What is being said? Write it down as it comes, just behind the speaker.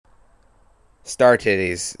Star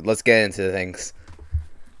titties. Let's get into things.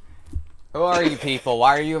 Who are you people?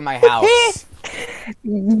 Why are you in my house?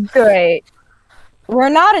 Great. We're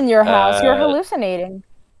not in your house. You're hallucinating.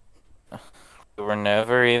 We were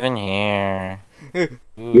never even here.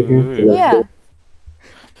 Yeah.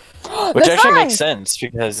 Which The actually sun! makes sense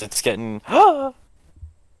because it's getting.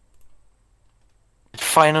 It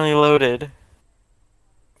finally loaded.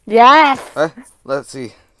 Yes. Let's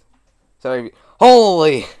see. Sorry.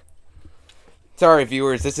 Holy! Sorry,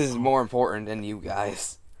 viewers. This is more important than you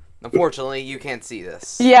guys. Unfortunately, you can't see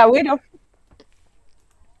this. Yeah, we don't.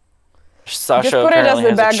 Sasha Just put it as apparently the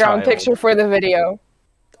has a background child. picture for the video.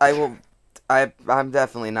 I will. I'm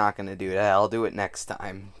definitely not gonna do that. I'll do it next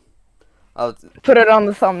time. Put it on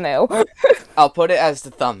the thumbnail. I'll put it as the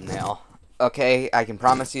thumbnail. Okay, I can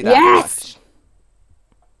promise you that Yes!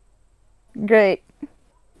 Great.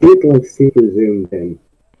 It looks super zoomed in. much.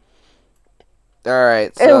 All right,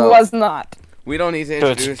 It so was not. we don't need to So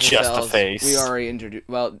it's introduce just a ourselves. face. We already introduced.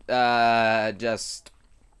 Well, just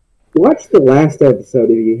Watch the last episode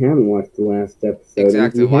if you haven't watched the last episode.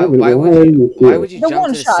 exactly. If you Why haven't, would are you? here? Why would you The jump to the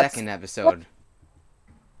one-shots. second episode?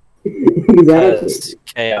 Exactly. It's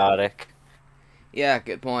chaotic. Yeah,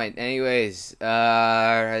 good point. Anyways,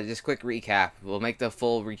 just quick recap. We'll make the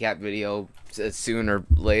full recap video sooner or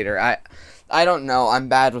later. I don't know. I'm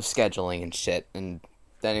bad with scheduling and shit. And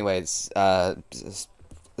anyways, Sasha,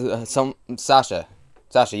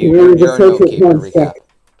 you're a note keeper. Recap.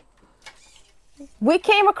 We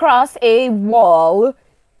came across a wall,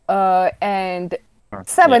 and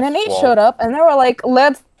 7 and 8 Yes, showed up, and they were like,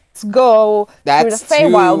 let's go through the That's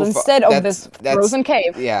Feywild too instead of this frozen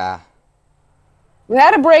cave. Yeah. We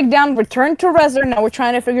had a breakdown, returned to Rezer, now we're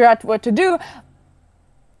trying to figure out what to do.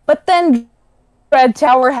 But then Red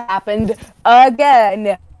Tower happened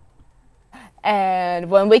again. And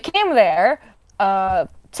when we came there,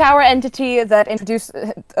 tower entity that introduced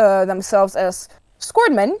themselves as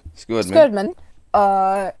Squidman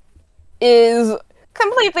is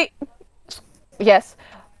completely... Yes.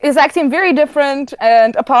 Is acting very different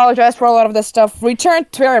and apologized for a lot of this stuff.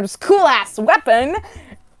 Returned Tvarim's cool-ass weapon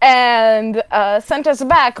and sent us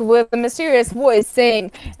back with a mysterious voice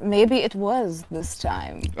saying, maybe it was this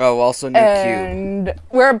time. Oh, also new cube. And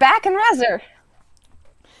we're back in Rezer.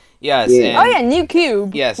 Yes. Yeah. And Oh yeah, new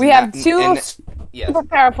cube. Yes. We have two Yes. super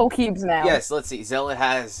powerful cubes now. Yes. Let's see. Zealot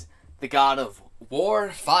has the god of war,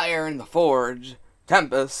 fire, and the forge,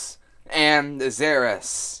 Tempest, and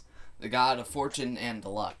Xeris, the god of fortune and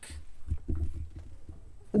luck.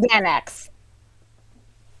 Xanax.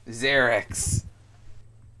 Xerix.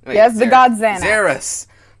 Wait, Yes, the god Xanax. Xeris.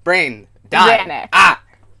 Brain. Die. Xanax. Ah!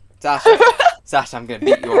 Sasha, I'm gonna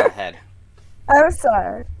beat your head. I'm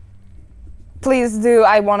sorry. Please do,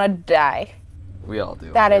 I wanna die. We all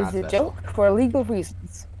do. That You're is not a special. joke for legal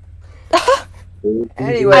reasons.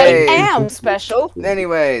 Anyway. I am special.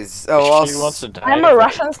 Anyways, She wants to die. I'm a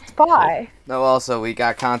Russian spy. No, also, we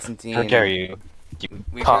got Constantine. How dare you?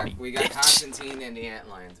 We Commie got bitch. Constantine and the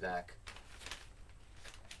Antlions back.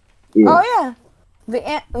 Yeah. Oh yeah.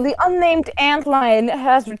 The unnamed antlion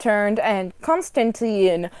has returned, and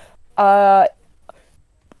Constantine,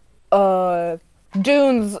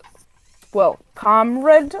 Dune's, well,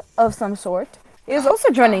 comrade of some sort, is also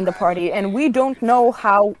joining the party, and we don't know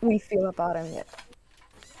how we feel about him yet.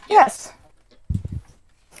 Yes.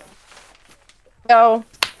 So,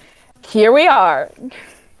 here we are.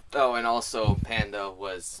 Oh, and also Panda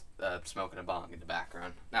was smoking a bong in the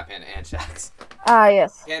background. Not Panda, Anshax. Ah,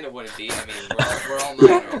 yes. Panda wouldn't be. I mean, we're all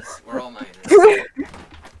minors. We're all minors.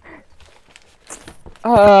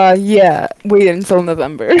 Yeah. Wait until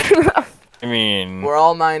November. I mean, We're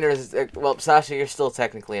all minors. Well, Sasha, you're still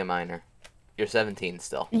technically a minor. You're 17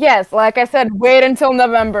 still. Yes, like I said, wait until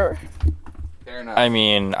November. Fair enough. I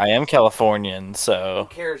am Californian, so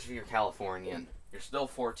Who cares if you're Californian? You're still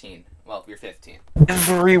 14. Well, you're 15.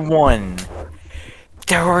 everyone.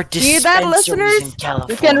 There are See that, dispensaries in listeners? California.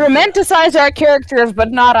 We can romanticize our characters,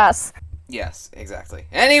 but not us. Yes, exactly.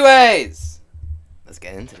 Anyways, let's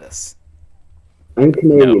get into this. I'm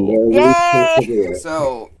Canadian. No. There are Yay! loose everywhere.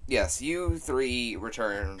 So, yes, you three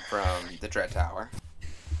return from the Dread Tower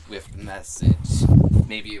with the message.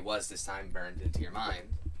 Maybe it was this time burned into your mind.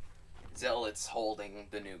 Zealot's holding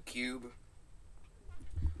the new cube.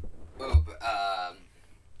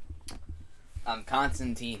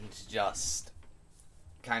 Constantine's just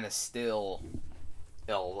kind of still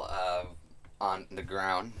ill on the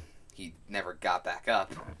ground. He never got back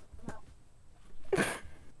up.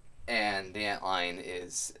 And the antlion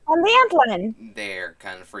is On the antlion. there,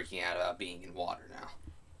 kind of freaking out about being in water now.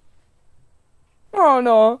 Oh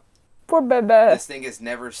no. Poor baby. This thing has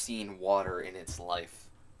never seen water in its life.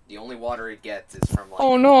 The only water it gets is from like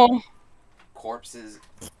Oh no. corpses.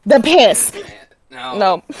 The piss.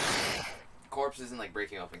 No. Corpses and like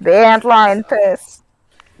breaking open. The antlion piss.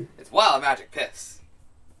 It's wild magic piss.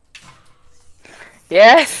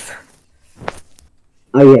 Yes.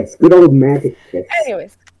 Oh yes, good old magic piss.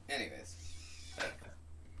 Anyways, Anyways.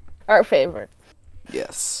 our favorite.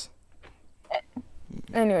 Yes.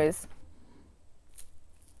 Anyways,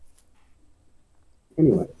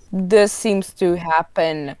 Anyways, this seems to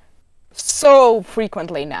happen so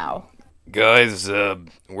frequently now. Guys,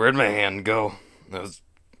 where'd my hand go? I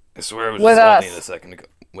swear I was With just holding us. it a second ago.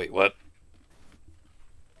 Wait, what?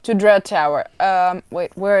 To Dread Tower.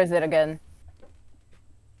 Wait, where is it again?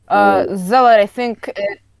 Zealot, I think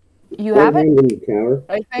you have it? hand in the tower.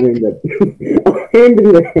 I think. Hand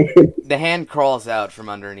in the hand. The hand crawls out from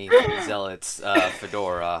underneath Zealot's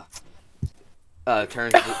fedora.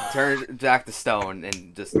 Turns back to stone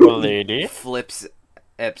and just Lady. flips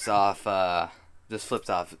off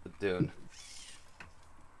Dune.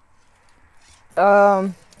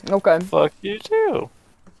 Okay. Fuck you too.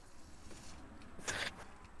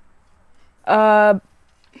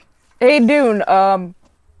 Hey Dune,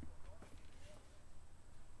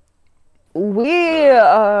 we,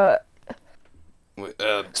 Wait,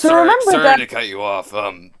 So sorry, remember sorry that- to cut you off.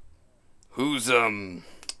 Who's the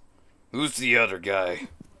other guy?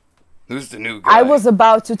 Who's the new guy? I was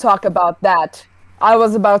about to talk about that. All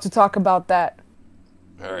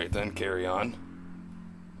right, then carry on.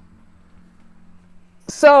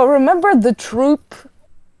 So remember the troop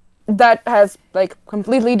that has, like,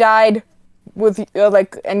 completely died with,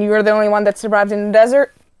 and you're the only one that survived in the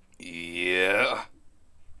desert? Yeah.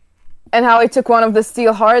 And how I took one of the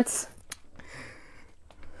steel hearts?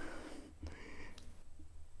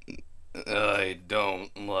 I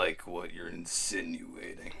don't like what you're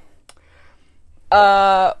insinuating.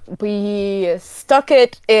 We stuck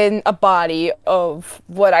it in a body of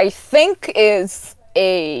what I think is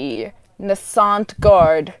a Nassant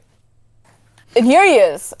guard. And here he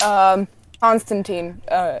is, Constantine,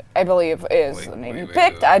 I believe is Wait, the name wait, you wait,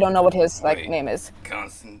 picked. wait, I don't know what his, wait. name is.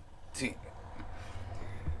 Constantine.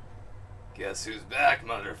 Guess who's back,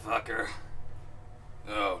 motherfucker?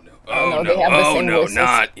 Oh no. no, they have the same no, voices.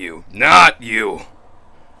 not you. Not you.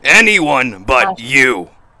 Anyone but you.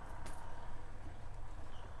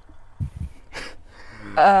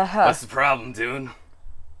 What's the problem, Dune?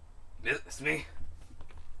 It's me?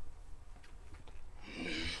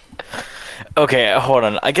 Okay, hold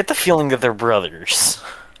on. I get the feeling that they're brothers.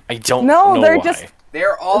 I don't No, know they're why. just-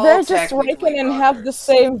 They're all They're just technically Riken and have the brothers.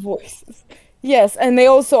 same voices. Yes, and they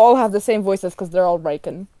also all have the same voices because they're all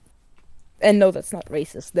Riken. And no, that's not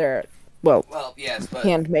racist. They're, well, Well, yes, but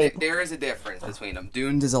handmade. there is a difference between them.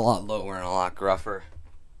 Dune's is a lot lower and a lot gruffer.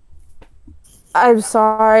 I'm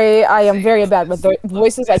sorry. I am very bad with the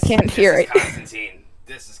voices. I can't hear it. Constantine.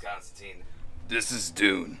 This is Constantine. This is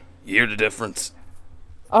Dune. You hear the difference?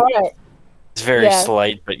 All right. It's very Yeah.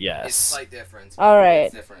 slight, but It's a yes. slight difference. All but right.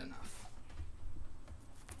 It's different enough.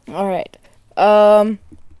 All right.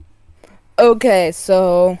 Okay,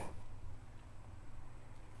 so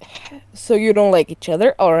you don't like each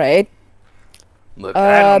other. All right. Look,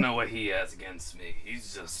 I don't know what he has against me.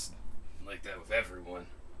 He's just like that with everyone.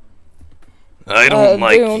 I don't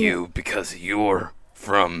like Dune. you because you're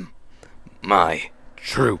from my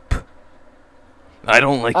troop. I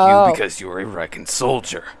don't like Oh. you because you're a Reckon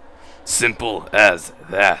soldier. Simple as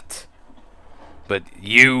that. But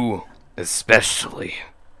you especially.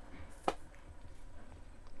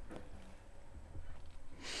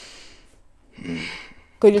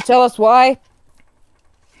 Could you tell us why?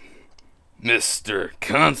 Mr.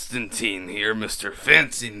 Constantine here, Mr.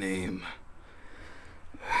 Fancy Name.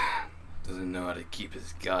 Doesn't know how to keep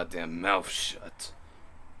his goddamn mouth shut.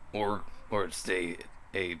 Or stay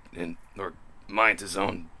or mind his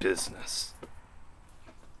own business.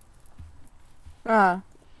 I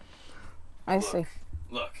see.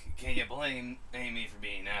 Look, can you blame Amy for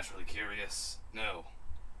being naturally curious? No.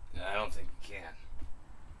 I don't think you can.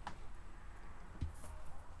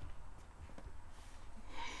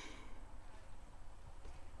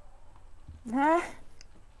 Huh?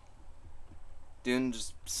 Dune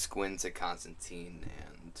just squints at Constantine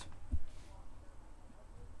and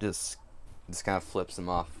just kind of flips him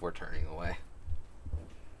off before turning away.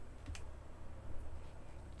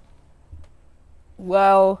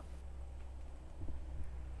 Well,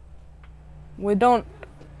 we don't.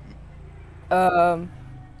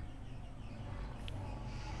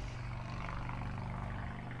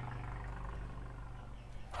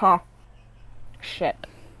 Huh. Shit.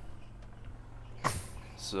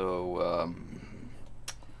 So,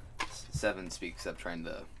 Seven speaks up, trying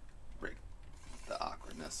to break the awkward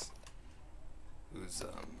stubbornness.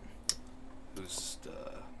 Who's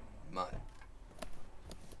mine?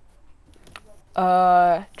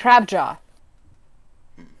 Trapjaw.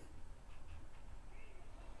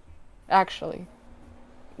 Actually.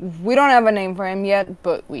 We don't have a name for him yet,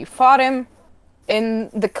 but we fought him in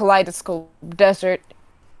the Kaleidoscope Desert,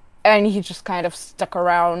 and he just kind of stuck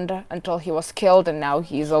around until he was killed, and now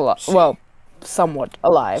he's alive. Well, somewhat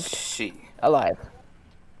alive. Alive.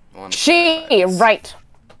 She, right.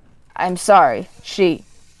 I'm sorry. She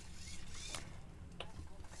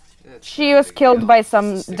was killed by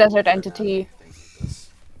some desert entity.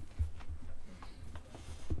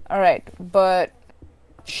 Alright, but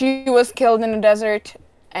she was killed in the desert,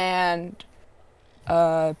 and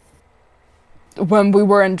when we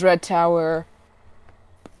were in Dread Tower,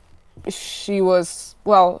 she was,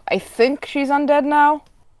 well, I think she's undead now.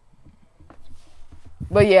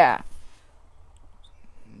 But yeah.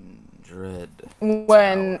 Dread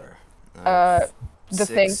when Tower. The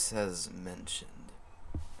Six thing has mentioned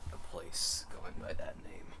a place going by that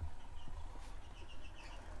name.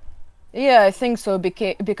 Yeah, I think so,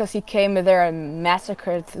 because he came there and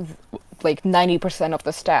massacred like 90% of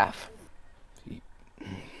the staff.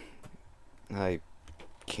 I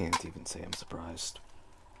can't even say I'm surprised.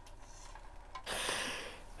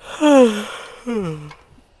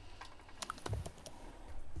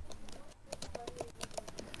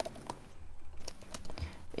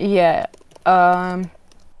 Yeah.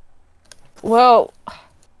 Well,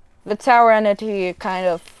 the tower entity kind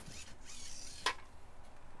of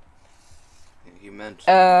You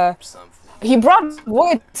mentioned something. he brought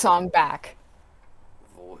Void Song back.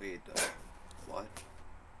 Void. What?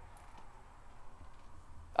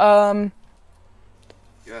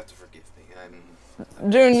 You have to forgive me. I'm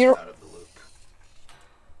Dude, just you're out of the loop.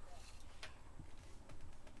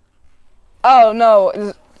 Oh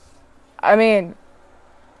no. I mean,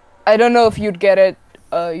 I don't know if you'd get it.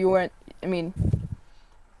 You weren't. I mean,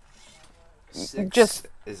 Six just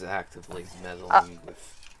is actively meddling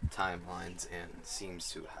with timelines and seems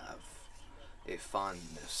to have a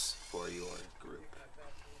fondness for your group.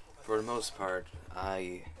 For the most part,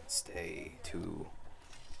 I stay to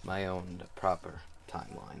my own proper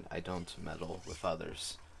timeline. I don't meddle with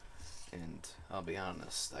others. And I'll be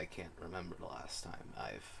honest, I can't remember the last time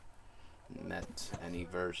I've met any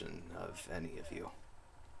version of any of you.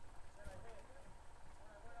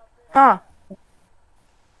 huh?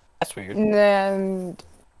 That's weird. And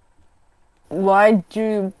why'd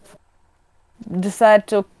you decide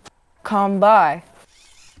to come by?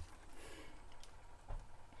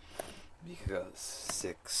 Because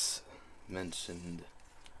Six mentioned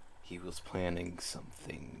he was planning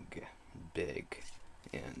something big,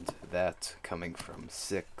 and that coming from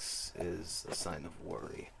Six is a sign of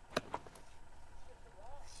worry.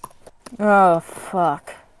 Oh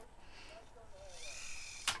fuck.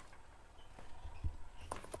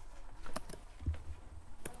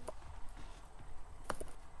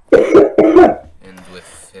 And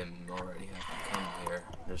with him already having come here,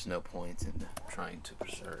 there's no point in trying to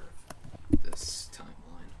preserve this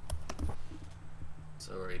timeline. It's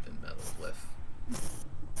already been meddled with.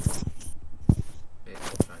 Maybe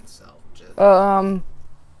we'll try and salvage it. At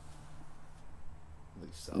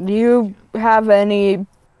least salvage Do what you we can. have any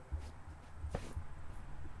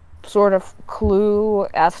sort of clue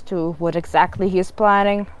as to what exactly he's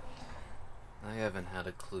planning? I haven't had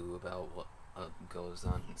a clue about what goes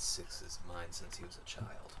on in Six's mind since he was a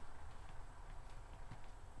child.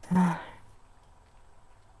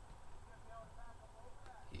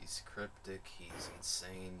 He's cryptic, he's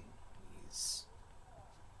insane, he's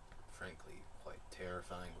frankly quite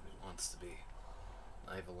terrifying when he wants to be.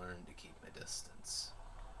 I've learned to keep my distance.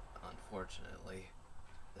 Unfortunately,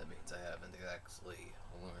 that means I haven't actually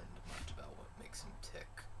learned much about what makes him tick.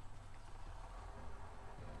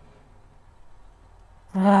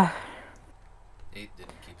 Nate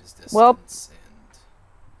didn't keep his distance, Well- and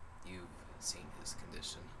you've seen his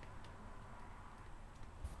condition.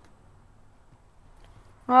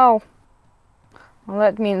 Oh. Well,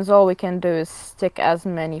 that means all we can do is stick as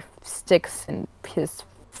many sticks in his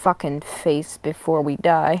fucking face before we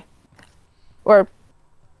die. Or,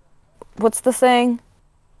 what's the saying?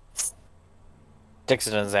 Sticks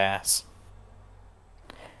it in his ass.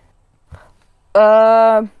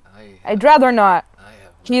 I'd rather not. I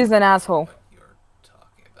have He's no an idea asshole. what you're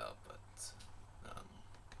talking about, but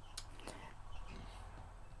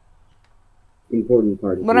Important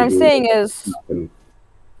part is What I'm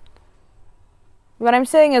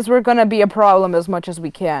saying is we're gonna be a problem as much as we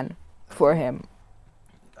can for him.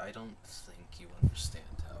 I don't think you understand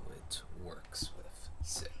how it works with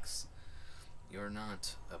Six. You're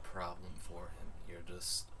not a problem for him. You're just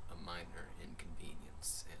minor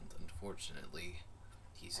inconvenience, and unfortunately,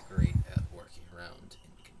 he's great at working around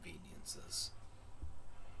inconveniences.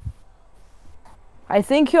 I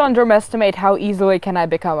think you underestimate how easily can I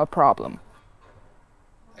become a problem.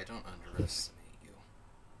 I don't underestimate you.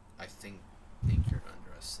 I think you're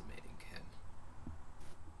underestimating him.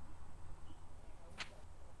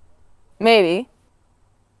 Maybe.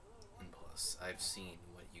 And plus, I've seen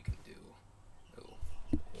what you can do. Oh,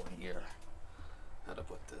 1 year. How to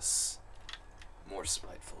put this? More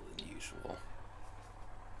spiteful than usual.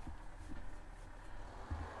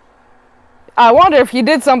 I wonder if you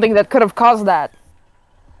did something that could have caused that.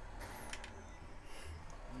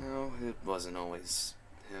 No, it wasn't always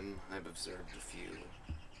him. I've observed a few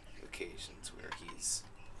occasions where he's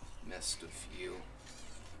messed with you.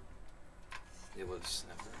 It was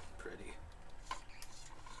never pretty.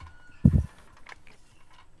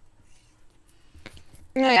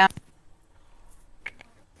 Yeah.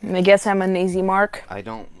 I guess I'm an easy mark. I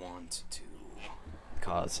don't want to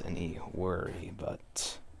cause any worry,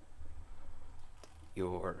 but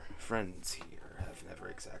your friends here have never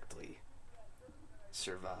exactly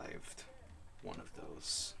survived one of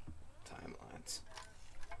those timelines.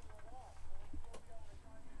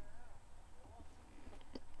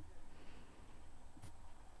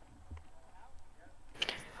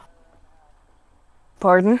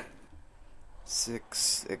 Pardon?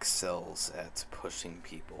 6 excels at pushing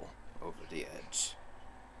people over the edge.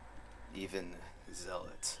 Even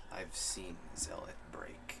Zealot. I've seen Zealot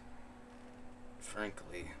break.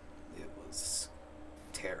 Frankly, it was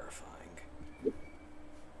terrifying.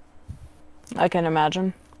 I can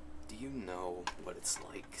imagine. Do you know what it's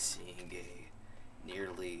like seeing a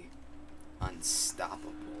nearly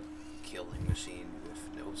unstoppable killing machine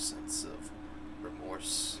with no sense of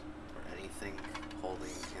remorse or anything holding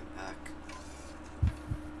him back?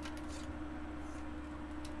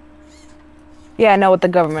 Yeah, I know what the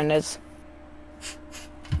government is.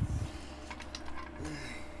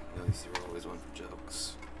 At least you were always one for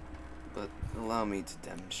jokes. But allow me to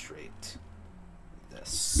demonstrate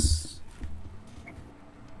this.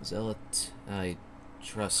 Zealot, I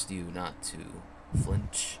trust you not to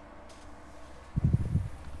flinch.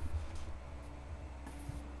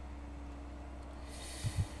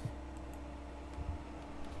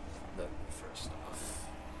 But first off,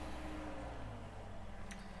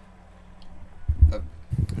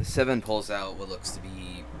 7 pulls out what looks to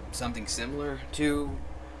be something similar to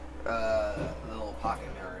the little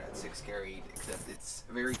pocket mirror that 6 carried, except it's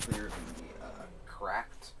very clearly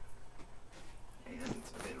cracked and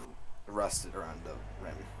been rusted around the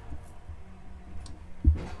rim.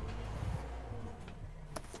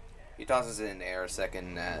 He tosses it in the air a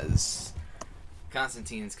second as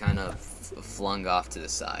Constantine's kind of flung off to the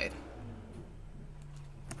side,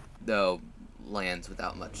 though lands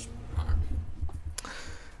without much harm.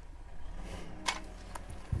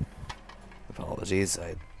 Apologies,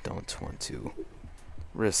 I don't want to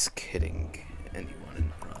risk hitting anyone in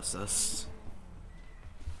the process.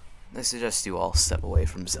 I suggest you all step away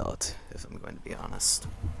from Zealot, if I'm going to be honest.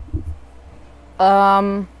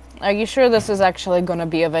 Are you sure this is actually gonna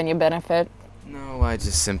be of any benefit? No, I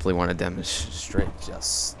just simply want to demonstrate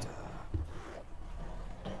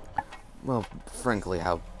well, frankly,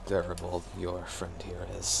 how durable your friend here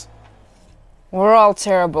is. We're all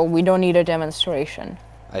terrible. We don't need a demonstration.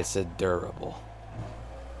 I said durable.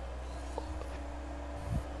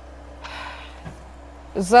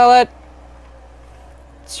 Zealot,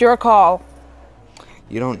 it's your call.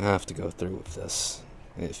 You don't have to go through with this,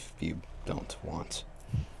 if you don't want.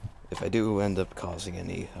 If I do end up causing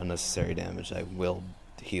any unnecessary damage, I will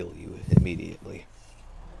heal you immediately.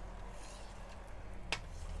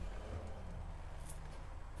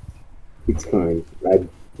 It's fine. I'd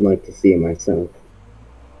like to see it myself.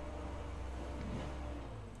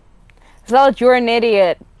 Zealot, you're an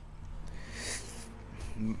idiot.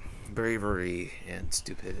 Bravery and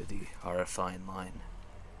stupidity are a fine line.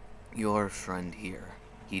 Your friend here,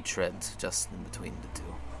 he treads just in between the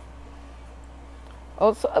two.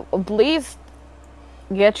 Also, please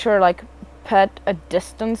get your, pet a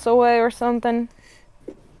distance away or something.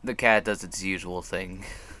 The cat does its usual thing.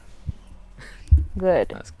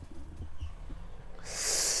 Good.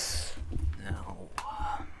 Now,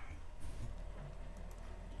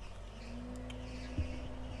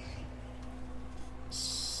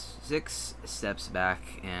 6 steps back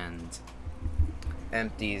and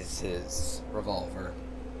empties his revolver,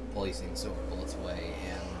 placing several bullets away,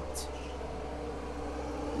 and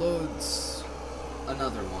loads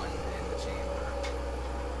another one in the chamber.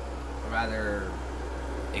 Or rather,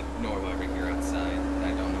 ignore whoever here outside.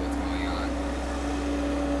 I don't know what's going on.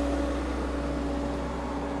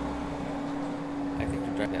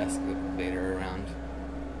 drag excavator around.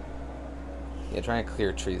 Yeah, trying to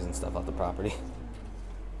clear trees and stuff off the property.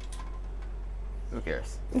 Who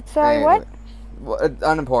cares? Sorry, what?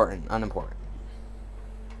 Unimportant.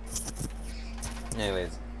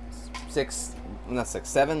 Anyways,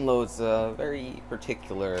 7 loads a very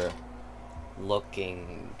particular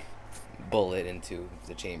looking bullet into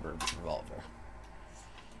the chamber revolver.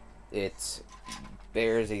 It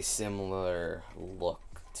bears a similar look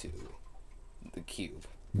to the cube,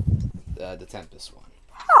 the Tempest one.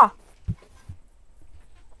 Huh.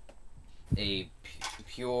 A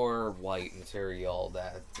pure white material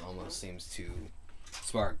that almost seems to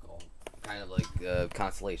sparkle, kind of like a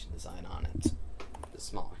constellation design on it, just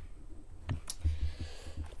smaller.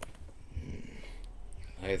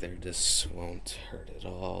 Either this won't hurt at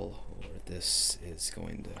all, or this is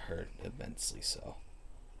going to hurt immensely so.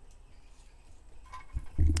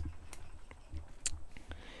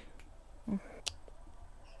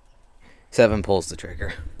 Seven pulls the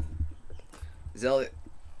trigger. Zealot,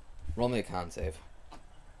 roll me a con save.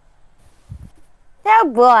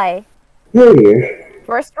 Oh boy. Oh dear.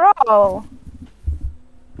 First roll.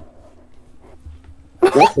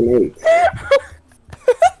 That's an 8.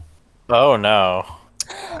 Oh no.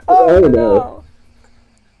 Oh no.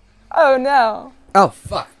 Oh no. Oh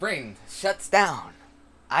fuck! Brain shuts down.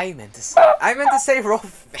 I meant to say roll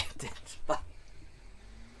advantage. Fuck.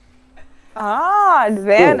 Ah,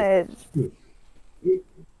 advantage.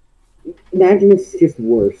 Imagine it's just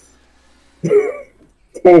worse.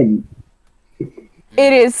 10.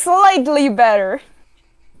 It is slightly better.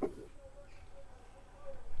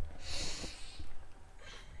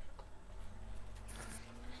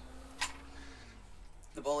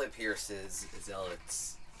 The bullet pierces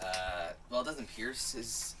Zealot's. Well, it doesn't pierce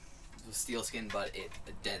his steel skin, but it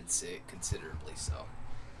dents it considerably. So,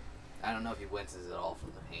 I don't know if he winces at all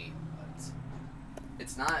from the pain, but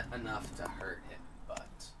it's not enough to hurt him. But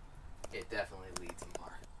it definitely leads him more.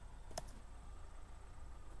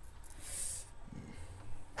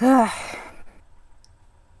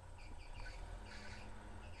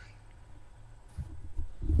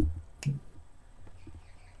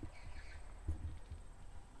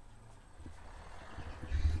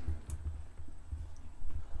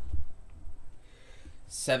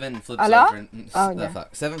 Seven flips Hello? open. Oh, yeah.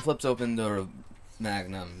 Fuck. Seven flips open the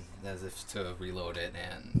magnum as if to reload it,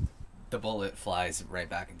 and the bullet flies right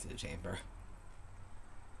back into the chamber.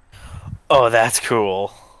 Oh, that's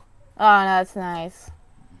cool. Oh, that's nice.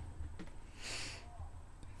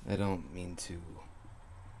 I don't mean to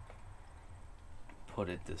put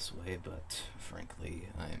it this way, but frankly,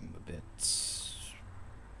 I'm a bit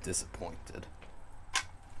disappointed.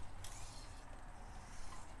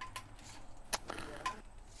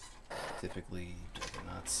 Typically,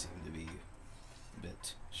 juggernauts seem to be a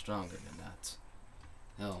bit stronger than that.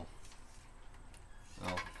 Hell,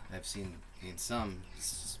 well, I've seen some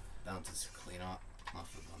bounces clean off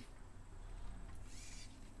of them.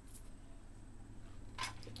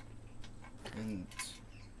 And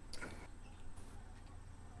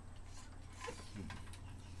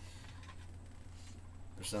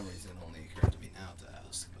for some reason, it only occurred to me now to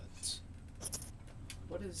ask, but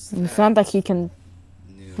what is It's that not like he can.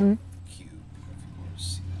 new cube of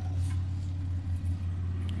yours you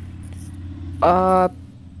have?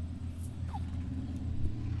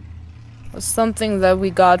 Something that we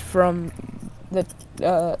got from the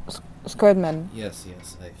Squidman. Yes,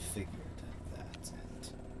 I figured that.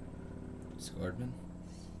 And Squidman?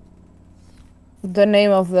 The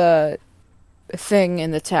name of the thing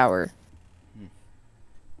in the tower.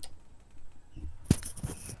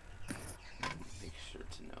 Make sure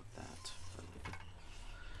to note that for later.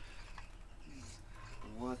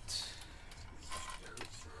 What?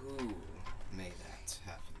 Who may that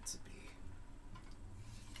happen to be?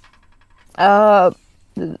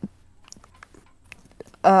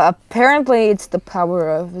 Apparently it's the power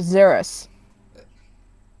of Xeris.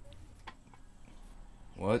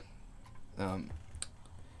 What?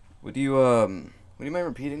 Would you mind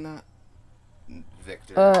repeating that?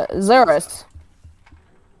 Victor. Xeris.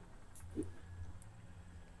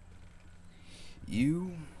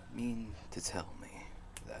 You mean to tell me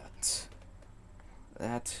that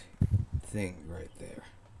that thing right there,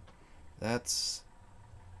 that's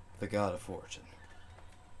the god of fortune?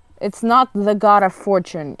 It's not the god of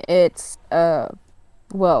fortune. It's,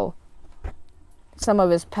 well, some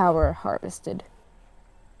of his power harvested.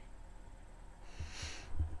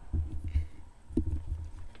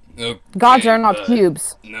 Okay, Gods are not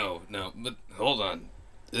cubes. No, but hold on.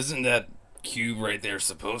 Isn't that cube right there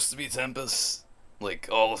supposed to be Tempest? Like,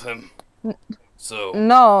 all of him? So,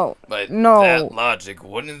 No, by no. that logic,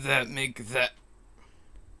 wouldn't that make that...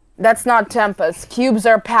 That's not Tempest. Cubes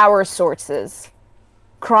are power sources.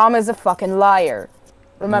 Crom is a fucking liar.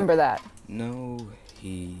 Remember that. No,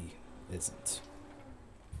 he isn't.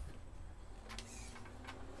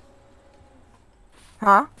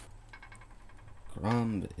 Huh?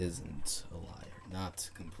 Grom isn't a liar. Not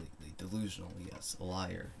completely. Delusional, yes. A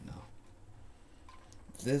liar, no.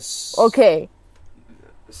 This... Okay.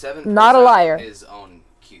 7 Not a liar. His own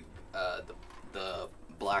cube. The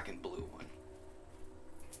black and blue one.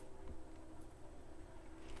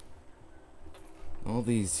 All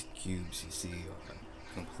these cubes you see are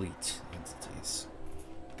complete entities.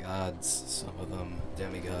 Gods, some of them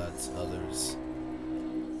demigods, others.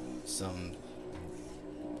 Some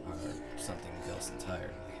are something else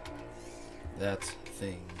entirely. That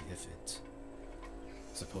thing, if it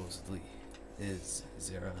supposedly is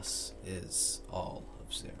Xeris, is all of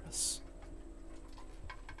Xeris.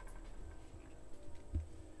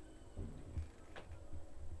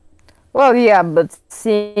 Well, yeah, but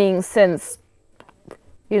since,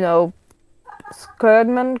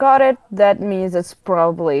 Skurdman got it, that means it's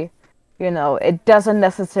probably, it doesn't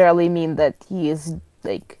necessarily mean that he is,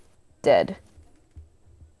 like, dead.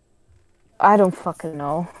 I don't fucking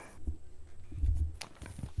know.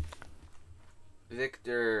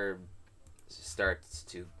 Victor starts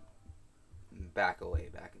to back away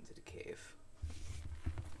back into the cave.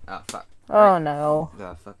 Oh, fuck. Oh, no.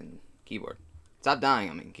 The fucking keyboard. Stop dying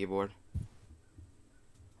on me, keyboard.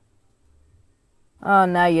 Oh,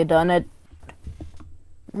 now you done it.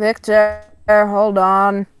 Victor, hold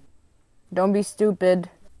on. Don't be stupid.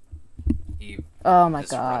 He Oh my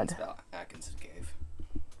just runs god. back into the cave.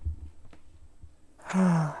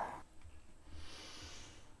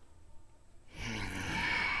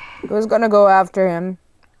 Who's gonna go after him?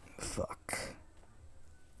 Fuck.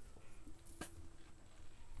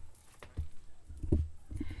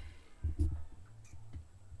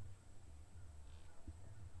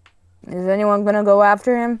 Is anyone gonna go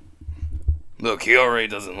after him? Look, he already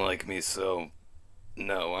doesn't like me, so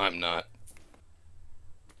no, I'm not.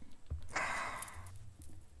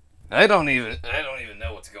 I don't even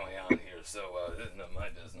know what's going on here, so it's not my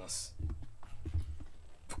business.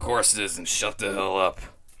 Of course it isn't. Shut the hell up.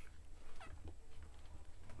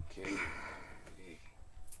 Okay.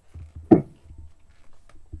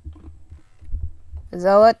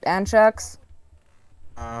 Zealot, Anshax?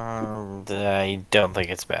 I don't think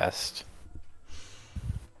it's best.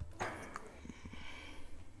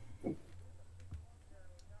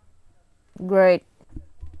 Great.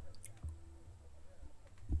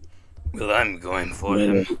 Well, I'm going for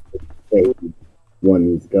him.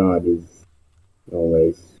 One's god is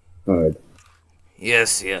always hard.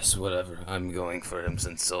 Yes, whatever. I'm going for him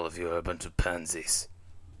since all of you are a bunch of pansies.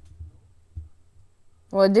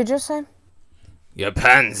 What did you say? You're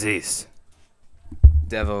pansies.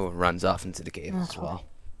 Devo runs off into the cave as well.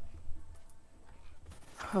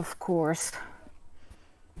 Of course.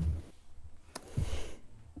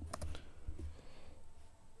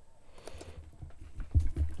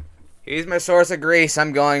 He's my source of grease.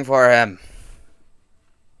 I'm going for him.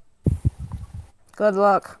 Good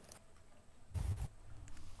luck.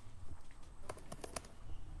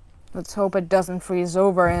 Let's hope it doesn't freeze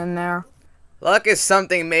over in there. Luck is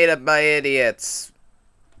something made up by idiots.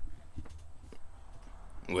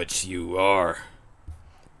 Which you are.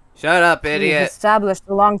 Shut up, We've idiot. established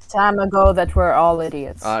a long time ago that we're all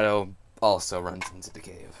idiots. Otto also runs into the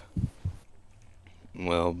cave.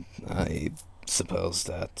 Well, I suppose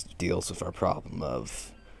that deals with our problem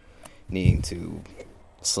of needing to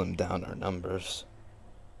slim down our numbers.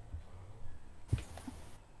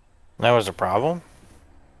 That was a problem?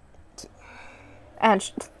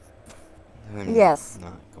 And I'm yes.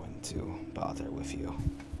 not going to bother with you.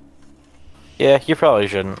 Yeah, you probably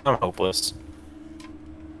shouldn't. I'm hopeless.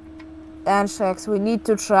 Anshax, we need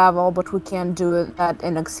to travel, but we can't do that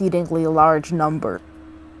in exceedingly large number.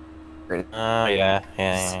 Oh,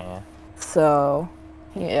 yeah. So,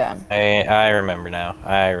 yeah. I remember now.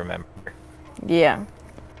 I remember. Yeah.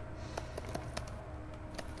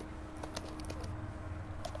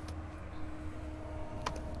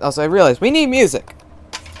 Also, I realized we need music.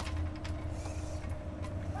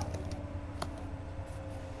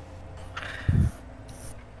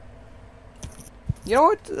 You know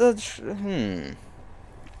what?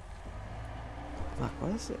 Fuck,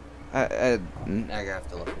 what is it? I have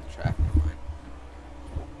to look at the track.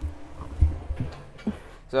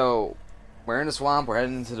 So, we're in the swamp. We're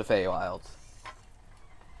heading into the Feywild.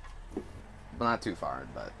 Well, not too far,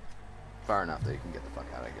 but far enough that you can get the fuck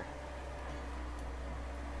out of here.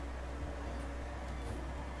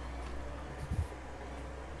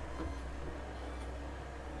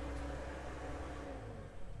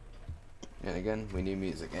 And again, we need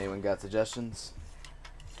music. Anyone got suggestions?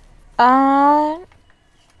 Uh,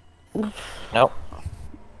 Nope.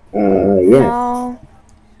 Yes. no.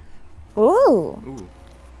 Ooh, Ooh.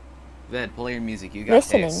 Ved, play your music. You got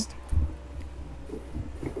Listening. taste.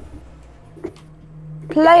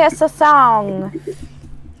 play us a song. Play us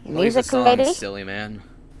a Music song, lady. silly man.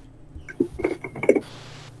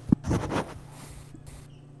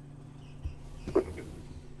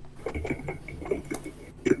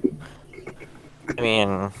 I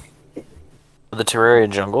mean, would the Terraria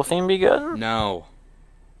jungle theme be good? No.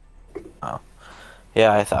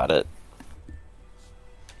 Yeah, I thought it.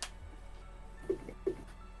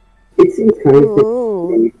 It seems kind of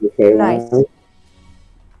Ooh, nice.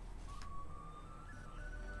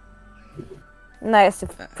 Nice.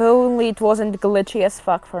 If only it wasn't glitchy as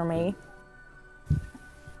fuck for me.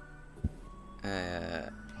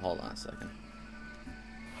 Hold on a second.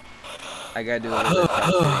 I gotta do a little bit of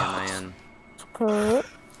testing on my end.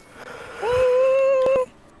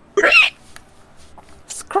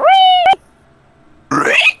 Scream!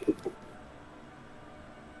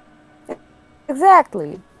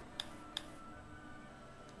 Exactly.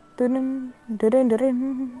 Dun, dun, dun,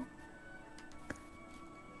 dun.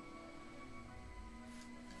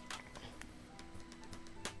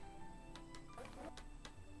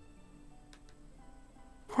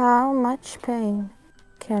 How much pain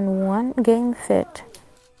can one game fit?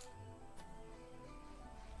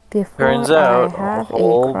 Before Turns I out, have a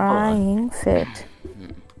whole crying fit.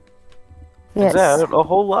 Turns Yes. out, a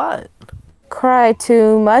whole lot. Cry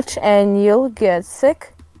too much and you'll get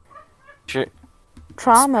sick. Sure.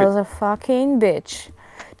 Trauma's a fucking bitch.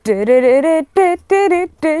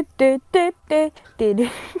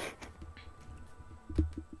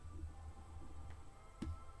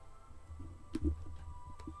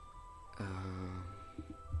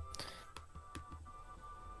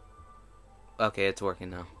 Okay, it's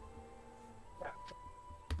working now.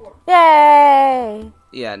 Yay!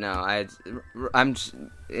 Yeah, no, I'm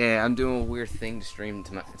doing a weird thing to stream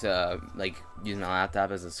to like use my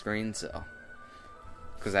laptop as a screen, so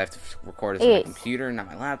because I have to record it to my Yes. computer, not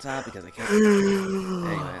my laptop, because I can't.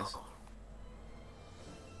 Anyways,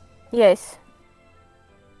 Yes.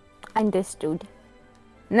 Understood.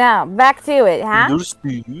 Now, back to it, huh?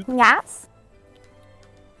 Yes?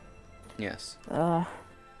 yes. Uh,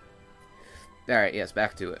 All right, yes,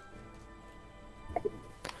 back to it.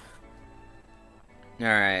 All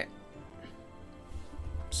right.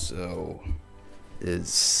 So,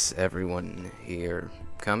 is everyone here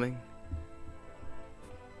coming?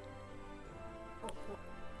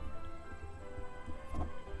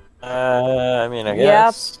 I mean, I Yep.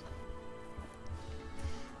 guess.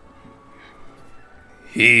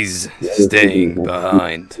 He's staying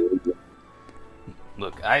behind.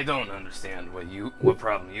 Look, I don't understand what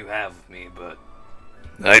problem you have with me, but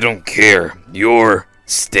I don't care. You're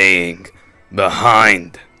staying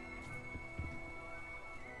behind.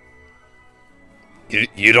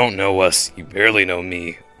 You don't know us. You barely know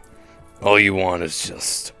me. All you want is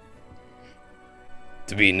just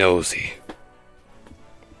to be nosy.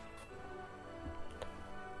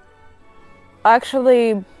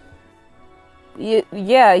 actually,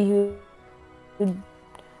 you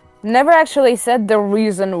never actually said the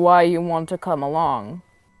reason why you want to come along.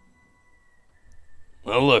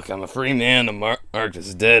 Well, look, I'm a free man. The Mark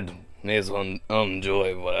is dead. May as well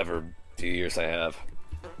enjoy whatever few years I have.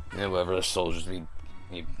 And whatever the soldiers we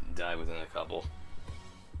die within a couple.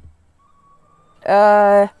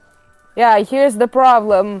 Yeah, here's the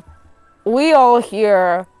problem. We all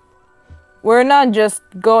here, we're not just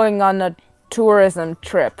going on a tourism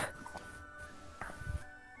trip.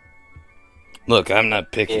 Look, I'm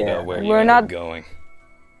not picky Yeah. about where you We're end not- up going.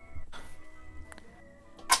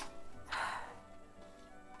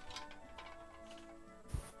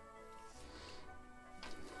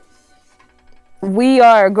 We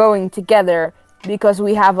are going together because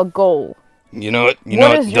we have a goal. You know what?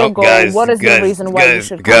 What is your goal? Guys, What is the guys, reason why you guys,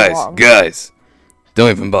 should come guys, along? guys, don't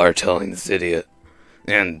even bother telling this idiot.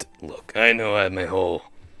 And look, I know I have my whole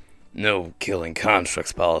no killing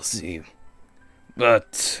constructs policy,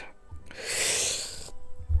 but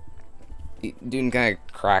Dune kind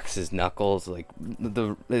of cracks his knuckles, like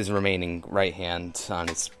his remaining right hand on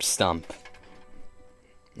his stump.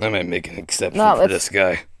 I might make an exception No, for it's- this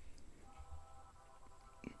guy.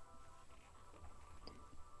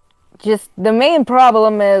 Just the main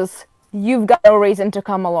problem is you've got no reason to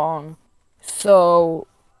come along. So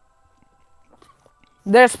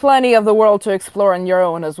there's plenty of the world to explore on your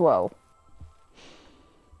own as well.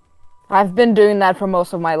 I've been doing that for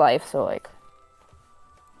most of my life, so like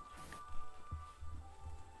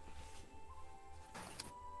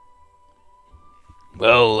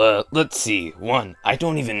Well, let's see. One, I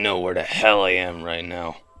don't even know where the hell I am right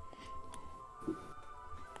now.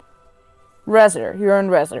 Rezer. You're in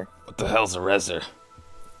Rezer. What the hell's a reser?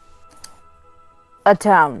 A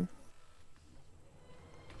town.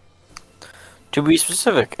 To be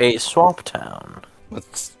specific, a swamp town.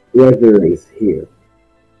 What's... Weather is here.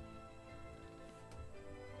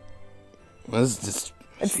 What is this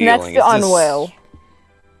It's feeling? next to Unwell.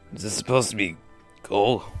 Is this supposed to be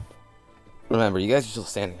gold? Remember, you guys are still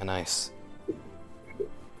standing on ice.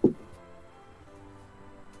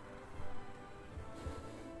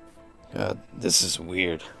 God, this is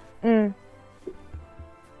weird.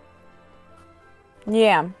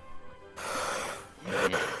 Yeah.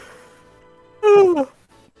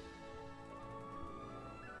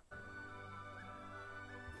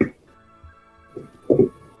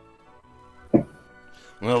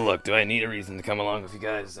 Well, look, do I need a reason to come along with you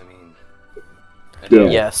guys? I mean...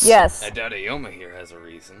 Yeah. Yes. Yes. I doubt Aoma here has a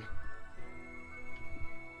reason.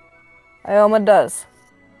 Ioma does.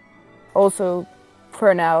 Also,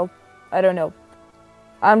 for now, I don't know.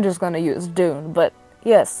 I'm just gonna use Dune, but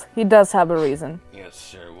yes, he does have a reason. Yes,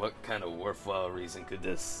 sure. What kind of worthwhile reason could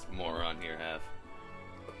this moron here have?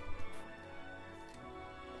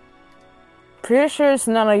 Pretty sure it's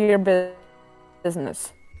none of your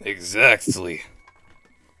business. Exactly.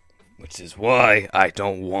 Which is why I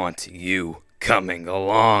don't want you coming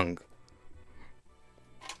along.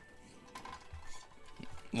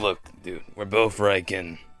 Look, dude, we're both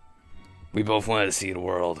Riken. We both wanted to see the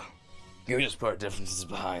world. Can we just put our differences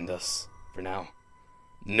behind us for now?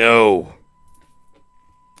 No.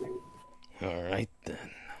 Alright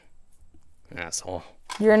then. Asshole.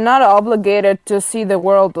 You're not obligated to see the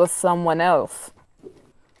world with someone else.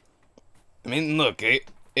 I mean, look,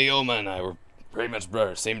 Aoma and I were pretty much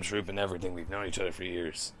brothers, same troop and everything. We've known each other for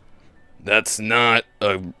years. That's not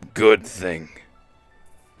a good thing.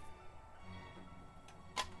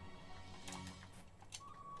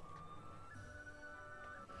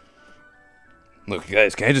 Look,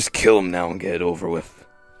 guys, can I just kill him now and get it over with?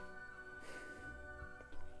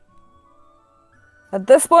 At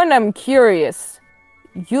this point, I'm curious.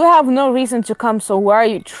 You have no reason to come, so why are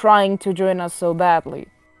you trying to join us so badly?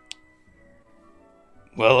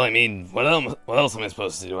 Well, I mean, what else am I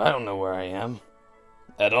supposed to do? I don't know where I am.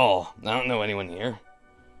 At all. I don't know anyone here.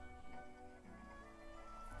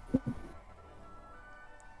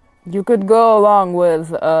 You could go along with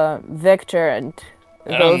Victor and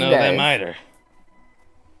I don't those know guys. them either.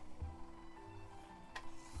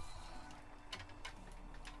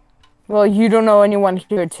 Well, you don't know anyone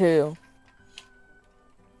here too.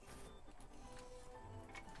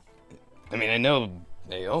 I mean, I know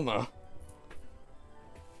Aoma.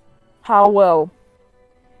 How well?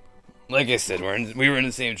 Like I said, we were in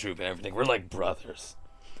the same troop and everything. We're like brothers.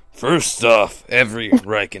 First off, every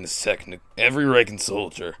Riken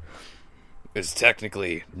soldier is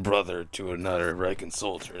technically brother to another Riken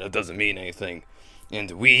soldier. That doesn't mean anything.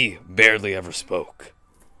 And we barely ever spoke.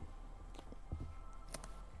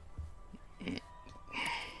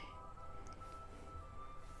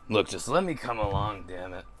 Look, just let me come along,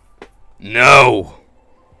 damn it. No!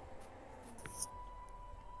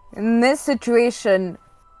 In this situation,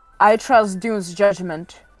 I trust Dune's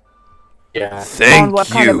judgment Yeah. on Thank what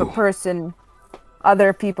you! kind of a person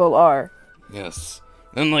other people are. Yes.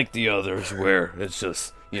 Unlike the others where it's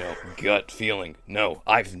just, gut feeling. No,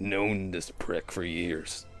 I've known this prick for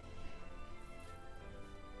years.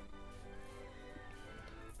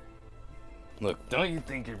 Look, don't you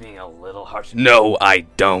think you're being a little harsh? No, I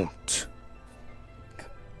don't.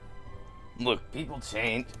 Look, people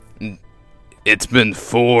change. It's been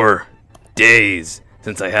 4 days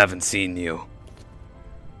since I haven't seen you.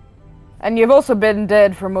 And you've also been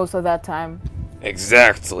dead for most of that time.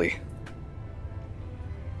 Exactly.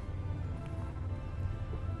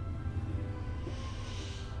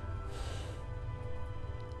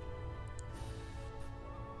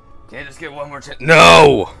 Can't I just get one more chance?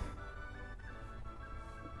 No!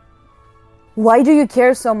 Why do you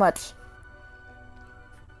care so much?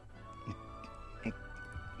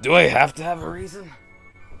 Do I have to have a reason?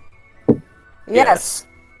 Yes.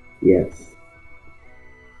 Yes.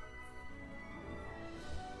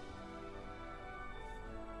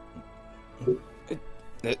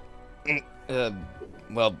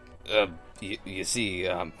 You see,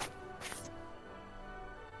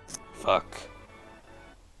 fuck.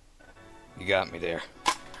 You got me there.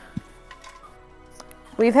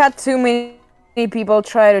 We've had too many people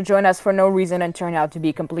try to join us for no reason and turn out to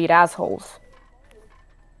be complete assholes.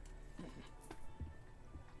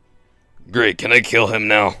 Great, can I kill him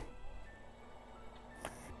now?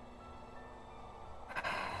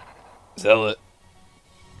 Zealot,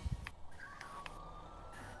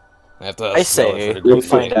 I have to ask I Zealot say for the we green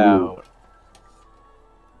find light. out.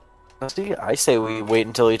 See, I say we wait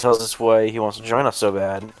until he tells us why he wants to join us so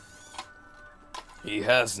bad. He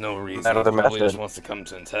has no reason. That He other probably just method. wants to come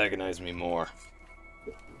to antagonize me more.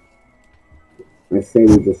 I say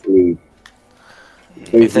we just leave.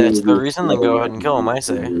 If that's the reason, then go ahead and kill him, I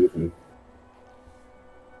say.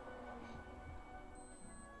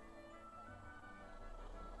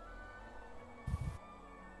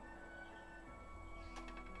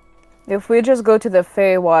 If we just go to the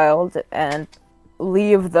Feywild and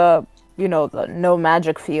leave the, the no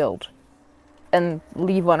magic field and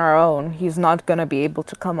leave on our own, he's not gonna be able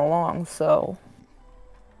to come along, so...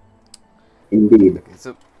 Indeed. Okay,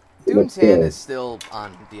 so So Dune's let's go. hand is still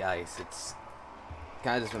on the ice. It's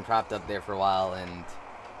kind of just been propped up there for a while, and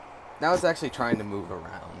now it's actually trying to move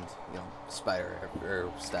around, spider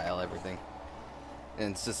style, everything.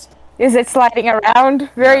 And it's just... Is it sliding around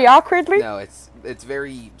very awkwardly? No, it's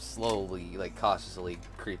very slowly, like cautiously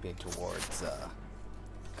creeping towards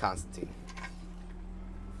Constantine.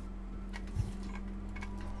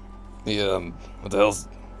 Yeah, what the hell's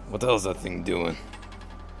that thing doing?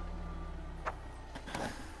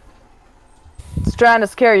 It's trying to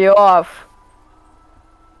scare you off.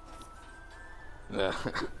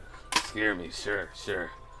 Scare me, sure.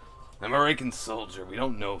 I'm a Raken soldier. We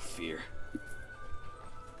don't know fear.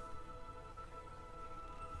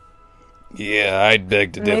 Yeah, I'd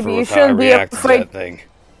beg to differ Maybe you with how I shouldn't be react to afraid. that thing.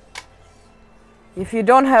 If you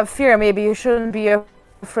don't have fear, maybe you shouldn't be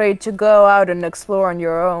afraid to go out and explore on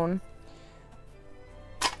your own.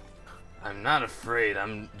 I'm not afraid.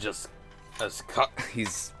 I'm just as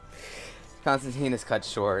Constantine is cut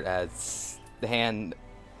short as the hand,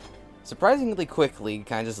 surprisingly quickly,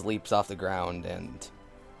 kind of just leaps off the ground and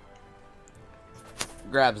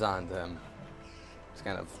grabs onto him. Just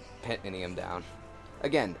kind of pinning him down.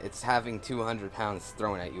 Again, it's having 200 pounds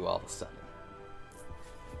thrown at you all of a sudden.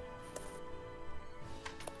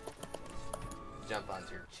 Jump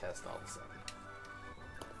onto your chest all of a sudden.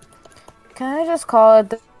 Can I just call it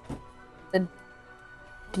the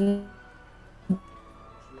D...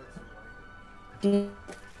 D...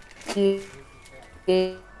 D...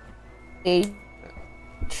 D... H...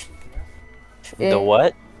 The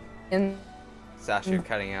what? In Sasha, you're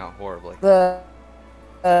cutting out horribly. the...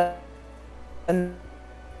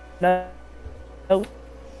 no...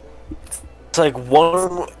 It's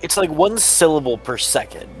like one syllable per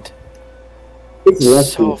second. It's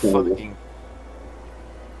less So than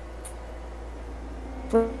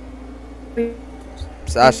fucking.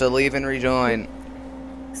 Sasha, leave and rejoin.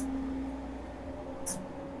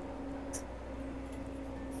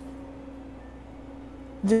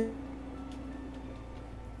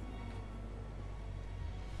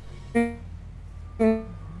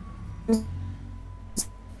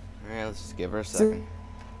 Alright, let's just give her a second.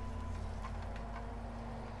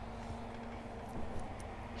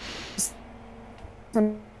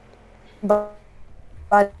 Bodied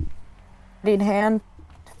hand.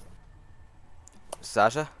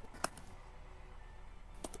 Sasha?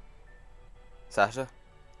 Sasha?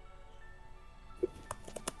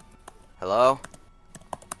 Hello?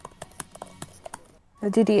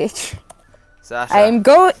 DDH.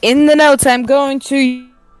 Sasha? In the notes, I'm going to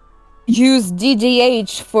use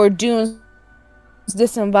DDH for Dune's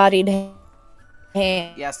disembodied hand.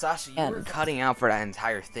 Yeah, Sasha, you were cutting out for that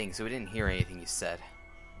entire thing, so we didn't hear anything you said.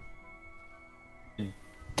 Did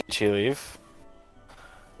she leave?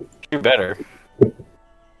 You better.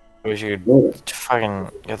 Wish you'd fucking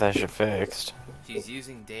get that shit fixed. She's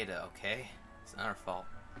using data, okay? It's not her fault.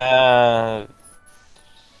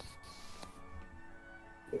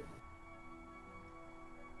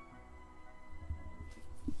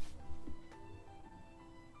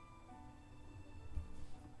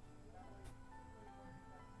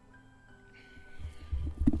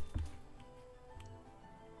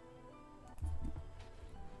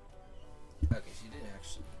 Okay, she did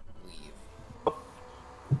actually leave.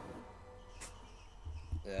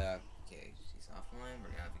 Okay, she's offline.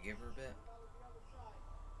 We're gonna have to give her a bit.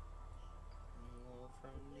 Hello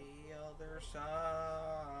from the other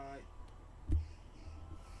side.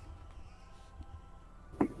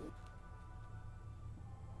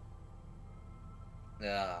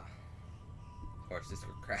 Of course, this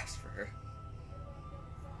would crash for her.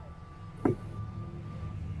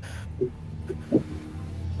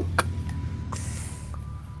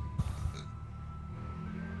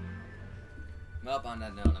 Up on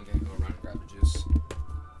that note, I'm gonna go run and grab a juice.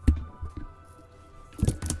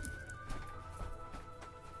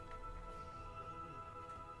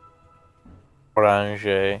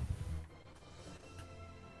 Orange.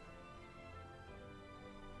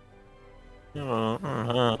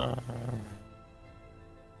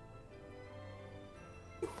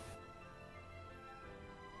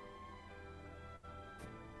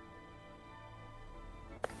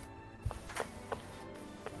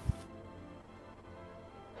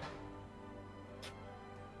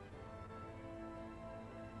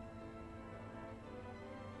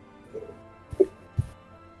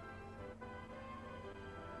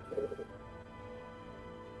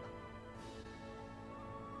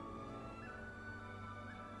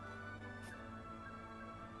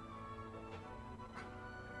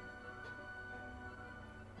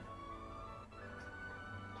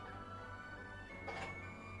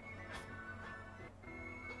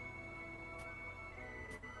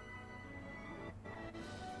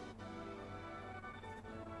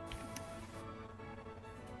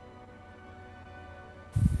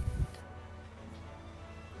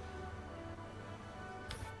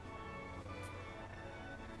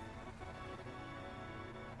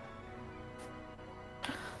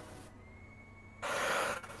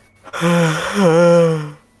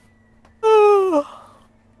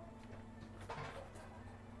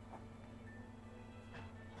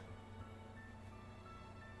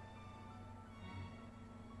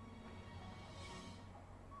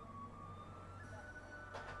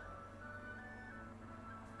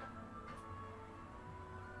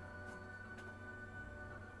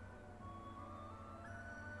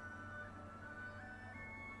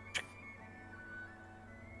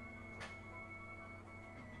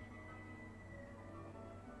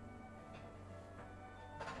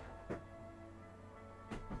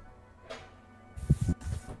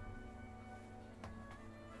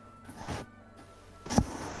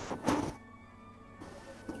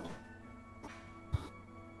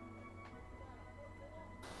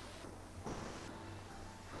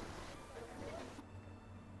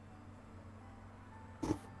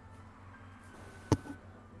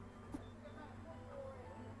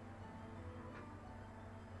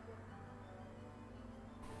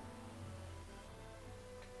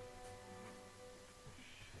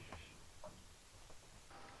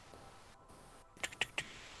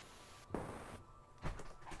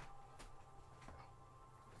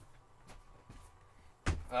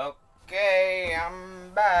 Okay,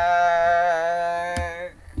 I'm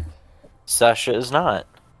back. Sasha is not.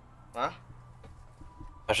 Huh?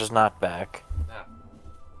 Sasha's not back. Oh.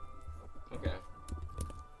 Okay.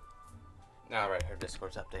 Alright, her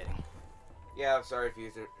Discord's updating. Yeah, I'm sorry,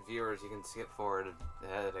 viewers, you can skip forward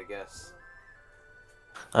ahead, I guess.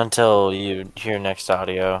 Until you hear next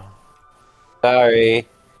audio. Sorry.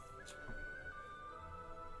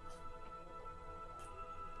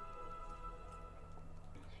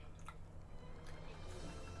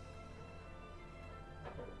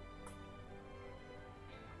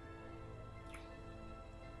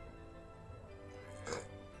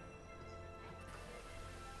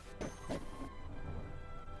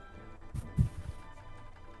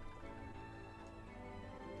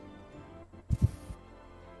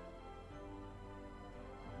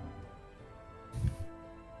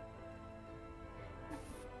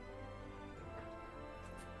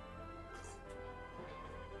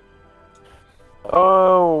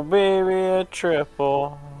 Oh, baby, a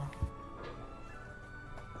triple.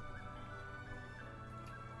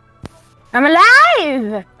 I'm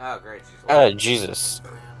alive! Oh, great, she's alive. Jesus.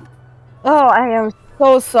 Oh, I am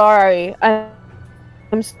so sorry. I'm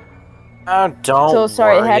Oh, don't so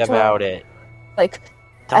sorry. I worry had to, about it. like,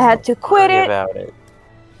 Don't I had to quit worry it, about it.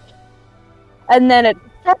 and then it,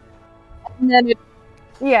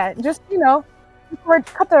 yeah, just, you know,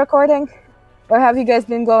 cut the recording. Or have you guys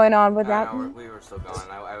been going on with that? No, we were still going.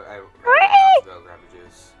 I ran out to go grab a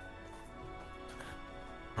juice.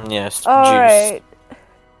 Yes, juice. Alright.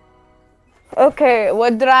 Okay,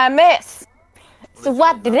 what did I miss? So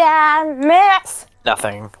what did I miss?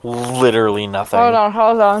 Nothing. Literally nothing.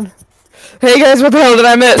 Hold on. Hey guys, what the hell did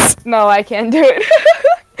I miss? No, I can't do it.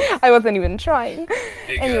 I wasn't even trying.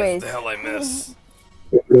 Hey Anyways. guys, what the hell I miss?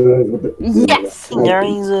 Yes!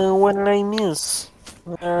 Guys, what did I miss?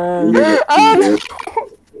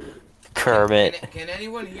 Kermit. Can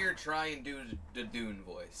anyone here try and do the Dune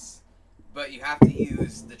voice? But you have to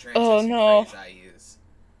use the transition phrase I use.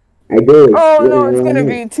 I did. Oh no, it's gonna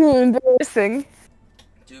be too embarrassing.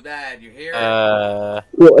 Too bad, you're here.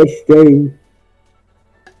 What a shame.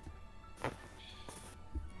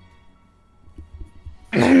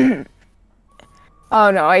 Oh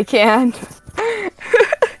no, I can't.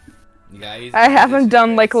 You gotta use I the haven't transition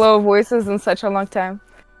done like phrase. low voices in such a long time.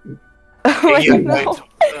 Like, no.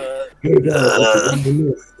 Hey guys, what did I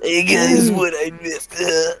miss? Hey guys, what I missed?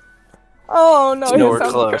 Oh no, Nowhere it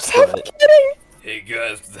sounds close gross. to I'm it. kidding. Hey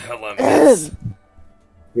guys, what the hell I miss?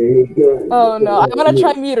 There you go. Oh no, I wanna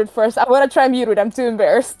try muted first. I'm too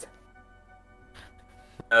embarrassed.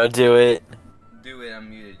 No, do it. Do it, I'm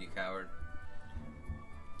muted, you coward.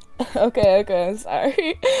 Okay, I'm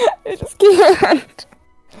sorry. I just can't.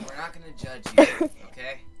 We're not gonna judge you,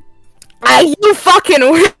 okay? You fucking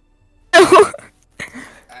weirdo.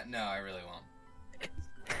 No, I really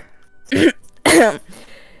won't.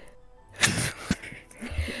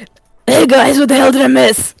 Hey guys, what the hell did I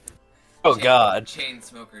miss? Oh God. Chain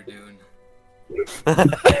smoker Dune. I'm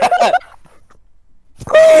sorry.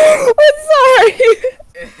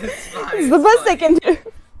 It's fine. It's the best I can do.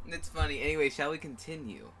 It's funny. Anyway, shall we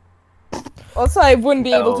continue? Also, I wouldn't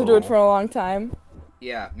be able to do it for a long time.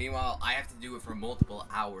 Yeah, meanwhile, I have to do it for multiple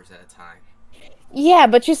hours at a time. Yeah,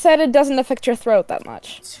 but you said it doesn't affect your throat that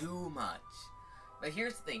much. Too much. But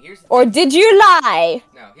here's the thing, Or did you lie?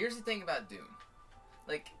 No, here's the thing about Dune.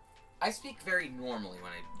 Like, I speak very normally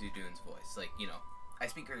when I do Dune's voice. Like, you know, I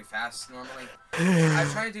speak very fast normally. I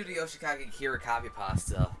was trying to do the Yoshikage Kira copy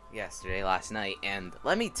pasta last night, and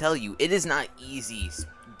let me tell you, it is not easy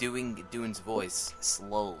doing Dune's voice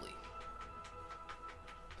slowly.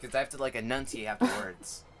 Because I have to, like, enunciate after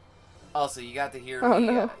words. Also, you got to hear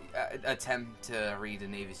me attempt to read a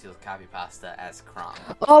Navy SEAL's copy pasta as Krom.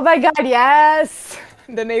 Oh my god, yes!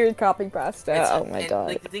 The Navy copy pasta. Oh my god.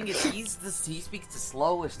 Like, the thing is, he speaks the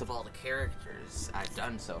slowest of all the characters I've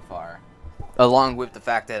done so far. Along with the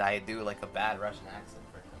fact that I do, like, a bad Russian accent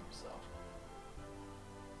for him, so.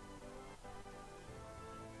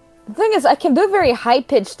 The thing is, I can do very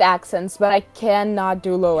high-pitched accents, but I cannot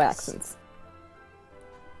do low accents.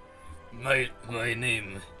 My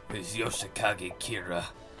name is Yoshikage Kira.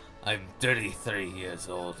 I'm 33 years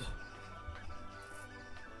old.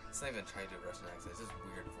 It's not even trying to do a Russian accent, it's just a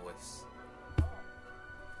weird voice.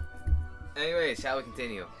 Anyway, shall we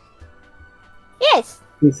continue? Yes!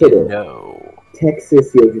 Consider No.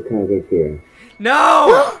 Texas Yoshikage here.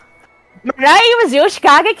 No! My name is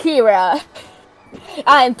Yoshikage Kira.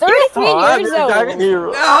 I'm 33 years old.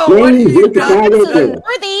 No! What have you done? This is the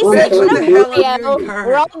northeast section of Tokyo, Kurt?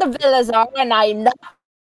 where all the villas are, and I'm not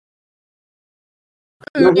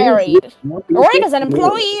married. I work as an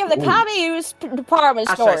employee of the Kabiu's department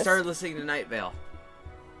Sasha, I stores. started listening to Night Vale.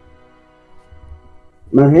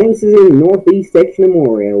 My house is in the northeast section of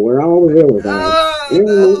Moria, where all the villas are. And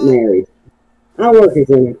I'm not married. I work as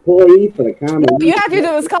an employee for the common. You have to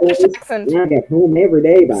do a Scottish accent. And I get home every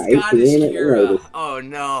day by 8 Scottish p.m. at the Kira. latest. Oh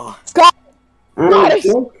no. I don't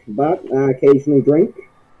smoke, but I occasionally drink.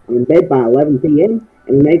 I'm in bed by 11 p.m.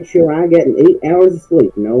 and make sure I get an 8 hours of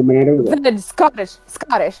sleep, no matter what. Scottish.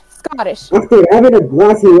 After having a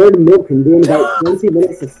glass of red milk and doing about 20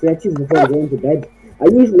 minutes of stretches before going to bed, I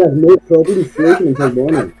usually have no problem sleeping until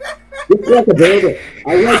morning. Just like a baby,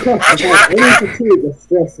 I wake up without any fatigue or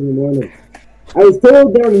stress in the morning. I was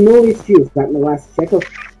told there were no issues back in the last checkup.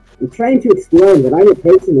 I'm trying to explain that I'm a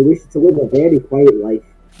person who wishes to live a very quiet life.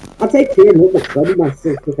 I take care not to trouble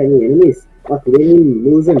myself with any enemies, like winning and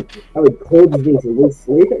losing. That would cause me to lose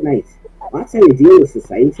sleep at night. That's how you deal with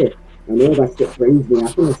society. I know that's what brings me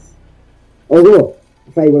happiness. Although,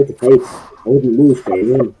 if I were to fight, I wouldn't lose to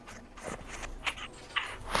anyone.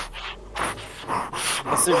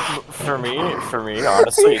 For me,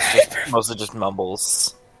 honestly, it's just mostly just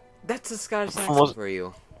mumbles. That's a Scottish accent for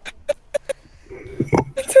you.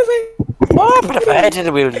 Oh, but I did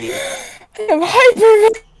really. I'm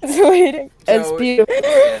hyperventilating. It's beautiful.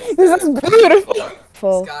 This is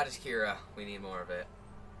beautiful. Scottish Kira. We need more of it.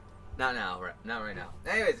 Not now. Not right now.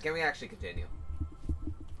 Anyways, can we actually continue?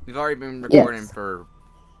 We've already been recording for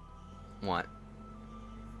what?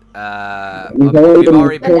 We've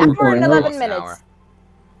already been An hour for and an 11 An minutes. hour.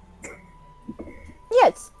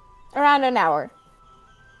 Yes, around an hour.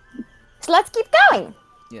 So let's keep going.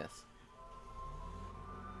 Yes.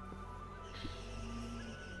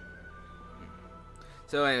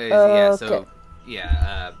 So anyways,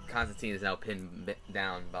 Constantine is now pinned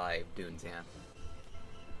down by Dune's hand.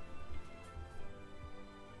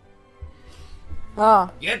 Oh.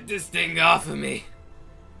 Get this thing off of me!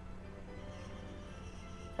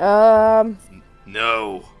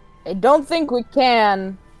 No. I don't think we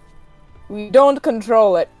can. We don't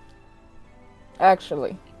control it.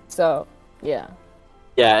 Actually. So, yeah.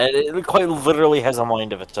 Yeah, it quite literally has a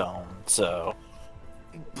mind of its own, so.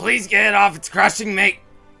 Please get it off, it's crushing me!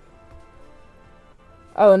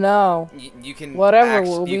 Oh no. You can Whatever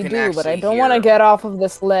will we do, but I don't want to get off of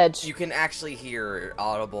this ledge. You can actually hear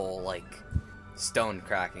audible, like, stone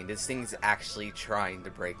cracking. This thing's actually trying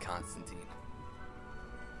to break Constantine.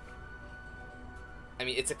 I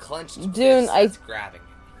mean, it's a clenched Dune, fist that's grabbing him.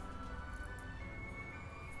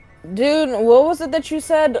 Dude, what was it that you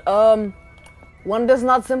said? One does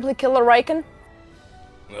not simply kill a Riken,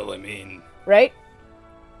 Well, I mean, right?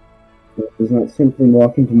 Does not simply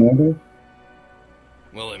walk into Mordor.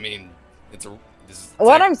 it's a. This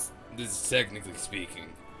What I'm is technically speaking,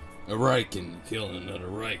 a Riken killing another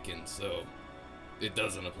Riken, so it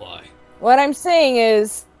doesn't apply. what I'm saying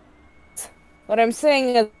is,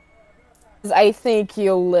 I think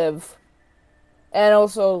he'll live. And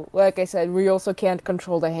also, like I said, we also can't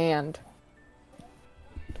control the hand.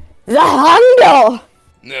 The handle!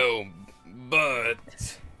 No, but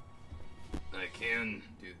I can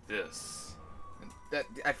do this.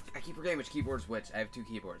 I keep forgetting which keyboard's which. I have two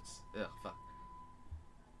keyboards. Ugh, fuck.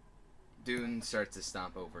 Dune starts to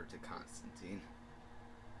stomp over to Constantine.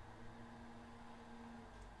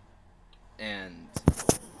 And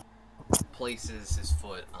places his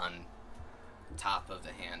foot on top of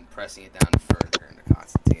the hand, pressing it down further into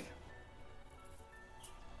Constantine.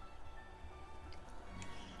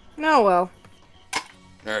 Oh well.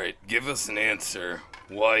 Alright, give us an answer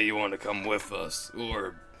why you want to come with us,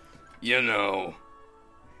 or, you know,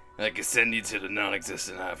 I can send you to the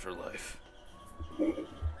non-existent afterlife.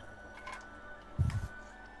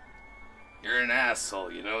 You're an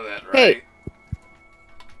asshole, you know that, right? Hey.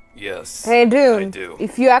 Yes. Hey, Dune. I do.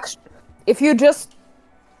 If you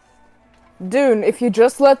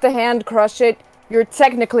just let the hand crush it, you're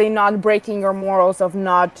technically not breaking your morals of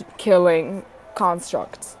not killing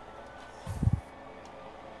constructs.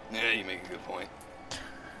 Yeah, you make a good point.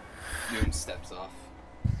 Dune steps off.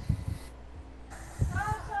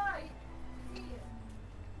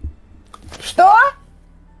 Что?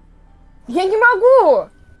 Я не могу!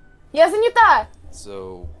 Я занята!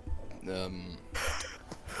 So,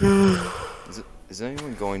 is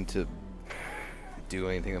anyone going to do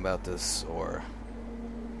anything about this, or?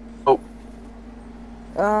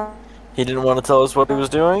 He didn't want to tell us what he was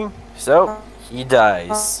doing, so he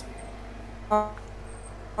dies.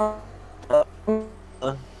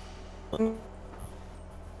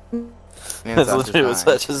 Man, That's Sasha's literally what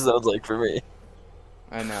dying. Sasha sounds like for me.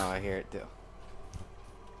 I know, I hear it too.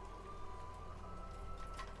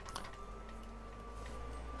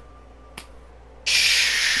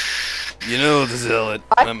 You know, the Zealot,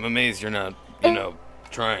 I'm amazed you're not,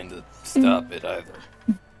 trying to stop it either.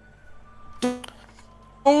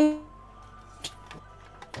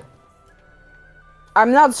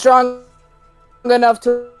 I'm not strong enough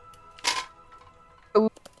to...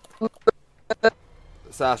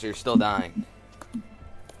 Sasha, you're still dying.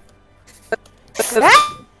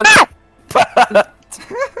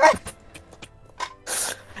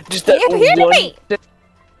 Just that one.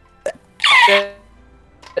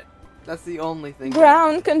 That's the only thing.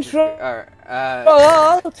 Ground control.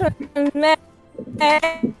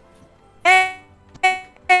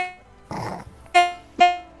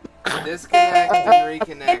 Disconnect and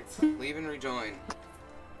reconnect. Leave and rejoin.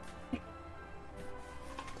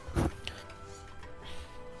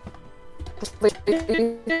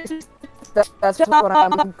 That's what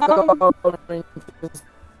I'm going.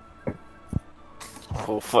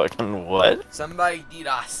 Oh, fucking what? Somebody did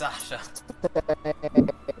Sasha.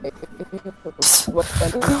 It's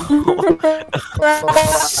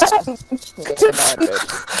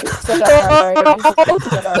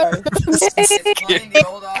playing the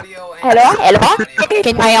old audio and Hello?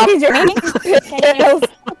 Can I help you?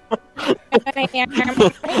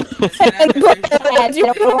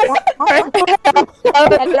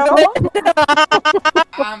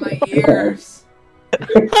 Ah, my ears.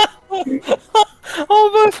 Oh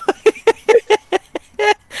my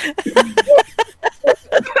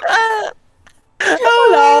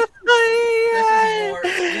Hello.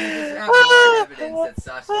 This is more evidence that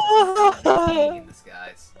Sasha is a king in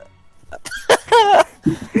disguise.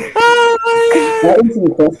 That is in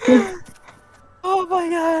question. Oh my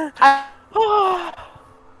god.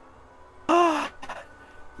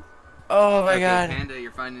 Oh my Okay, god. Panda,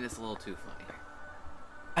 you're finding this a little too funny.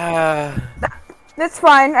 That's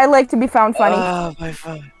fine. I like to be found funny. Oh my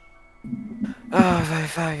fuck. Oh my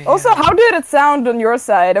fucking Also, god. how did it sound on your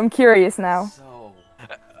side? I'm curious now. So.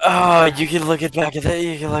 Oh, you can look it back at that.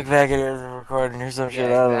 You can look back at the recording or some shit. I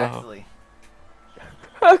don't know. exactly.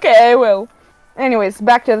 Okay, I will. Anyways,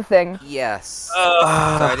 back to the thing. Yes. So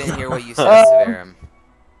I didn't hear what you said, Tvarim.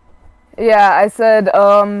 Yeah, I said,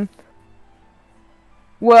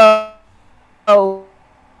 well,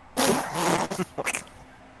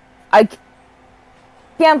 I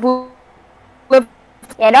can't live.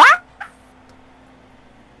 You know?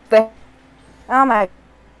 Oh my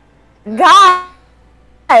god!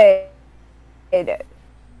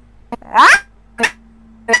 Ah!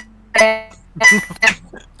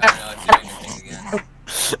 I'm not doing anything again.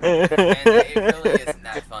 it really isn't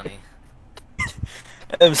that funny.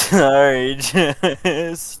 I'm sorry,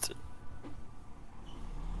 just.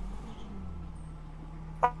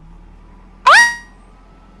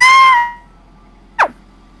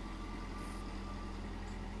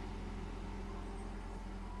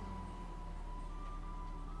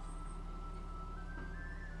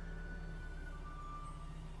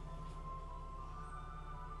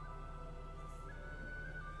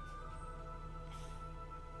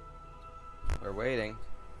 We're waiting.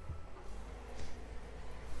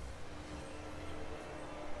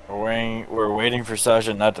 We're waiting for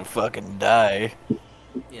Sasha not to fucking die.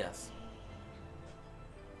 Yes.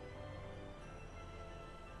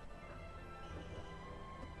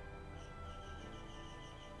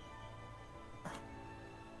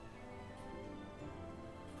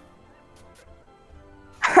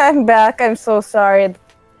 I'm back. I'm so sorry.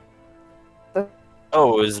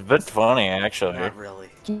 Oh, it was a bit funny, actually. Not really.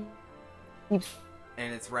 Keeps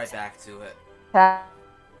And it's right back to it.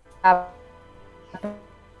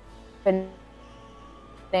 happening.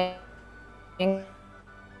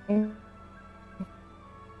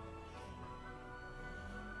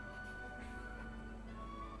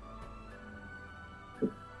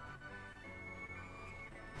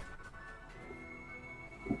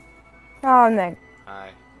 Oh my,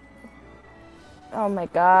 Hi. oh my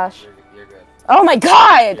gosh. You're good. Oh my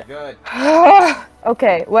god! You're good.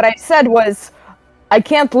 Okay, what I said was, I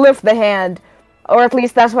can't lift the hand. Or at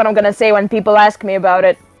least that's what I'm gonna say when people ask me about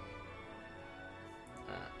it.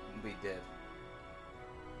 We did.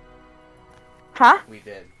 Huh? We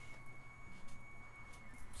did.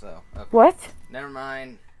 So, okay. What? Never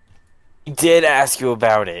mind. He did ask you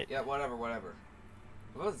about it. Yeah, whatever. What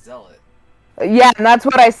about Zealot? Yeah, and that's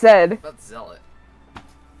what I said. What about Zealot?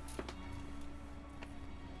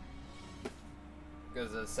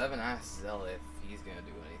 Because 7 asked Zealot if he's gonna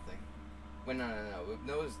do anything. Wait, no.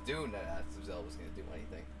 No, it was Dune that asked if Zealot was gonna do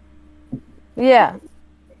anything. Yeah.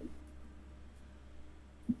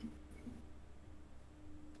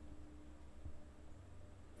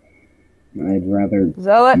 I'd rather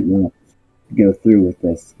Zealot? not go through with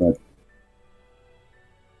this, but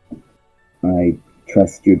I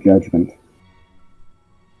trust your judgment.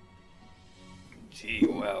 Gee,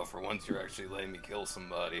 wow, for once you're actually letting me kill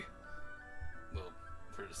somebody. Well,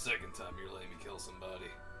 for the second time you're letting me kill somebody.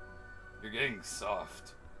 You're getting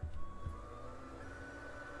soft.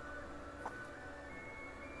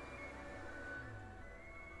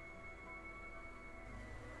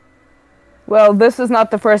 Well, this is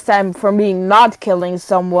not the first time for me not killing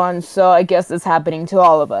someone, so I guess it's happening to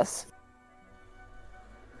all of us.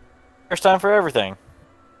 First time for everything.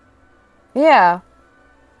 Yeah.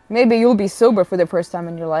 Maybe you'll be sober for the first time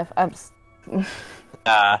in your life.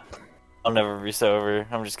 Nah, I'll never be sober.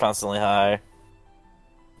 I'm just constantly high.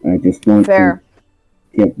 I just want Fair.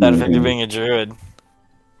 to get That effect of moving. being a druid.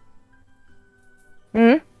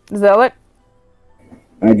 Zealot?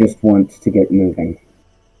 I just want to get moving.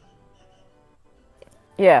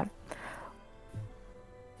 Yeah.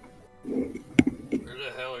 Where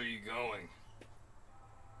the hell are you going?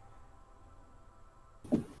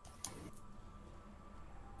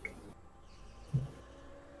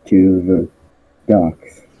 To the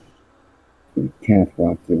docks. The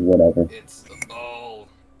catwalks or whatever. It's all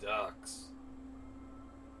ducks.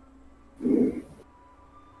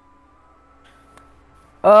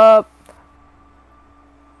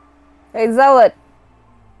 Hey, Zealot.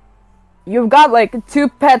 You've got like 2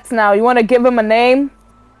 pets now. You want to give them a name?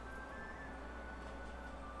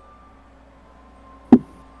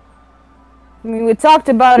 I mean, we talked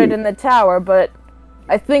about it in the tower, but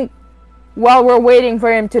I think while we're waiting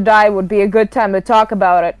for him to die would be a good time to talk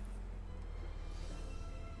about it.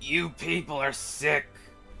 You people are sick.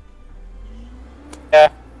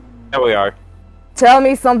 Yeah, there we are. Tell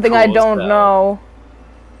me something I Cool as don't hell. know.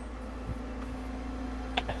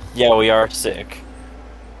 Yeah, we are sick.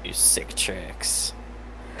 You sick tricks.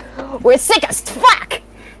 We're sick as fuck!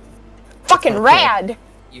 Fucking rad!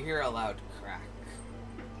 You hear a loud crack.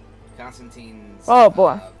 Constantine's. Oh,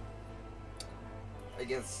 boy. I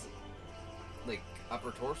guess, like,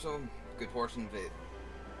 upper torso, good portion of it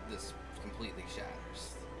just completely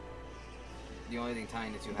shatters. The only thing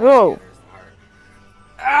tying the two halves Oh. together is the heart.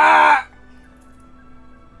 Ah!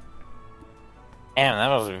 Damn, that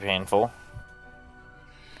must be painful.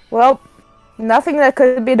 Well, nothing that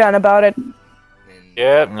could be done about it. And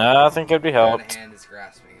Yep, nothing could be the other helped. hand is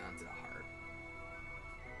grasping onto the heart.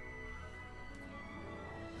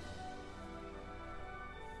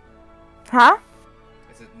 Huh?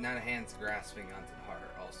 I said, not a hand's grasping onto the heart,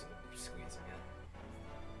 also squeezing it.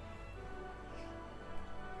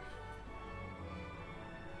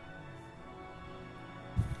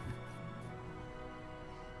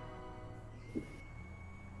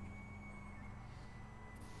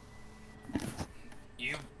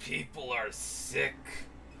 people are sick.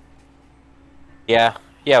 Yeah,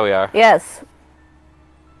 we are. Yes.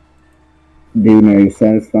 Dune, are you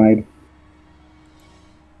satisfied?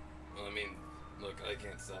 Well, I mean, look, I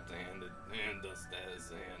can't stop the hand. The hand does as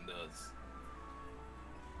the hand does.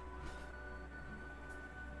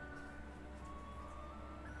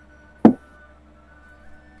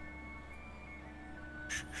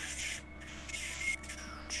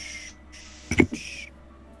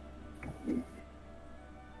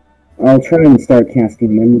 I'll try and start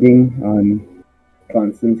casting Mending on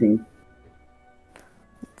Constantine.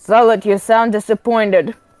 Zealot, you sound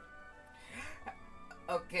disappointed.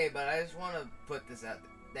 Okay, but I just want to put this out.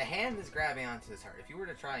 The hand is grabbing onto his heart. If you were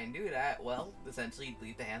to try and do that, well, essentially you'd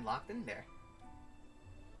leave the hand locked in there.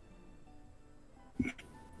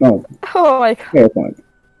 Oh, Oh my god. fair point.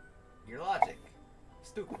 Your logic.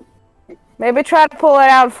 Stupid. Maybe try to pull it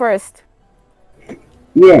out first.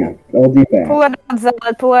 Yeah, I'll do Pull that. it out,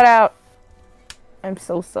 Zealot, pull it out. I'm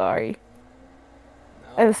so sorry.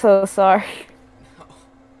 No. I'm so sorry. No.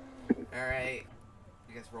 Alright.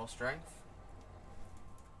 You guys roll strength?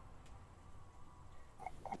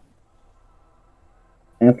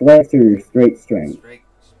 Athletics or straight strength? Straight,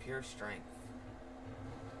 pure strength.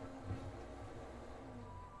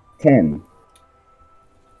 10.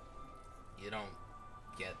 You don't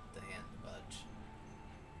get the hand to budge.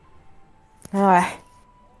 Ah,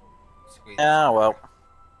 Squeeze Yeah, it. well.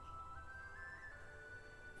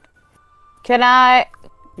 can I...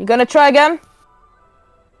 You gonna try again?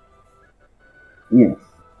 Yes.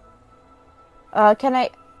 Can I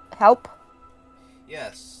help?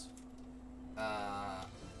 Yes.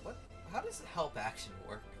 What? How does help action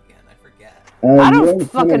work again? I forget. I don't you roll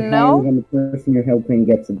fucking 10 or know. higher, and the person you're helping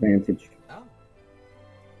gets advantage. Oh.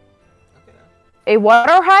 Okay then. A what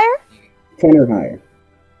or higher? You, 10 or higher.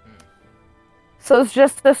 So it's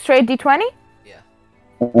just a straight D20? yeah.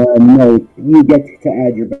 No, you get to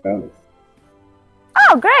add your bonus.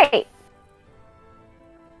 Oh, great!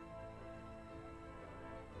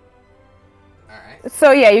 Alright.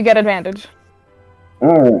 So yeah, you get advantage.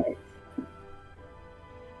 Alright.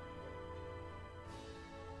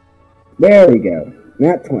 There we go.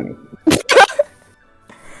 Not 20.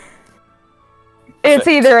 It's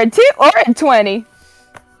either a 2 or a 20.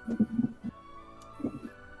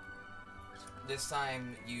 This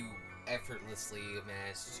time you effortlessly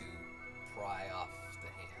manage to pry off the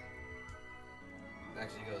hand. It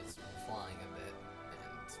actually goes flying a bit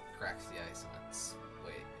and cracks the ice on its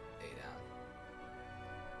way down.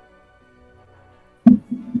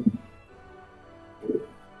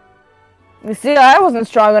 You see, I wasn't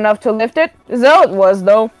strong enough to lift it. Zealot was,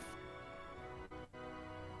 though.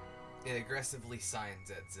 It aggressively signs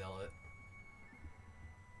at Zealot.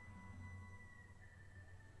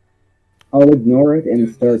 I'll ignore it and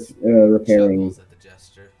Dude start just repairing chuckles at the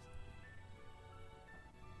gesture.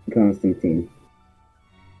 Constantine.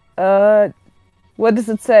 What does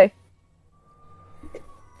it say?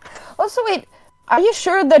 Also, wait, are you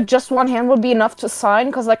sure that just one hand would be enough to sign?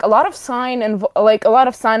 Because like a lot of sign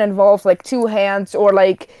involves like two hands or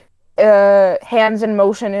like hands in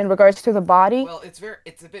motion in regards to the body. Well, it's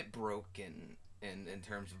a bit broken in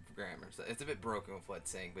terms of grammar. So it's a bit broken with what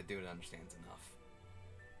it's saying, but dude understands enough.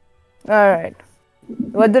 All right.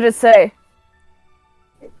 What did it say?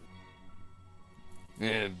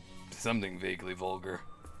 Yeah, something vaguely vulgar.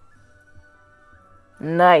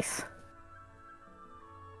 Nice.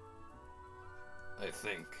 I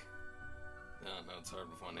think. I don't know, it's hard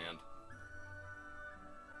with one hand.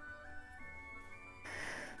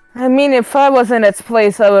 I mean, if I was in its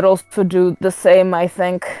place, I would also do the same, I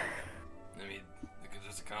think. I mean, we could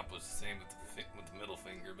just accomplish the same with the middle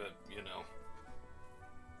finger, but, you know.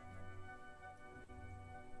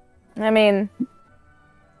 I mean,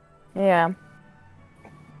 yeah.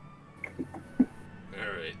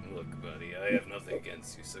 Alright, look, buddy, I have nothing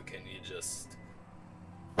against you, so can you just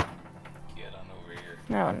get on over here?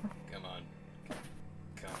 No. Come on.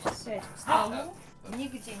 Come on. Сядь к столу,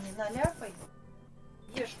 нигде не наляпай.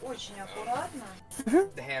 Ешь очень аккуратно.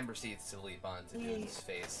 The hand proceeds to leap onto dude's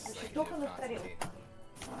face like you do Только на Constantine.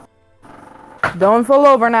 тарелку. Don't fall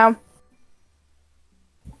over now.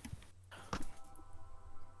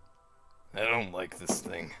 I don't like this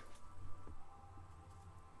thing.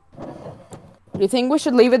 Do you think we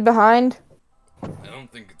should leave it behind? I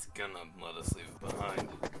don't think it's gonna let us leave it behind.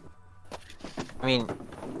 I mean,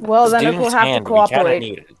 Well, it's then it will Dune's have hand, to we kinda cooperate.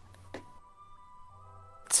 need it.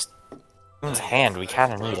 It's Dune's hand, we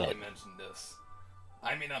kinda need probably it. mentioned this.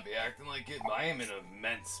 I may not be acting like it, but I am in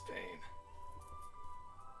immense pain.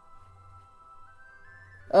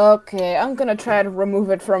 Okay, I'm gonna try to remove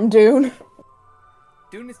it from Dune.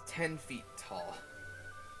 Dune is 10 feet tall.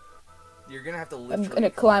 You're gonna have to I'm literally gonna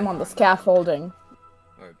climb on the scaffolding.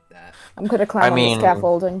 Or that. I'm gonna climb on the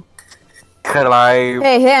scaffolding. Could I?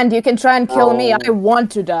 Hey, Hand, you can try and kill me. I roll-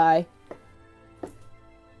 want to die.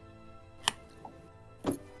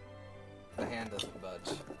 The hand doesn't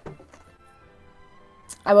budge.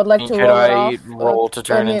 I would like to Could roll it I off. roll but to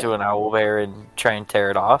turn then into an owlbear and try and tear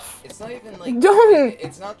it off? It's not even like Don't!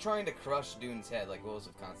 it's not trying to crush Dune's head like what was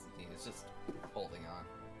with Constantine. It's just holding on.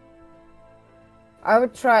 I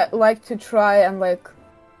would like to try and like.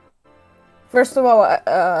 First of all,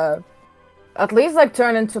 at least like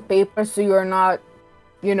turn into paper so you're not,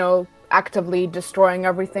 you know, actively destroying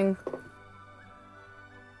everything.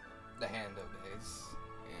 The hand obeys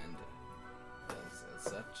and does as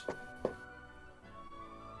such.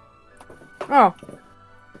 Oh,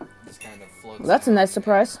 Just kind of floats. that's a down nice and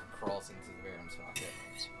surprise. Crawls into the Verim's pocket.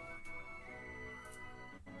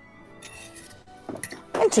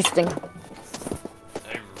 Interesting.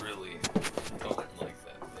 I really don't like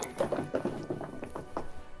that thing.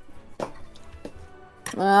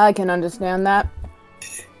 I can understand that.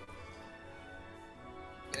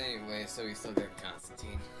 Anyway, so we still got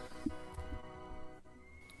Constantine.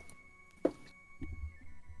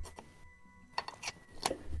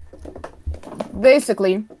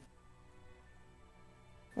 Basically,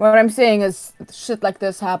 what I'm saying is shit like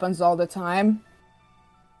this happens all the time.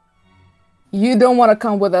 You don't want to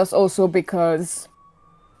come with us also because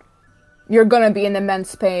you're gonna be in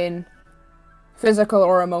immense pain, physical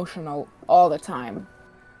or emotional, all the time.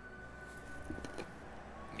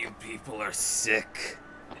 You people are sick.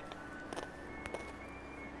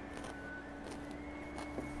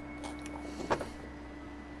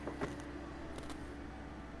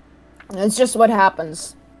 It's just what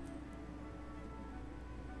happens.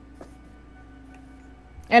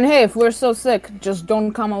 And hey, if we're so sick, just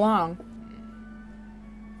don't come along.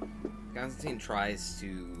 Constantine tries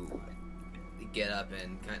to get up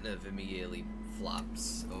and kind of immediately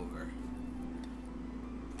flops over.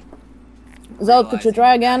 Zealot, could you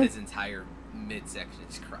try again? His entire midsection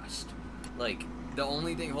is crushed. Like, the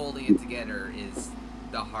only thing holding it together is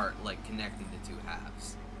the heart, like, connecting the two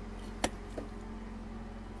halves.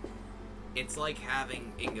 It's like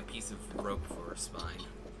having a piece of rope for a spine.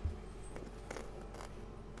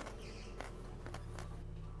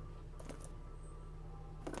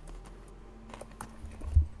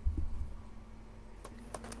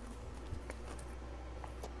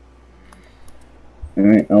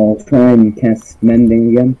 Alright, I'll try and cast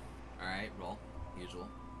Mending again. Alright, roll. Usual.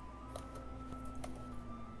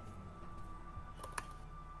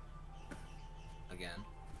 Again.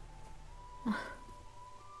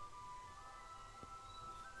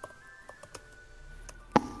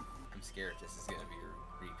 I'm scared this is gonna be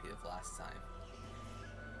a repeat of last time.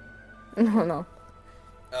 No, no.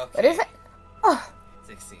 Okay. What is it? Oh.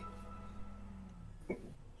 16.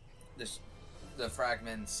 The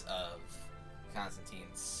fragments of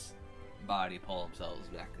Constantine's body pull themselves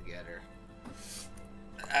back together.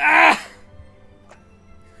 Ah!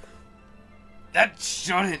 That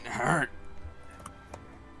shouldn't hurt.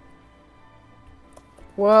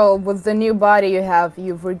 Well, with the new body you have,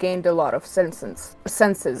 you've regained a lot of senses.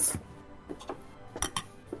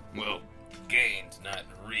 Well, gained, not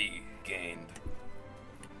regained.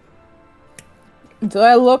 Do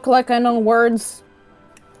I look like I know words?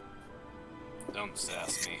 Don't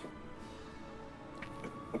sass me.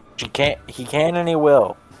 He can and he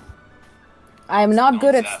will. I'm not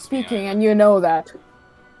good Don't at sass me speaking, either. and you know that.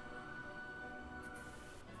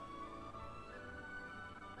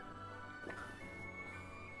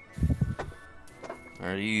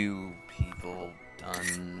 Are you people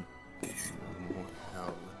done?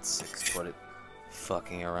 Hell, let's 6 foot it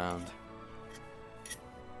fucking around.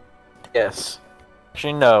 Yes.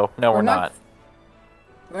 Actually, no, we're not.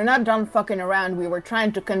 We're not done fucking around. We were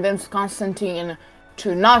trying to convince Constantine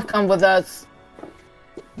to not come with us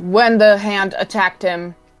when the hand attacked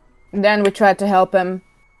him. Then we tried to help him.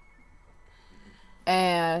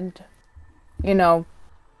 And, you know,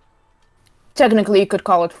 technically you could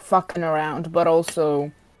call it fucking around, but also,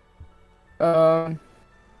 you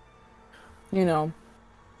know,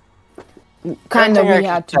 kind of we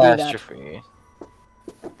had to do that. Catastrophe.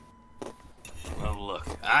 Well, look,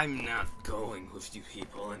 I'm not going with you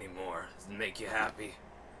people anymore. Does it make you happy?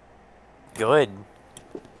 Good.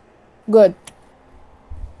 Good.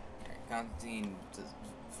 Constantine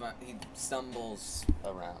he stumbles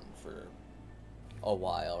around for a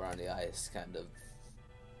while around the ice, kind of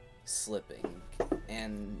slipping,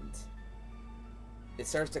 and it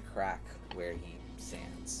starts to crack where he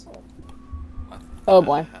stands. Oh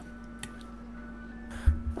boy.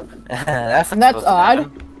 That's That's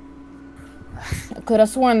odd. I could have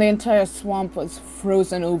sworn the entire swamp was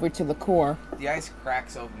frozen over to the core. The ice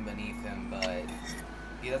cracks open beneath him, but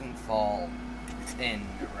he doesn't fall in,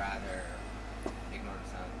 or rather, ignore the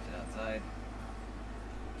sound of shit outside.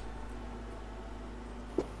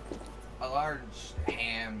 A large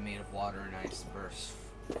hand made of water and ice bursts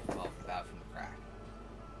out from the crack,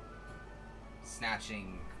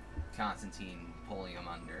 snatching Constantine, pulling him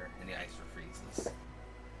under, and the ice freezes.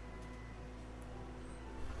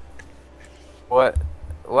 What?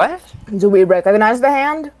 What? Do we recognize the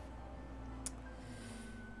hand?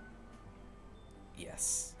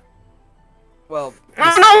 Yes. Well,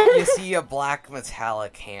 you see a black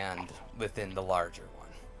metallic hand within the larger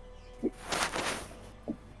one.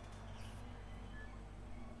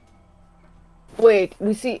 Wait,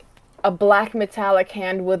 we see a black metallic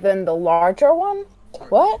hand within the larger one?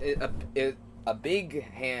 What? A big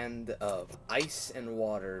hand of ice and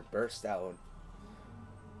water burst out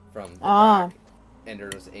from the crack, and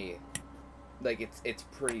there's it's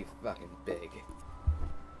pretty fucking big,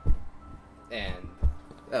 and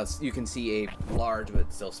you can see a large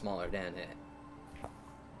but still smaller than it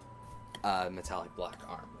metallic black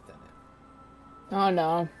arm within it. Oh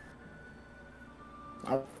no.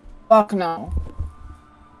 Oh, fuck no.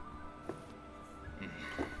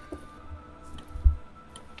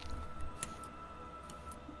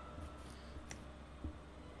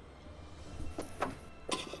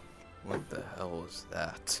 What the hell was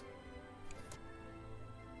that?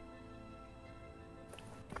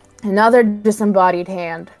 Another disembodied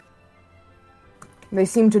hand. They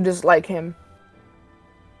seem to dislike him.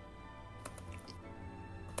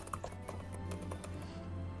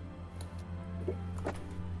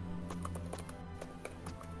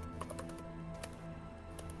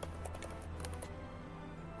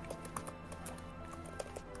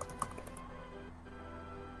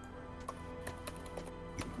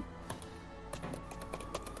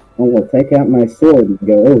 I will take out my sword and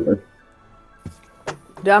go over.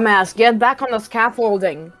 Dumbass, get back on the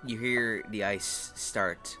scaffolding. You hear the ice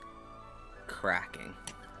start cracking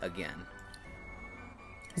again.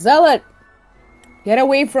 Zealot! Get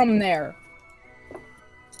away from there.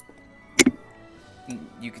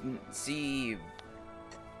 You can see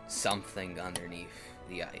something underneath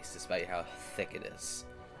the ice, despite how thick it is.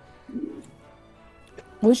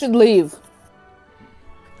 We should leave.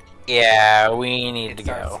 Yeah, we need to It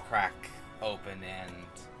starts go. to crack open, and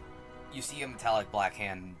you see a metallic black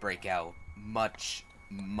hand break out, much,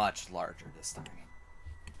 much larger this time.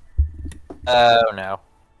 Oh no.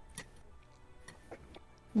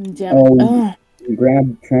 Damn Oh,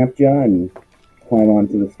 grab Trapjaw and climb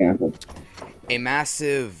onto the scaffold. A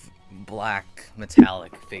massive black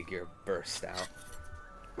metallic figure burst out.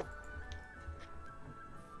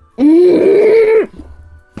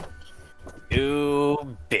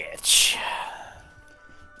 You bitch.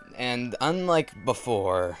 And unlike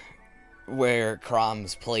before, where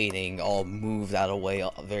Crom's plating all moved out of the way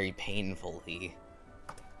very painfully,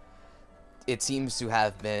 he seems to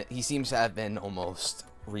have been almost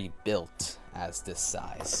rebuilt as this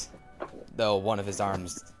size. Though one of his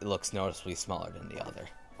arms looks noticeably smaller than the other.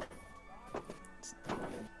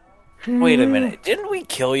 Wait a minute. Didn't we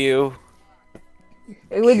kill you?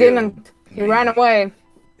 We didn't. He ran away.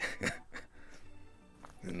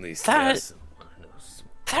 At least That- yes.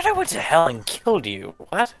 Thought I went to hell and killed you.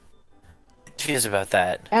 What? Confused about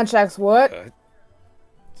that. Anshax, what?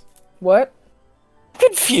 What?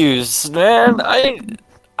 Confused, man. I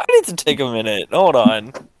need to take a minute. Hold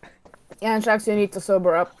on. Anshax, you need to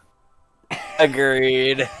sober up.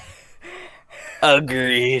 Agreed.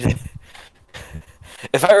 Agreed.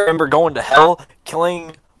 If I remember going to hell,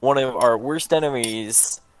 killing one of our worst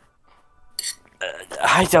enemies,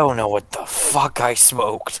 I don't know what the fuck I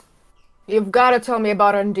smoked. You've got to tell me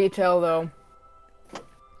about it in detail, though.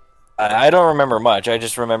 I don't remember much. I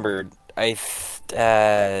just remembered.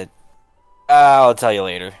 I'll tell you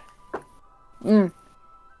later.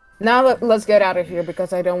 Now let's get out of here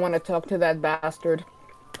because I don't want to talk to that bastard.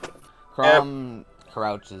 Crom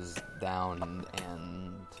crouches down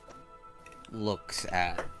and looks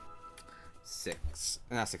at 6.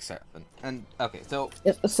 Not 6, 7. And okay, so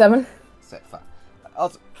It's 7? 6, 5.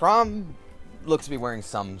 Also, Crom looks to be wearing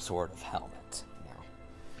some sort of helmet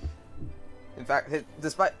now. In fact,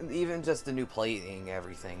 despite even just the new plating,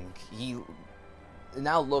 everything, it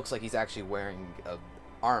now looks like he's actually wearing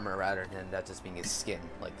armor rather than that just being his skin,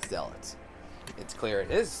 like Zealots. It's clear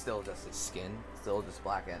it is still just his skin, still just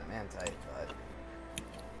black adamantite, but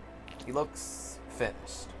he looks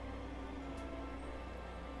finished.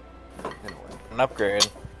 In a way. An upgrade.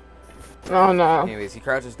 Oh no. Anyways, he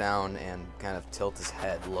crouches down and kind of tilts his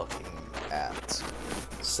head looking at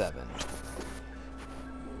 7.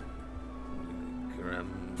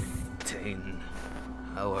 Gramtain,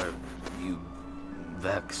 how are you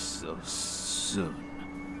back so soon?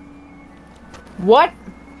 What?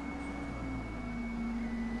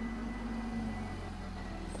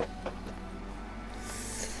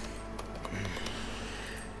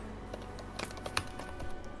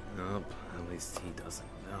 Nope, at least he doesn't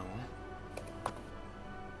know.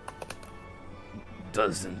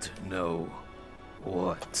 Doesn't know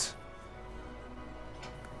what?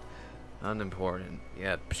 Unimportant.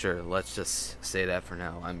 Yep, sure, let's just say that for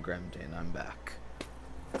now. I'm Gramtain, I'm back.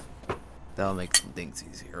 That'll make some things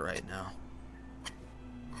easier right now.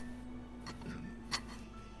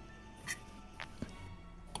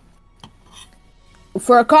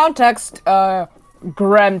 For context,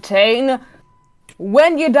 Gramtain,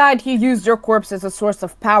 when you died, he used your corpse as a source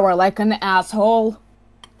of power like an asshole.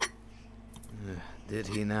 Did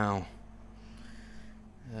he now?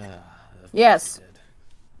 Yes. Did.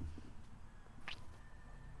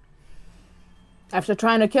 After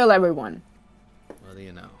trying to kill everyone. What do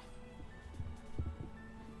you know?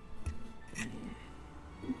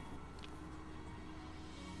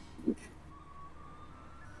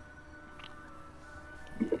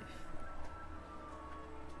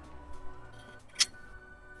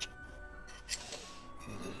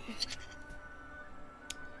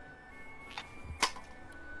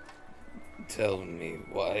 Tell me,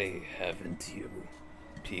 why haven't you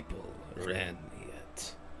people ran me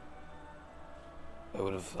yet? I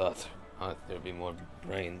would have thought there'd be more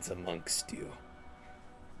brains amongst you.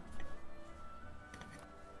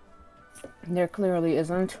 There clearly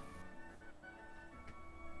isn't.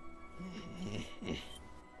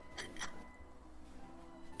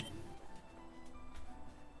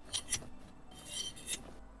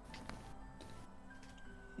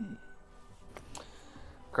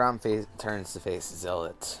 Grom turns to face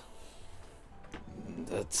Zealot.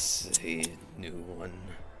 That's a new one.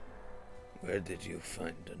 Where did you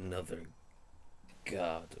find another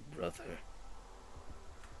god, brother?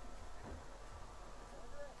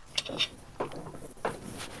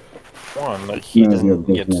 One, that he doesn't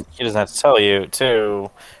have to tell you. Two,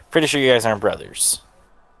 pretty sure you guys aren't brothers.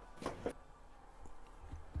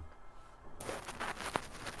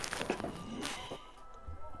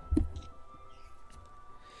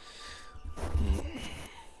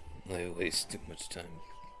 I waste too much time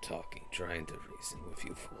talking, trying to reason with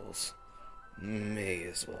you fools. May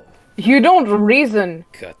as well You don't reason.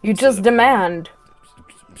 cut. You to just the demand.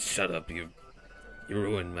 point. Shut up, you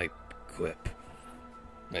ruined my quip.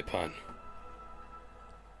 My pun.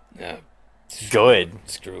 Yeah. Good.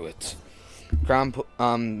 Screw it. Grom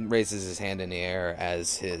raises his hand in the air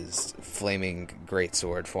as his flaming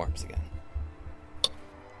greatsword forms again.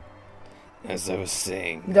 As I was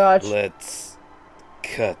saying, Dodge. let's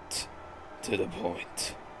cut to the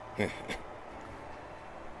point.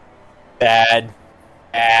 Bad.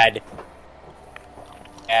 Bad.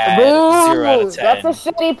 Bad. Boo! 0 out of 10. That's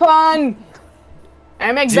a shitty pun.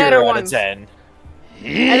 I make 0 better out ones. of 10.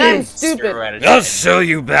 And I'm 0 stupid. out of I'll 10. show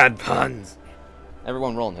you bad puns.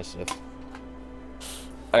 Everyone roll initiative.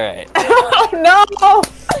 Alright. Oh no!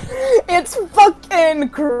 It's fucking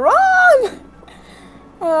Kron!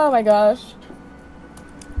 Oh my gosh.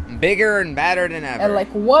 Bigger and badder than ever. And like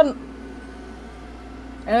one...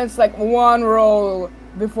 And it's like one roll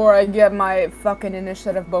before I get my fucking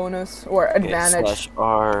initiative bonus or advantage.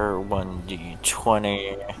 /R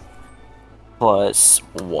 1d20 plus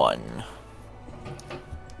 1.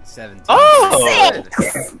 17. Oh!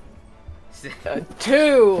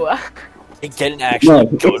 2. Get an actually No,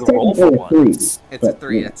 good it's roll for technically a 3. once. It's a But,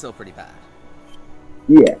 3. yeah. That's still pretty bad.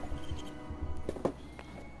 Yeah.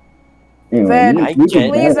 Anyway, Then you I can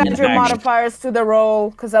get please an add your action. modifiers to the roll,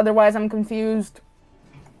 because otherwise I'm confused.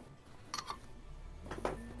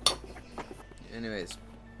 Anyways.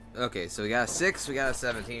 Okay, so we got a 6, we got a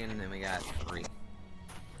 17, and then we got 3.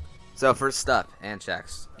 So first up,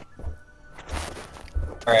 Anshax.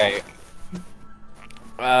 Alright.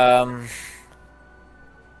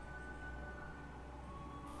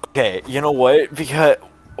 Okay, you know what?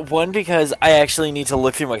 Because I actually need to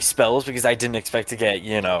look through my spells because I didn't expect to get,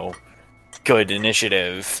 good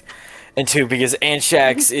initiative. And 2, because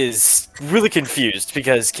Anshax is really confused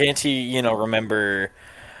because can't he, remember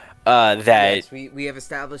that Yes, we have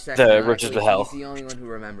established that the canonically Riches of Hell. he's the only one who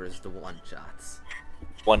remembers the one-shots.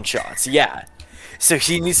 one-shots, yeah. So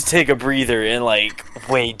he needs to take a breather and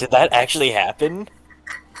wait, did that actually happen?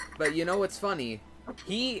 But you know what's funny?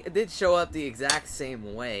 He did show up the exact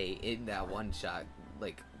same way in that one-shot,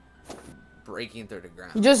 breaking through the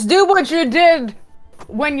ground. Just do what you did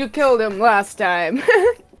when you killed him last time.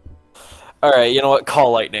 Alright, you know what?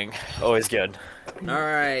 Call lightning. Always good.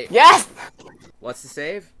 Alright. Yes! What's the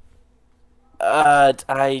save?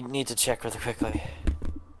 I need to check really quickly.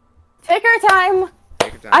 Take our time.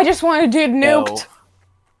 Take your time. I just want a dude No. nuked.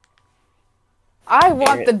 I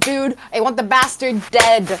want the dude. I want the bastard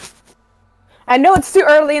dead. I know it's too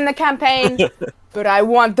early in the campaign, but I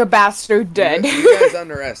want the bastard dead. You guys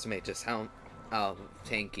underestimate just how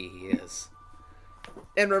tanky he is.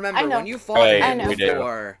 And I remember, know. when you fought Right, him we do.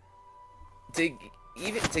 before,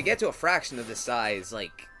 to get to a fraction of this size,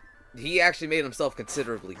 like, he actually made himself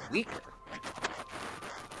considerably weaker.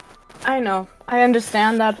 I know. I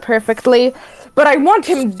understand that perfectly, but I want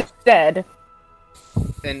him dead.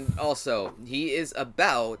 And also, he is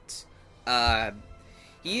about 20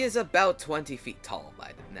 feet tall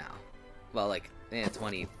by now. Well, like,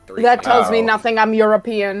 23. That tells me Wow. nothing. I'm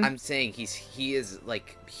European. I'm saying he is,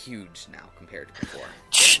 like, huge now compared to before.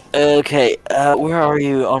 Okay, where are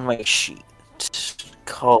you on my sheet?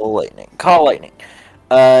 Call lightning. Call lightning.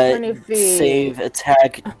 20 feet. Save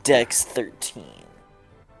attack dex 13.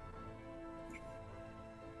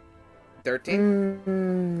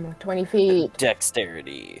 13? 20 feet.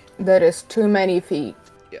 Dexterity. That is too many feet.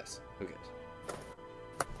 Yes. Okay.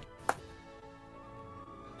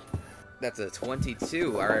 That's a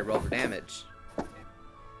 22. Alright, roll for damage.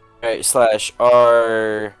 Alright, slash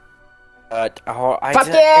R. Fuck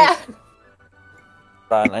yeah!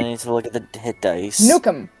 Hold on, I need to look at the hit dice. Nuke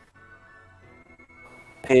him.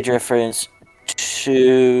 Page reference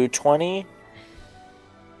 220.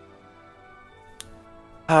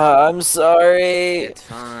 I'm sorry. It's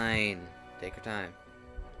fine. Take your time.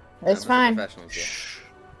 It's Not fine. much professionals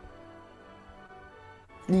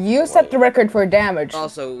yet. You set the record for damage.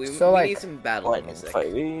 Also, we So, need some battle Lightning music.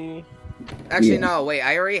 fight. Actually, Yeah. no, wait,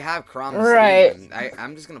 I already have Crom's Right. theme.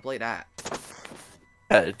 I'm just gonna play that.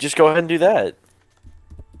 Yeah, just go ahead and do that.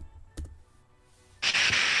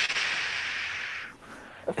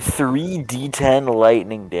 3d10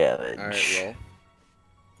 lightning damage. Alright,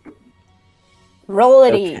 Roll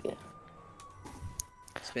it. Okay. roll.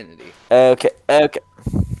 Spinity. Okay.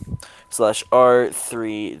 Slash R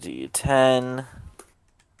 3d10.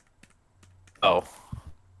 Oh.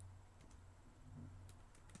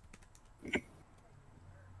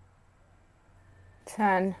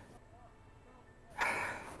 Ten.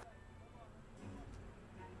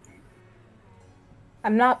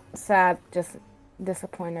 I'm not sad, just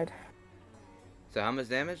disappointed. So how much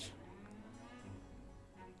damage?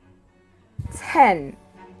 10.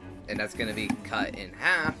 And that's gonna be cut in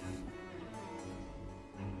half.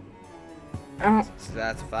 Oh, So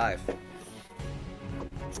that's 5.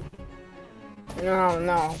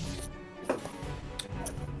 no.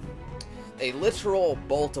 A literal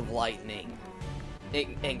bolt of lightning.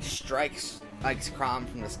 It strikes Crom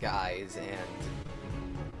from the skies, and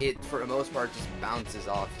it, for the most part, just bounces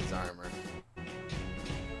off his armor.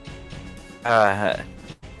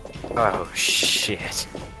 Oh shit.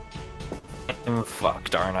 I'm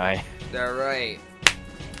fucked, aren't I? Alright.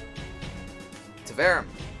 Tvarim.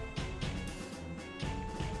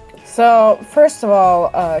 So, first of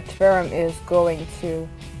all, Tvarim is going to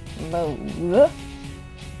move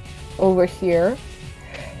over here.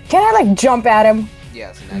 Can I, like, jump at him?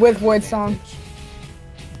 Yes. and that With gives Void advantage.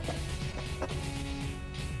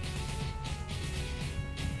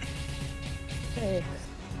 What?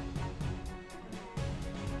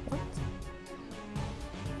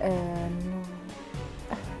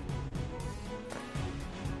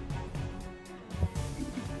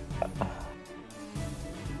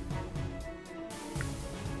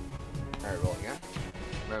 Alright, roll again.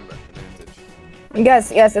 Remember,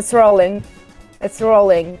 advantage. Yes, it's rolling. It's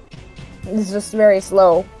rolling. It's just very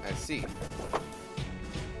slow. I see.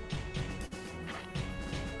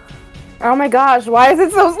 Oh my gosh, why is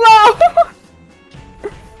it so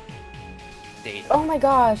slow? Data. Oh my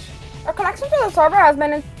gosh. Our connection to the server has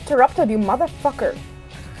been interrupted, you motherfucker.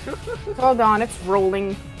 Hold on, it's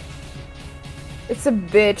rolling. It's a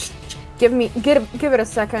bitch. Give it a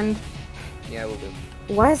second. Yeah, we'll do.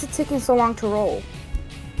 Why is it taking so long to roll?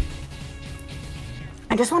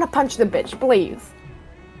 I just want to punch the bitch, please.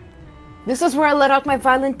 This is where I let out my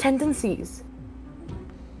violent tendencies.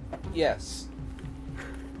 Yes.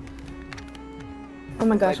 Oh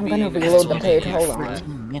my gosh, I'm Might gonna be reload the even page. more Hold on. threat.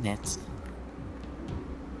 Minutes.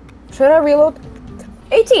 Should I reload?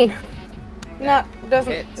 18. No,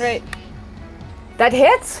 doesn't. hits. Right. That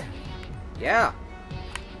hits? Yeah.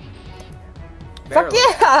 Fuck Barely.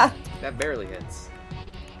 yeah! That barely hits.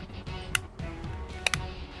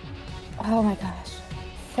 Oh my gosh.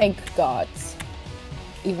 Thank gods.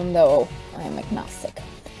 Even though I am agnostic.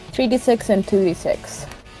 3d6 and 2d6.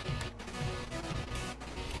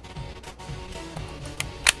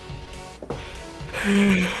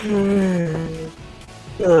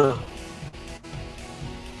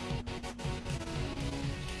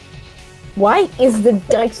 Why is the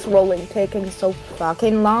dice rolling taking so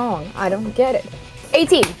fucking long? I don't get it.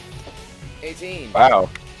 18. 18. Wow.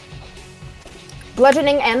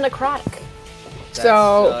 Bludgeoning and necrotic.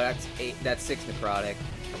 So that's 8. That's 6 necrotic,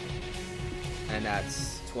 and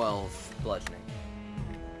that's 12 bludgeoning.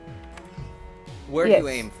 Where do you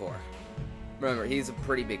Yes. aim for? Remember, he's a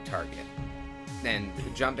pretty big target, and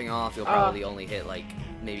jumping off, you'll probably only hit like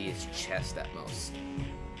maybe his chest at most.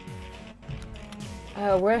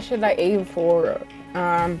 Where should I aim for?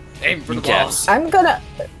 Aim for the Yes. balls. I'm gonna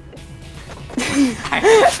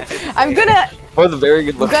For the very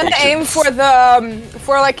good I'm gonna aim for the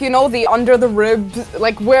for like the under the ribs,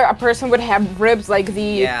 like where a person would have ribs, like the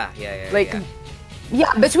Yeah. like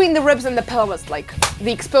yeah, between the ribs and the pelvis, like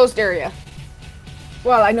the exposed area.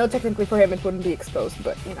 Well, I know technically for him it wouldn't be exposed,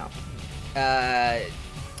 but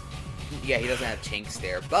Yeah, he doesn't have chinks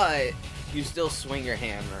there, but you still swing your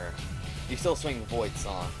hammer. You still swing Void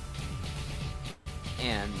Song.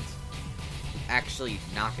 And actually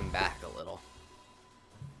knock him back a little.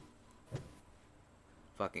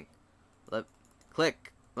 Fucking. Let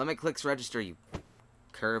me clicks register, you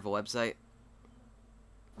curve a website.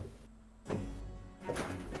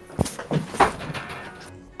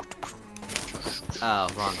 Oh,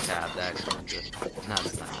 wrong tab. That's no,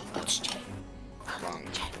 that's not. Wrong.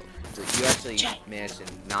 So you actually managed to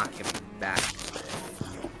knock him back.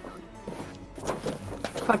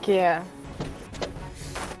 fuck yeah.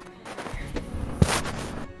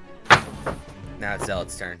 Now it's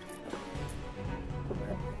Zealot's turn.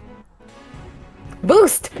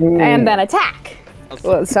 Boost and then attack.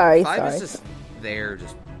 Well, sorry. Five is just there,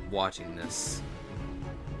 just watching this.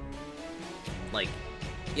 Like,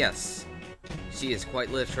 yes, she is quite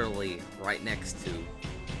literally right next to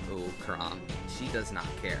Karam. She does not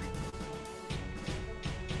care.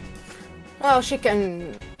 Well, she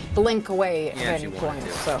can blink away Yeah, at she any wanted point,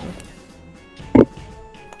 to.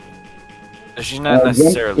 so. She's not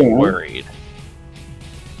necessarily yes, worried.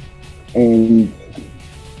 And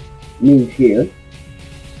move here.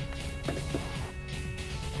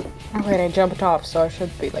 Oh wait, I jumped off, so I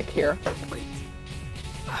should be like here. Wait,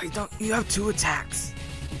 you have 2 attacks.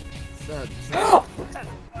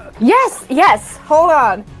 Yes, hold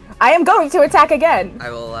on. I am going to attack again. I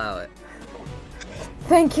will allow it.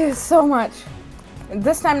 Thank you so much.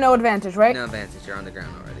 This time no advantage, right? No advantage. You're on the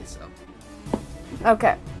ground already, so.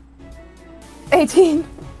 Okay. 18.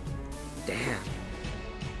 Damn.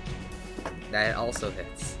 That also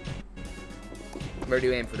hits. Where do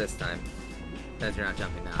you aim for this time? Since you're not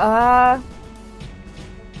jumping now.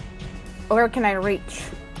 Where can I reach?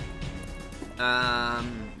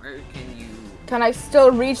 Where can you? Can I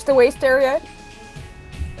still reach the waist area?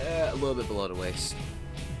 A little bit below the waist.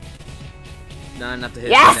 Not enough to hit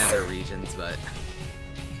Yes! the nether regions, but.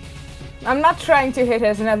 I'm not trying to hit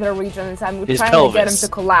his nether regions. I'm His trying to get him pelvis. to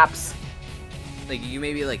collapse. Like, you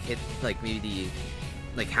maybe, like, hit, like, maybe the.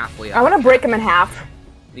 Like, halfway up. I want to the break calf. him in half.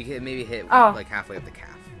 You can maybe hit, Oh. like, halfway up the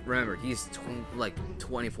calf. Remember, he's, like,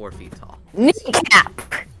 24 feet tall.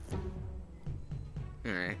 Kneecap.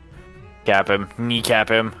 Alright. Cap him. Kneecap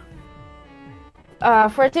him.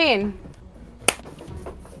 14.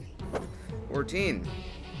 14.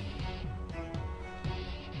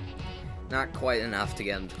 Not quite enough to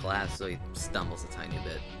get him to collapse, so he stumbles a tiny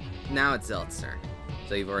bit. Now it's Zealot's turn.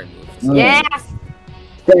 So you've already moved. So. Yes!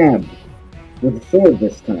 Stab. With a sword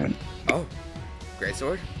this time. Oh. Great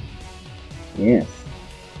sword? Yes.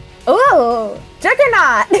 Ooh!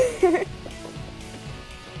 Juggernaut!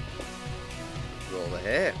 Roll the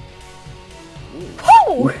hit. Ooh.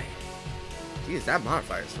 Oh! Jeez, that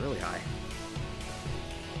modifier is really high.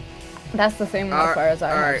 That's the same modifier as I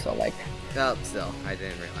have, alright. so like. Oh, still, I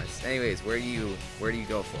didn't realize. Anyways, where do you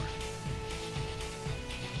go for?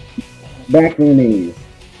 Back on the knees.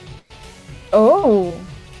 Oh!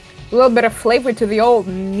 A little bit of flavor to the old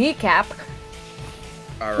kneecap.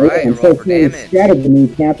 Alright, I'm roll so for clean damage. instead of the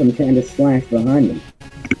kneecap, I'm trying to slash behind him.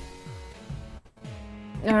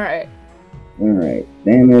 Alright. Alright.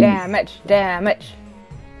 Damage. Damage.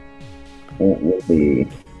 It will be.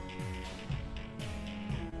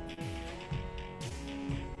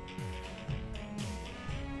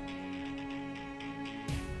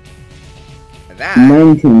 That.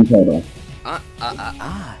 19 total.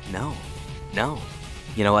 No.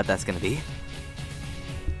 You know what that's gonna be?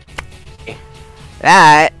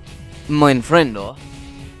 That, my friendo,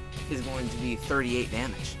 is going to be 38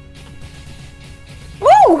 damage.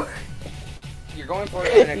 Woo! You're going for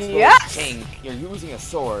an exposed Yes! chink, you're using a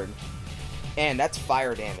sword, and that's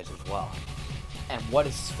fire damage as well. And what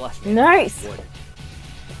is flesh damage? Nice. Wood.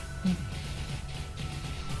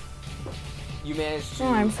 You managed to.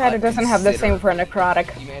 Oh, I'm sad it doesn't have the same for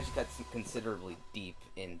necrotic. You managed to cut considerably deep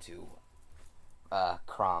into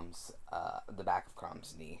Crom's, the back of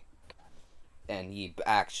Crom's knee, and he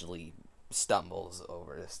actually stumbles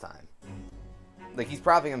over this time. Like, he's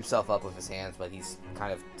propping himself up with his hands, but he's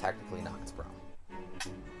kind of technically knocked prone.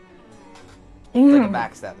 Like a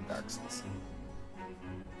backstab in Dark Souls.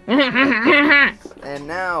 And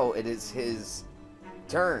now it is his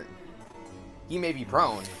turn. He may be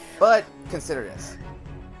prone, but consider this.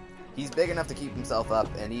 He's big enough to keep himself up,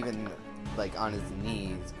 and even, like, on his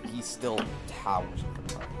knees, he still towers over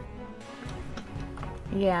the party.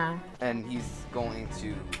 Yeah. And he's going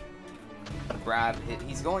to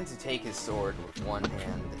he's going to take his sword with one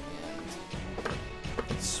hand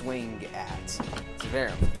and swing at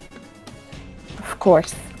Tvarim. Of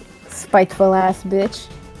course. Spiteful ass bitch.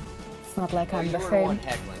 It's not like I'm You the were the same. one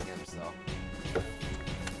heckling him, so.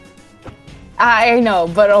 I know,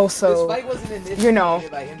 but This also, fight wasn't initiated you know.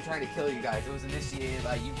 by him trying to kill you guys. It was initiated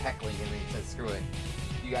by you heckling him, and he said, "Screw it,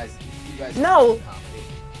 you guys." No. Comedy.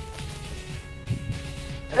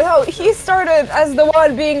 No, he started as the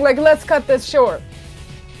one being like, let's cut this short.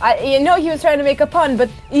 You know he was trying to make a pun, but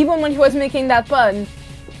even when he was making that pun,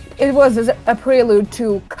 it was a prelude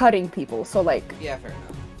to cutting people, so like... Yeah, fair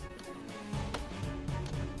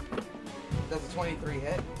enough. Does a 23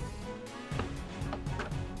 hit?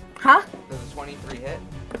 Huh? Does a 23 hit?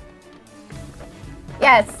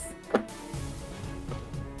 Yes.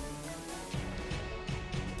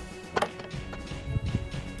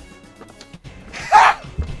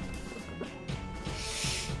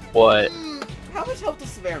 What? How much health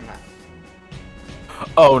does Tvarim have?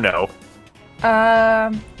 Oh no.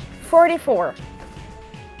 44.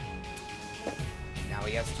 Now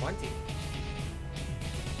he has 20.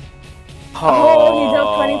 Oh, he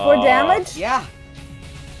dealt 24 damage? Yeah.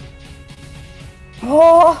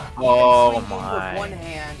 Oh. Oh Swinging my. With one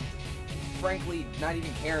hand, frankly, not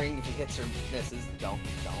even caring if he hits or misses. Don't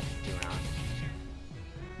do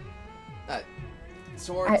not.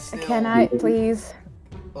 Sword still. Can I, please?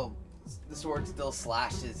 Oh, the sword still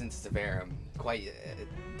slashes into Tvarim quite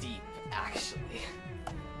deep, actually.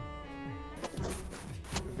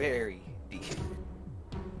 Very deep.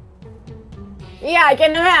 Yeah, I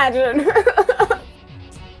can imagine.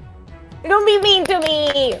 Don't be mean to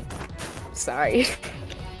me. Sorry.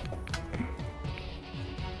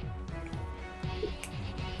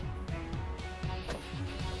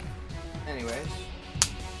 Anyways,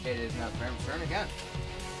 it is now Tvarim's turn again.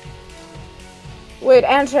 Wait,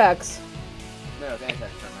 Anshax. No, it's Anshax's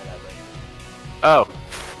turn right out right Oh.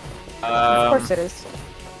 Of course it is.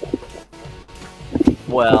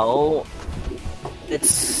 Well, let's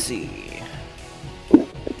see.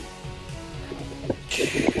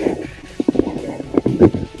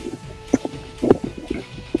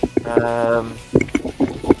 I'm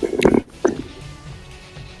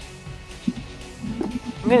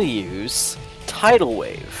gonna use Tidal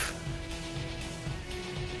Wave.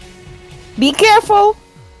 Be careful.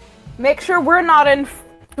 Make sure we're not in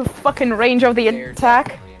the fucking range of the They're attack.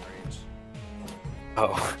 definitely in range.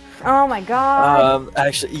 Oh. Oh my god.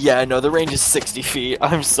 Actually, yeah, no, the range is 60 feet.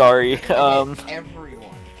 I'm sorry. Everyone.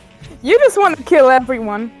 You just want to kill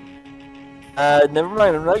everyone. Never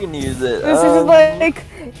mind, I'm not gonna use it. This is like,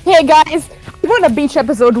 hey guys, I want a beach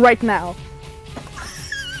episode right now.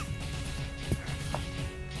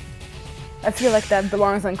 I feel like that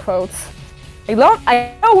belongs in quotes. I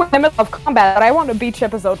know we're in the middle of combat, but I want a beach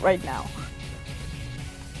episode right now.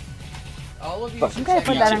 All of you Fuck. should I'm gonna check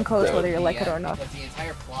put out that in quotes whether you the, like it or not. Because the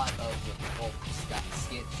entire plot of the whole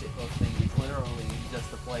skit shitpost thing is literally just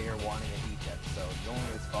the player wanting a beach episode, going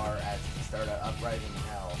as far as to start an uprising in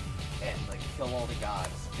hell and like kill all the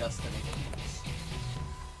gods just to make a beach.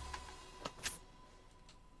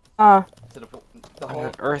 To the I whole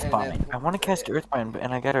got Earth and Bombing. then- I want to cast Earth Bombing,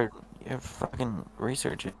 and I gotta fucking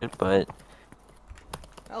research it, but...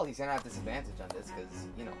 Well, he's gonna have disadvantage on this because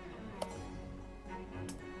you know,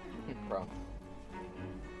 bro.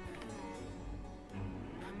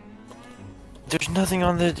 There's nothing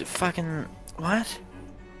on the fucking... What?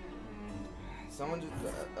 Someone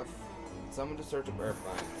just search up Earth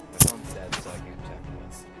Bind. My phone's dead, so I can't check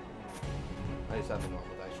this. I just have the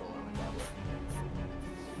normal dice roll on my tablet.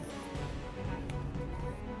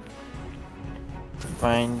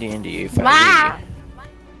 Find D&D 5e. Ah!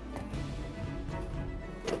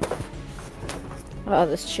 Oh,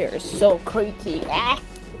 this chair is so creaky. Ah.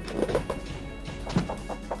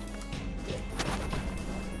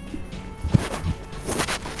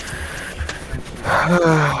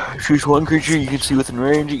 Choose one creature you can see within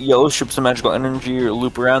range. Yellow strips of magical energy or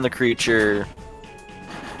loop around the creature.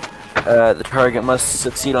 The target must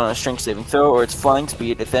succeed on a strength saving throw, or its flying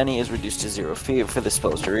speed, if any, is reduced to 0 feet for the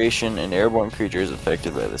spell's duration. An airborne creature is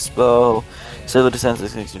affected by the spell. So the descent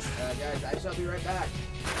is... Guys, I shall be right back.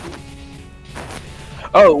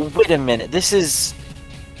 Oh, wait a minute. This is...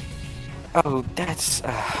 Oh, that's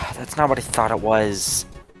not what I thought it was.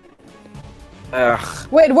 Ugh.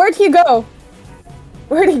 Wait, where'd he go?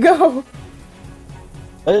 Where'd he go?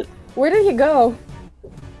 What? Where did he go?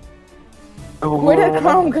 Oh, Where did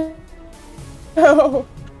Chrome go?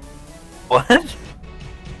 What?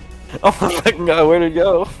 Oh my fucking god, where'd it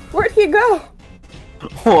go? Where'd he go?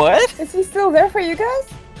 What? Is he still there for you guys?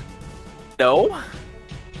 No?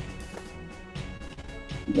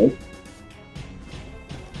 Nope.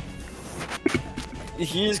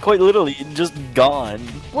 He is quite literally just gone.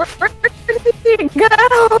 Where did he go?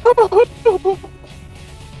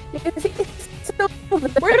 Is he still there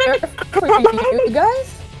for you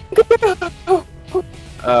guys?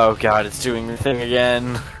 Oh god, it's doing the thing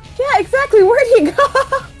again. Yeah, exactly. Where'd he go?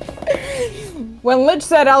 When Lich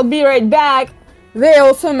said, "I'll be right back," they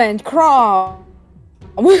also meant Crom.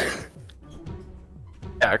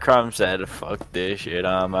 Yeah, Crom said, fuck this shit,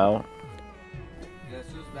 I'm out. Guess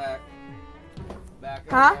who's back? Back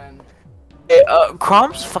Huh? again. Hey,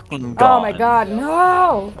 Crom's fucking gone. Oh my god,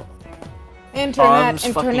 no! Internet, Crom's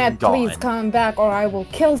fucking internet, please gone. come back or I will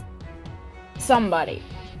kill somebody.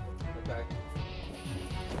 Okay.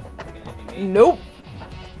 Can it be me? Nope.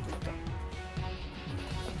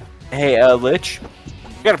 Hey, Lich,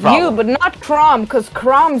 you got a problem. You, but not Crom, cause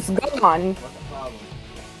Crom's gone. What's the problem?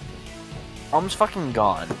 Crom's fucking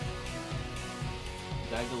gone. Did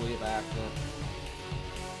I delete by accident?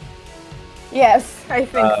 Yes, I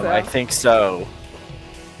think so. I think so.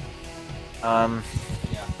 Yeah.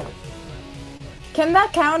 Can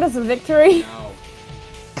that count as a victory?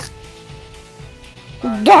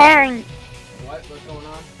 No. Darn! What's going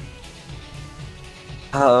on?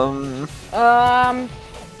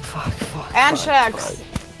 Fuck. Anshax.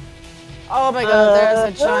 Oh my god,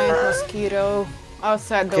 there's a giant mosquito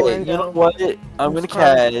outside the Okay, window. you know what? I'm gonna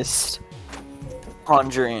crying. cast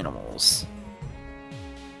Conjure Animals.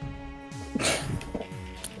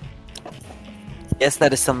 Yes,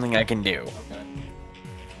 that is something I can do.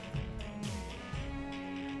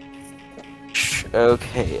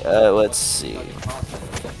 Okay, let's see.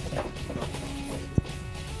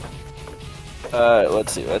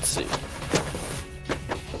 Let's see.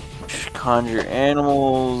 Conjure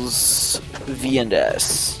Animals, V and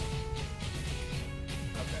S.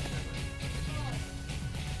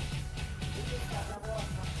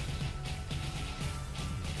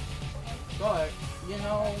 But, you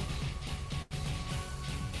know,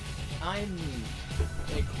 I'm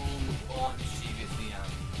a calm, mischievous DM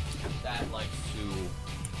that likes to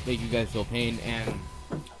make you guys feel pain, and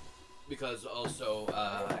because also,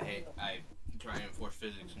 I try and enforce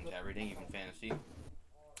physics into everything, even fantasy.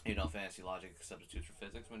 You know, fantasy logic substitutes for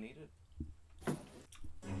physics when needed.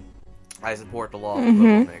 I support the law of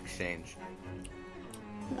equivalent exchange.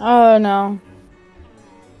 Oh no.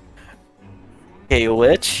 Hey,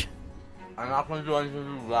 Lich. I'm not going to do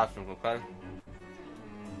anything drastic, okay?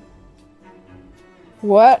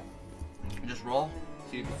 What? Just roll,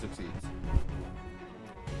 see if it succeeds.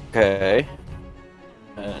 Okay.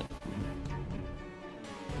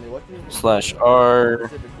 What do you Slash R.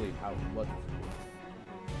 specifically how what?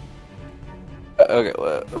 Okay,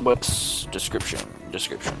 what's description?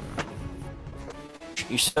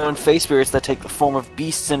 You summon face spirits that take the form of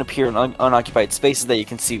beasts and appear in unoccupied spaces that you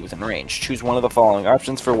can see within range. Choose one of the following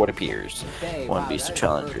options for what appears. One beast to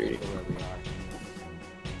challenge reading.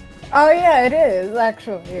 Oh yeah, it is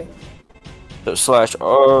actually. So slash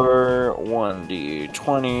R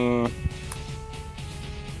 1d20.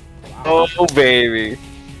 Oh baby.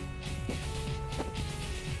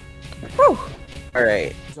 Whew. All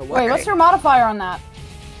right. So Wait, what's your modifier on that?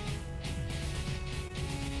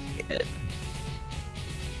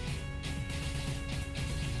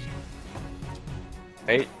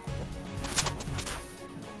 Right.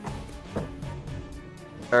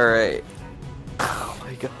 All right. Oh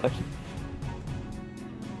my god.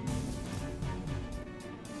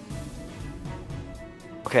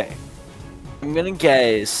 Okay. I'm gonna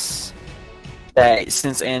guess that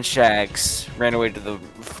since Anshax ran away to the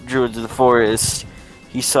druids of the forest,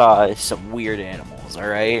 he saw some weird animals,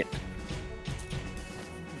 alright?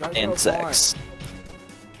 Insects.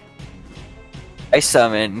 I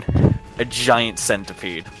summon a giant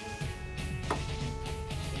centipede.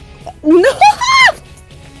 No!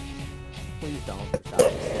 Please don't.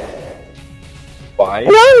 Stop. Why?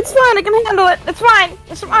 No, it's fine. I can handle it. It's fine.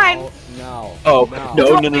 It's fine. No. Oh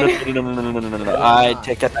No. no! I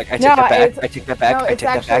take that back. I take No, that back. it's- I take that back. no, I it's take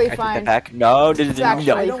that back. actually I take fine. that back. No, It's no,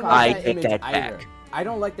 actually I don't fine. like I that take image that either. back. I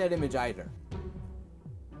don't like that image either.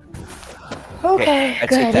 Okay, I take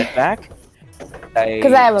good. that back.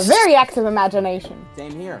 Because I have a very active imagination.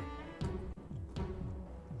 Same here.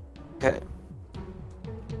 Okay.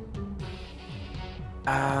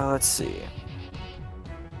 Let's see.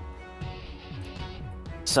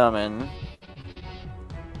 Summon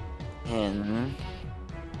in.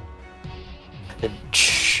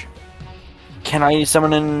 Can I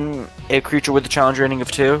summon in a creature with a challenge rating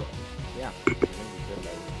of 2? Yeah.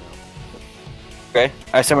 Okay.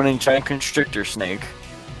 I summon in giant constrictor snake.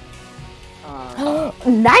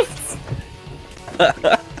 Nice!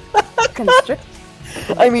 Constrict.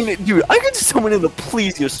 I mean, dude, I could summon in the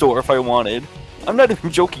plesiosaur if I wanted. I'm not even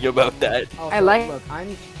joking about that. Also, I like Look, I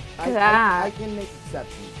that. can make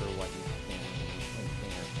exceptions for what you can and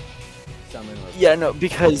can't summon. Or Yeah, no,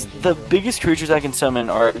 because the biggest creatures I can summon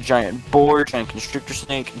are giant boar, giant constrictor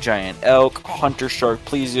snake, giant elk, hunter shark,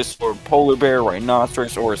 plesiosaur, polar bear,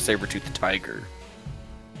 rhinoceros, or a saber-toothed tiger.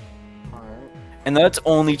 Alright. And that's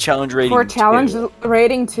only challenge rating For challenge 2.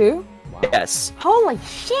 rating 2? Yes. Holy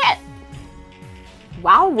shit!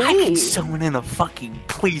 Wow, I can summon in a fucking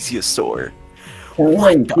plesiosaur.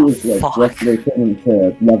 Challenge the 2 is like fuck? roughly equivalent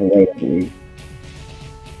to level 8, I believe.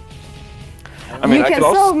 I mean, you I can could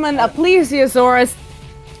also... summon a plesiosaurus.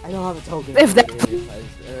 I don't have a token. If that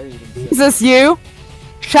Is this you?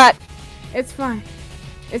 Shut. It's fine.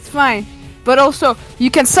 It's fine. But also, you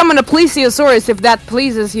can summon a plesiosaurus if that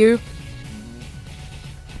pleases you.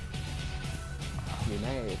 You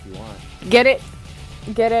may if you want. Get it?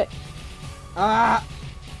 Get it? Ah!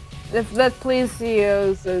 If that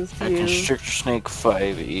plesiosaurus A you. constrictor snake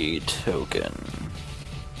 5e token.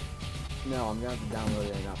 No, I'm gonna have to download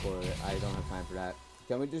it and upload it. I don't have time for that.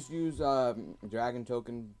 Can we just use dragon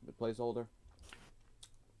token placeholder?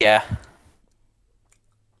 Yeah,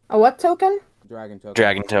 A what token? Dragon token.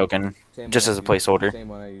 dragon token. Same just one as a I placeholder. used- Same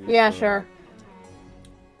one I used Yeah, for, sure.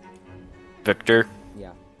 Victor.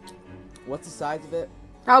 Yeah. What's the size of it?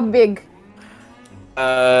 How big?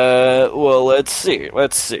 Well, let's see.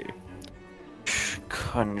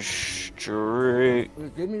 Constrict.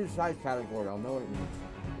 Give me the size category. I'll know what it means.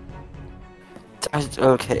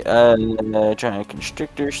 Okay, giant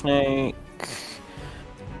constrictor snake.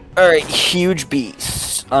 Alright, huge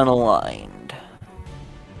beast. Unaligned.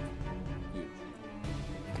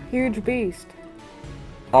 Huge beast.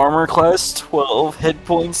 Armor class 12, hit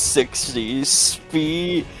points 60,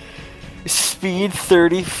 speed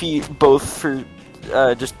 30 feet, both for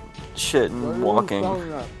just shit Where and do walking. You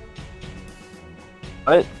summon it?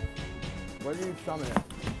 What? Where do you summon it?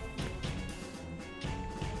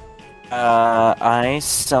 I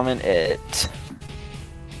summon it.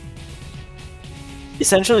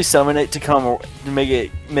 Essentially summon it to come to make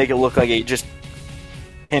it look like it just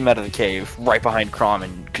came out of the cave right behind Crom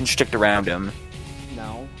and constrict around him.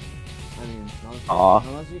 No. I mean, Aw.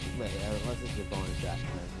 unless you wait, unless it's your bonus action,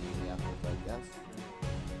 then you have to like yes.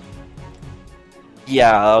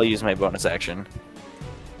 Yeah, I'll use my bonus action.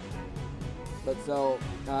 But so,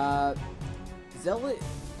 Zealot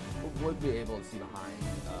would be able to see behind,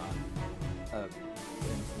 into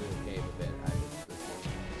the cave a bit,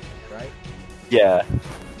 right? Yeah.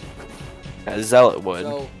 Zealot would.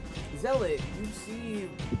 So, Zealot, you see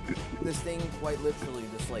this thing quite literally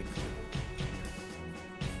just like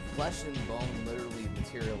flesh and bone literally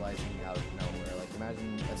materializing out of nowhere. Like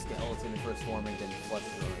imagine a skeleton first forming, then flesh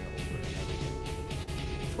growing over and everything.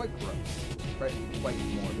 It's quite gross. Quite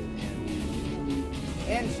morbid.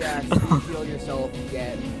 And Shax, you feel yourself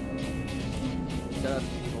get shut up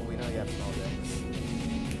people, we know you have small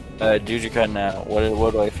dicks. Dude, you're cutting out.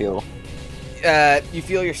 What do I feel? You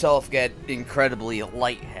feel yourself get incredibly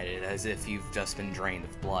lightheaded, as if you've just been drained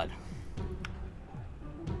of blood.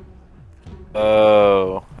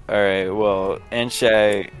 Oh, alright, well,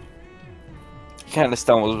 Anshax kind of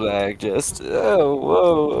stumbles back, just, oh,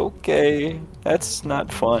 whoa, okay, that's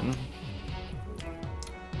not fun.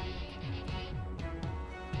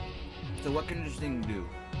 So what can this thing do?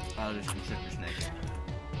 This constrictor snake.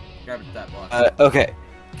 Grab that block. Okay.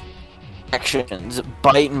 Actions.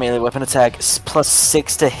 Bite, melee weapon attack,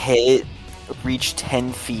 +6 to hit, reach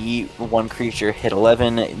 10 feet, one creature, hit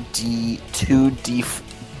 11, D2d6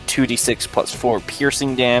 +4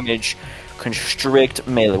 piercing damage, constrict,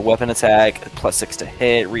 melee weapon attack, +6 to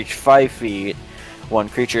hit, reach 5 feet, one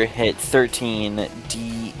creature, hit 13,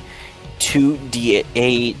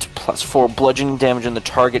 D2d8 +4 bludgeoning damage, and the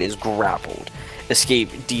target is grappled. Escape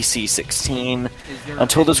DC 16.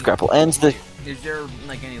 Until this grapple ends, Is there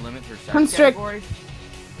like any limit for sex Constrict. categories?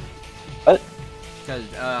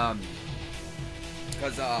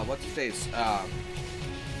 because what's his face?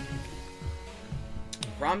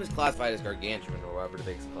 Rom is classified as gargantuan or whatever the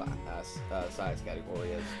biggest size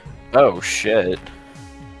category is. Oh shit.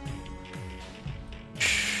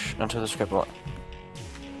 Shh, not to the script.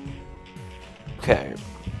 Okay.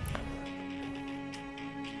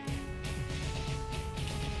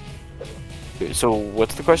 So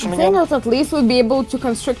what's the question again? Zealot at least would be able to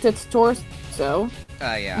constrict its torso.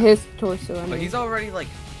 Yeah. His torso. I But mean. he's already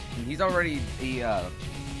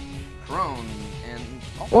prone and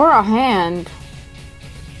Or a hand.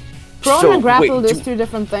 Prone So, and grappled wait, is two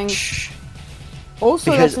different things. Shh.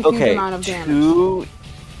 Also, Because, that's a huge okay, amount of damage.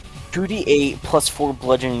 2d8 plus 4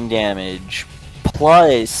 bludgeoning damage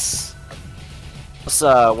plus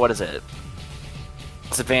what is it?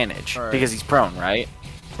 It's advantage Alright. because he's prone, right?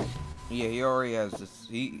 yeah, he already has this.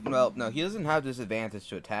 Well, no, he doesn't have disadvantage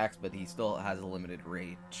to attacks, but he still has a limited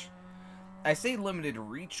reach. I say limited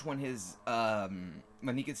reach when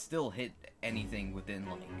when he can still hit anything within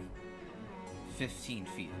like 15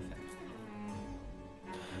 feet of him.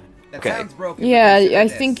 That Okay. sounds broken. Yeah, but consider I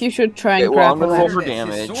this. think you should try and Okay, well, I'm grapple gonna him. roll for Consider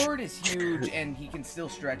this. damage. His sword is huge, and he can still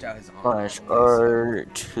stretch out his arm. Gosh, are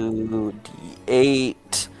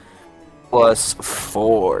 2d8 plus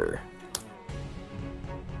 4.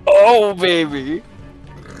 Oh baby!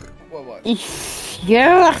 What?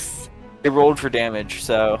 Yes! It rolled for damage,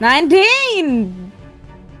 so 19!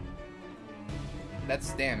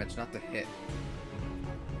 That's damage, not the hit.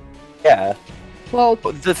 yeah. Well,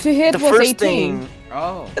 The, to hit the was first 18. thing,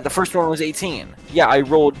 Oh. the first one was 18. Yeah, I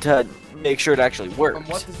rolled to make sure it actually worked.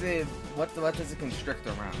 What does it constrict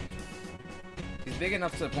around? He's big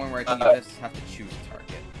enough to the point where I think Uh, you just have to choose a target.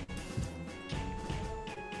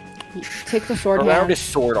 Take the sword Around hand. his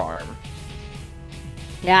sword arm.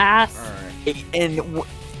 Yes! Alright. And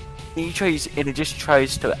it just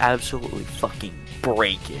tries to absolutely fucking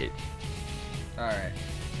break it. Alright.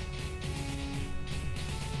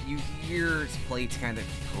 You hear his plates kind of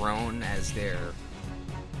groan as they're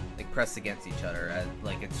like pressed against each other, as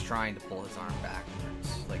like it's trying to pull his arm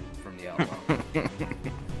backwards, like from the elbow.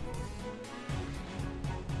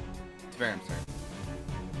 It's Tvarim's turn.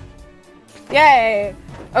 Yay!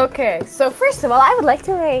 Okay, so first of all, I would like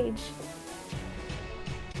to rage.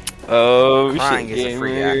 Oh Crying shit, is a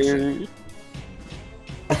free gamer.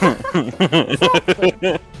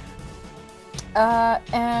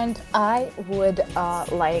 And I would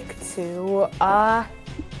like to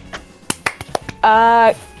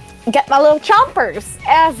get my little chompers,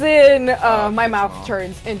 as in my good mouth call.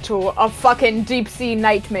 turns into a fucking deep sea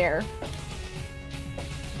nightmare.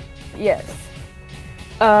 Yes.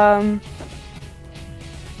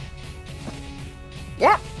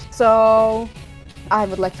 Yeah. So I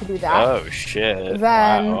would like to do that. Oh shit.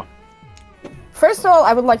 Then- Wow. First of all,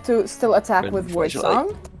 I would like to still attack Good with Word flashlight.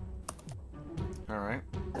 Song. Alright.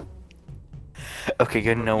 Okay,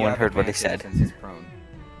 good. No You one have heard what I advantage said. Since he's prone.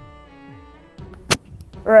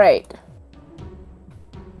 Right.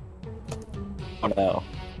 Oh no.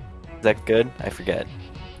 Is that good? I forget.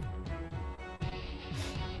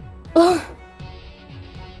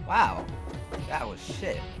 Wow. That was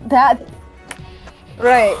shit. That.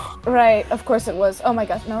 Right. Of course it was. Oh my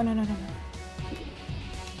gosh. No.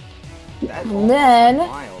 That's Then-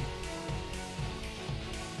 wild.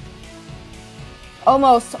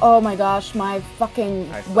 Almost. Oh my gosh. My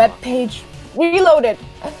fucking I saw. web page reloaded.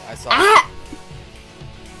 I saw. Ah!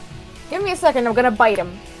 Give me a second. I'm gonna bite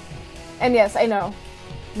him. And yes, I know.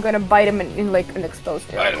 I'm gonna bite him in like an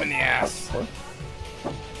exposed area. Bite him in the ass.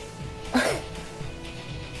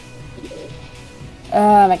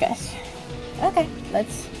 Oh my gosh. Okay,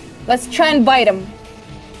 let's try and bite him.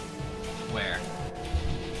 Where?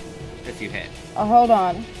 If you hit. Hold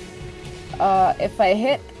on. If I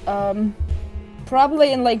hit,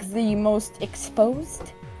 probably in like the most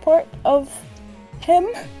exposed part of him.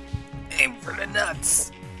 Aim for the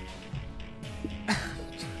nuts.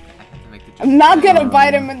 I'm not gonna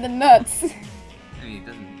bite him in the nuts. I mean, he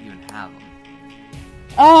doesn't even have them.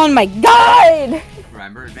 Oh my god!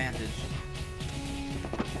 Remember, advantage.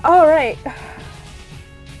 Alright.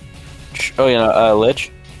 Oh yeah,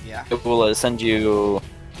 Lich. Yeah. It will send you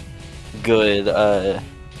good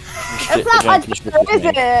It's not much better, is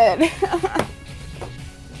it?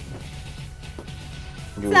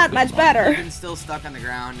 It's not much better. He's still stuck on the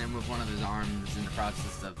ground and with one of his arms in the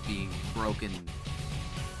process of being broken.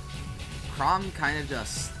 Crom kind of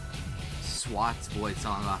just swats Void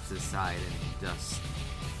Song off to the side and just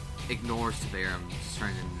ignores Tvarim, just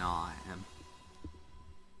trying to gnaw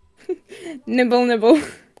at him. Nibble.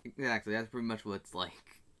 Exactly, that's pretty much what it's like.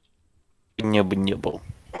 Nibble.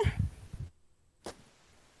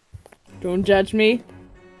 Don't judge me.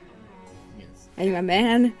 Yes. I'm a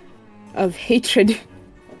man of hatred.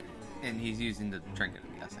 And he's using the trinket,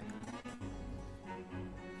 I'm guessing.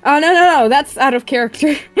 Oh, no, that's out of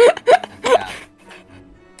character. Yeah.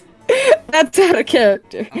 That's out of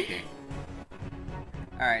character. Okay.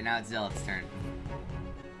 Alright, now it's Zealot's turn.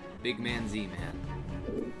 Big man Z-Man.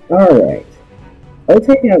 Alright. I'll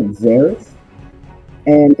take out Xeris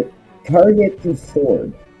and target his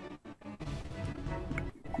sword.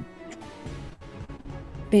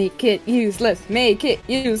 Make it useless. Make it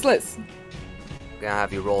useless. Gonna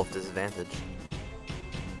have you roll with disadvantage.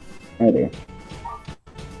 Oh dear.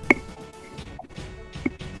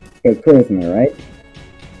 Okay, charisma, right?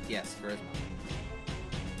 Yes, charisma.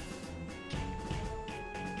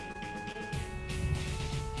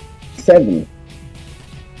 Seven.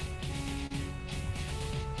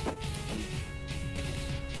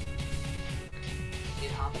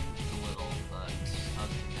 It happens a little, but other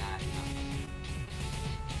than that, nothing.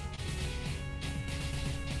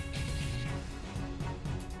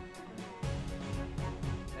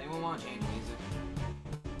 Anyone want to change music?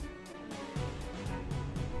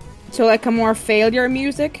 So like a more failure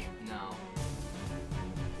music?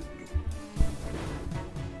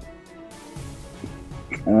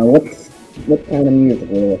 No. What kind of music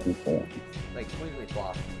are you looking for? Like, completely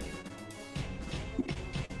flop.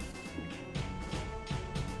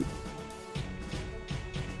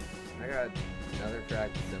 I got another track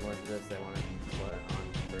similar to this I want to put on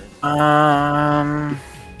first.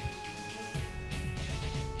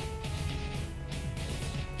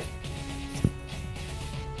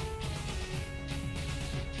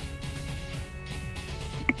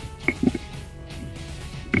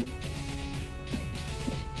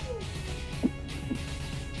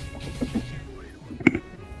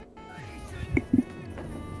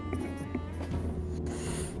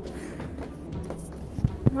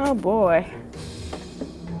 Oh boy.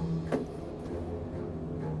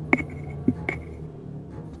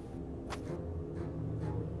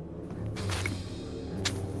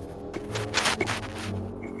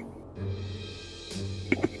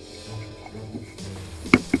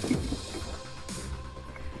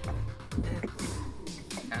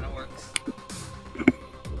 Kinda works.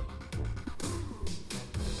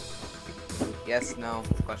 Yes, no,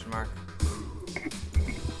 question mark.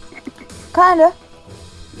 Kinda.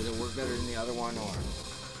 Does it work better than the other one, or?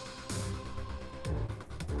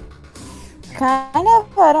 Kind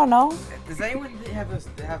of. I don't know. Does anyone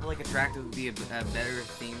have like a track that would be a better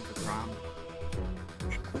theme for prom?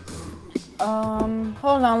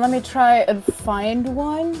 Hold on. Let me try and find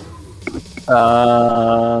one.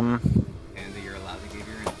 And that you're allowed to give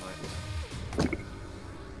your input.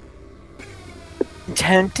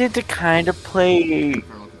 Tempted to kind of play.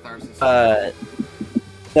 Infernal Catharsis.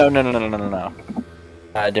 No.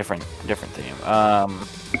 Different theme. That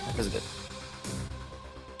was good.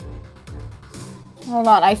 Hold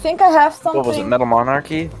on. I think I have something. What was it? Metal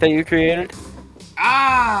Monarchy that you created?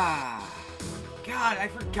 Ah! God, I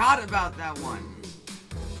forgot about that one.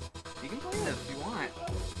 You can play this if you want.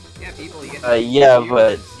 Yeah, people, you get Yeah, you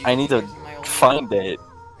but use- you I can need to use my old- find it.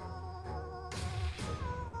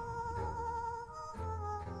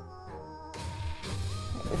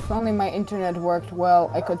 If only my internet worked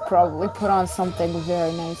well, I could probably put on something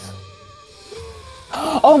very nice.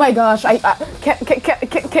 Oh my gosh!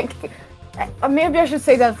 Maybe I should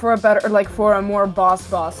say that for a better, like for a more boss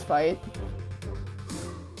fight.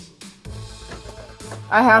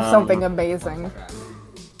 I have something amazing.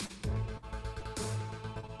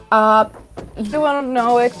 You won't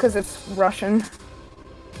know it because it's Russian.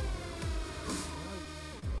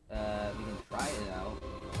 We can try it out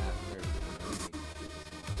after.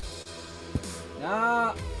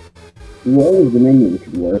 No. What was the menu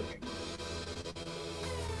should work?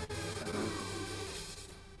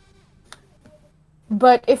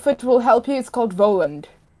 But if it will help you, it's called Voland.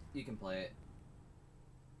 You can play it.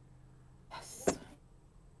 Yes.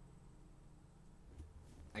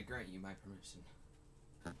 I grant you my permission.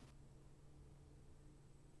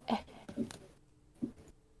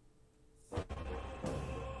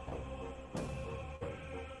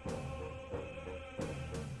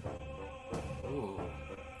 Ooh,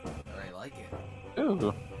 I like it.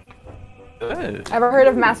 Ooh. Good. Ever heard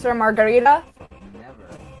of Master Margarita? Never.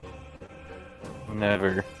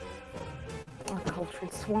 Never. Oh,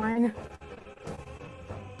 cultured swine.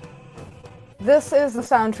 This is the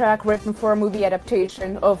soundtrack written for a movie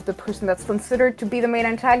adaptation of the person that's considered to be the main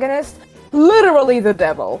antagonist, literally the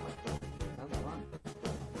devil. Sounds fun.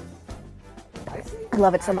 I see. I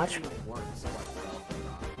love it so much. Actually works quite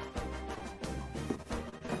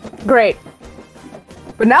well. Great.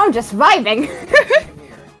 But now I'm just vibing. Here.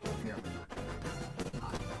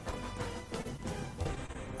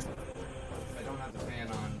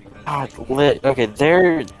 God, lit. Okay,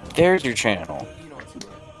 there's your channel. You know what's good.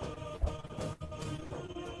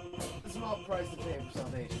 A small price to pay for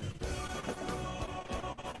salvation.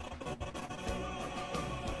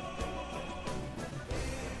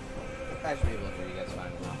 I should be able to hear you guys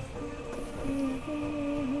fine enough.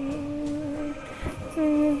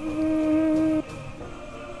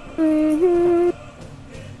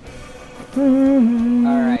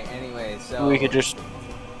 Alright, anyway, so... We could just...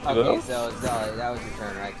 Okay, so Zealot, that was your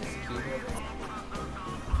turn, right? Just keep it.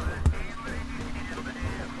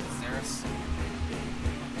 Saris?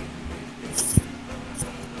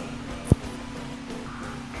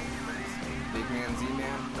 Big man,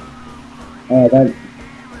 Z-man? That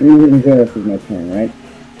Fusion Zeros is my turn, right?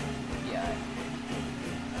 Yeah.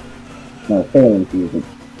 No, failing Fusion.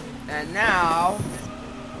 And now...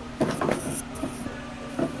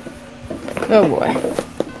 Oh boy.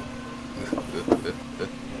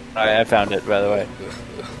 I found it, by the way.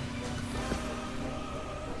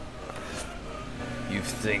 You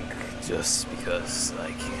think just because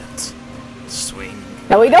I can't swing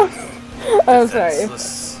No, we don't. Oh, sorry.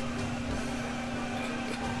 defenseless?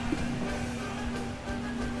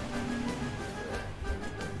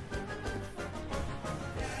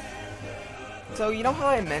 So, you know how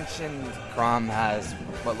I mentioned Crom has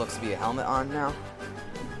what looks to be a helmet on now?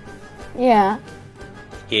 Yeah.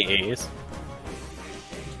 Yes.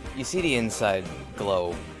 You see the inside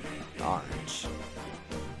glow orange.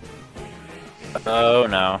 Oh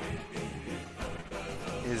no.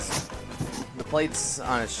 The plates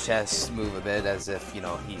on his chest move a bit as if, you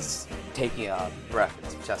know, he's taking a breath and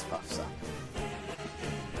his chest puffs up.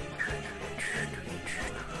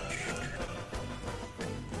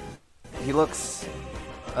 He looks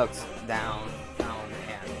down,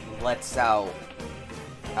 and lets out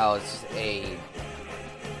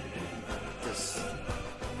this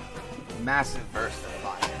massive burst of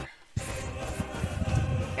fire.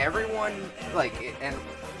 Everyone,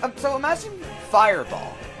 so imagine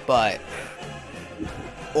Fireball, but,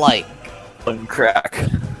 One crack.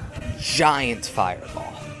 giant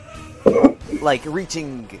Fireball. Like,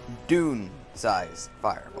 reaching Dune-sized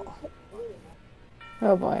Fireball.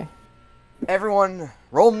 Oh boy. Everyone,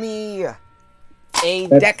 roll me a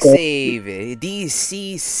That's deck cool. save,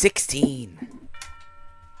 DC 16.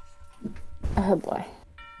 Oh boy.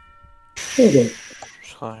 Okay.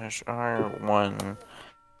 Slash R1.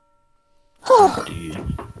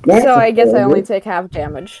 That's So I guess I failure. only take half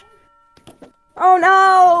damage. Oh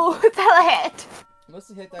no! That hit! What's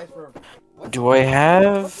the hit dice for? Do I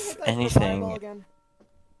have anything? Again?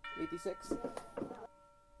 86?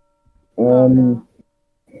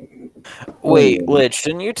 Wait, Lich,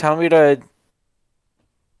 didn't you tell me to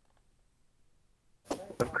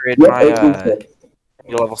upgrade Yep,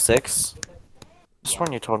 my level 6? Just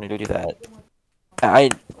when you told me to do that. I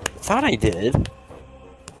thought I did.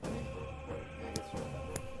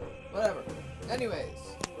 Whatever. Anyways.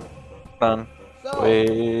 Done. So,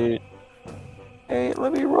 Wait. Hey,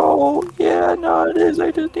 let me roll. Yeah, no, it is.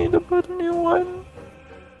 I just need to put a new one.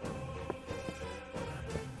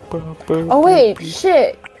 Oh wait,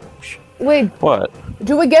 shit. Wait, What?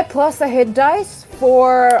 do we get plus a hit dice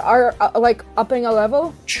for our, upping a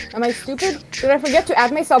level? Am I stupid? Did I forget to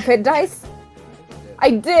add myself hit dice?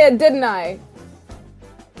 I did, didn't I?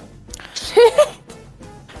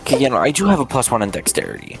 Okay, you know, I do have a +1 in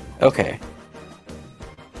dexterity. Okay.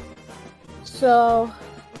 So,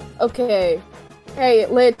 okay. Hey,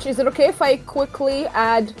 Lich, is it okay if I quickly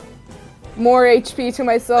add more HP to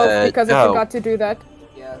myself because I no. forgot to do that?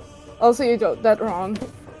 yes. Also, you got that wrong.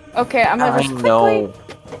 Okay, I'm gonna I just know.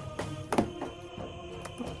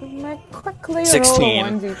 quickly 16.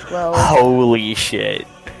 roll 1d12. Holy shit.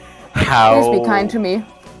 How? Please be kind to me.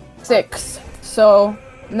 6. So,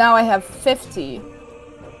 now I have 50.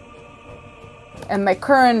 And my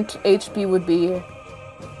current HP would be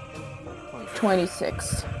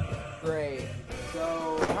 26. Great.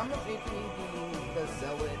 So, how much HP does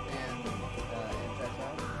Zealot and Anshax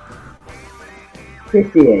have?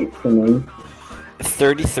 58 for me.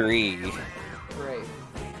 33. Great.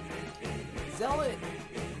 Zealot,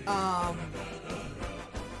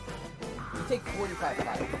 you take 45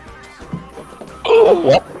 fire.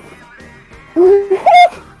 What?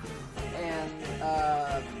 And,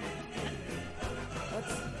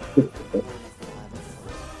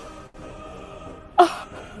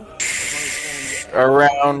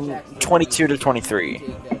 Around 22 to 23.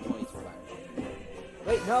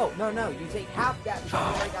 Wait, no. You take half that because you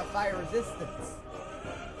already got fire resistance.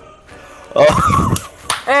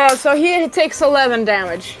 Oh. So he takes 11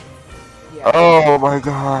 damage. Yeah. Oh my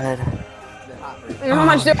god. The hot version. And how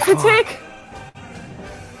much do I take?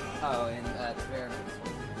 Oh, and experiments.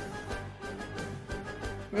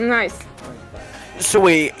 Nice. So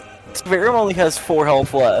wait, Tvarim only has 4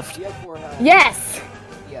 health left. You have 4 health. Yes.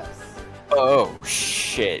 Yes. Oh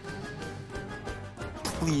shit.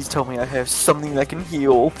 Please tell me I have something that can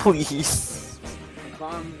heal, please.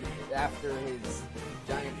 From after his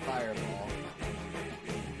giant fireball,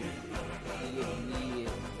 he immediately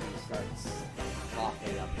starts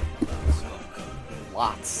coughing up smoke.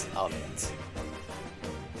 Lots of it.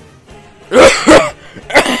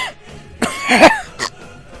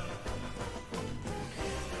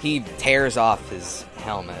 He tears off his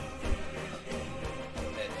helmet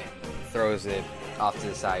and throws it off to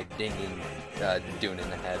the side, dinging Dune in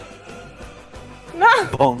the head. No.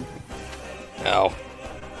 Bong. No.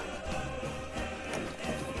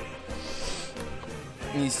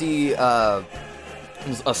 You see a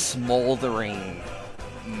smoldering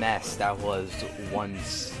mess that was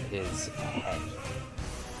once his head.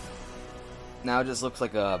 Now it just looks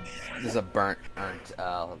like there's a burnt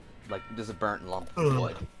lump of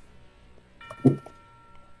wood.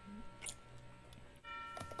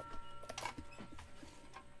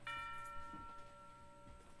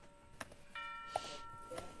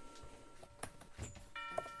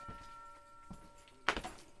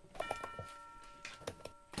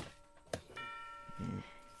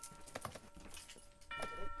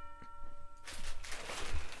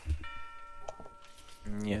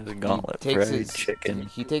 Yeah, the gauntlet Takes fried his chicken.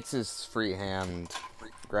 He takes his free hand,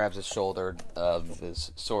 grabs his shoulder of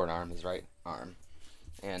his sword arm, his right arm,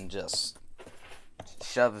 and just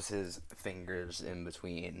shoves his fingers in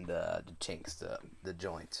between the chinks, the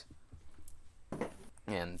joint,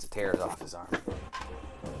 and tears off his arm.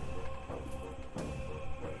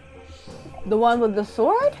 The one with the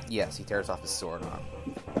sword? Yes, he tears off his sword arm,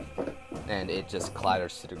 and it just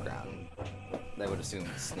clatters to the ground. I would assume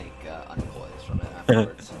the snake uncoils from it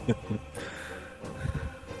afterwards.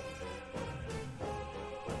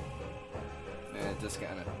 And it just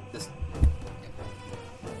kind of the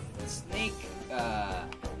snake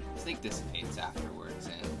dissipates afterwards,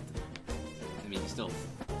 and I mean you still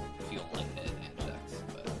feel lightheaded and Anshax,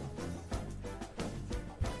 but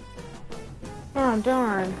Oh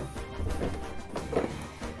darn.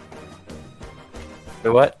 Wait,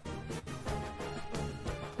 what?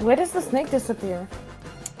 Where does the snake disappear?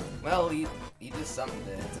 well, he did something.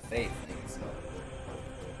 It's a fate thing, so.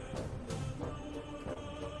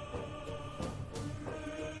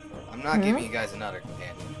 I'm not giving you guys another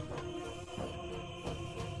companion.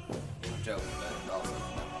 I'm joking, but also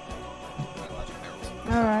biological perils.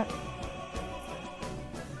 Alright.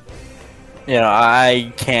 You know,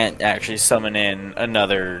 I can't actually summon in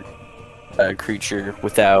another creature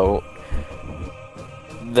without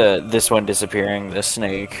this one disappearing, the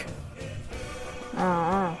snake.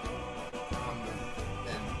 Uh-uh.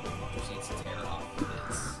 Then proceeds to tear off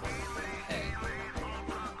his head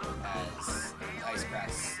as ice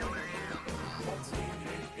cracks underneath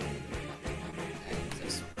him and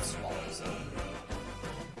just swallows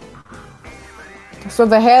it. So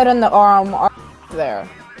the head and the arm are there.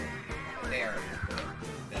 There.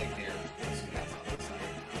 Back there. So that's on the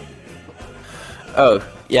side. Oh,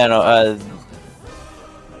 yeah, no,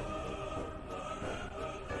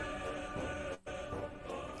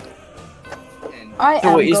 And I so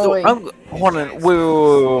am wait, going. hold on,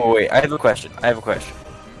 wait, I have a question.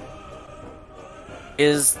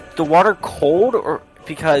 Is the water cold, or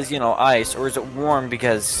because, you know, ice, or is it warm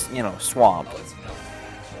because, you know, swamp? oh, it's melting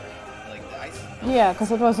actually. Like the ice is melting. Yeah,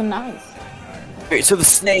 because it wasn't nice. Wait, so the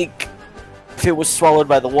snake, if it was swallowed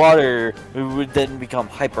by the water, it would then become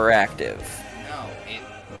hyperactive. No, it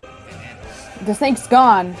ends. The snake's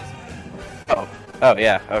gone. Oh,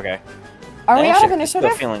 yeah, okay. Are we out of Anshax is still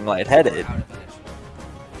initiative? feeling lightheaded. Out of initiative.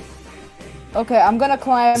 Okay, I'm gonna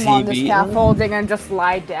climb Is he on the beaten? scaffolding and just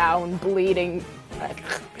lie down, bleeding. Like,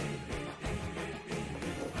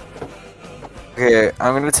 Okay,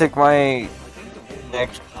 I'm gonna take my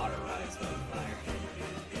next. Cauterized by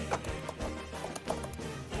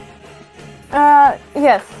fire.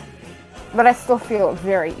 yes. But I still feel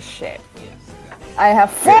very shit. Yes. I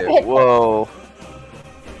have 4 Okay, hit whoa.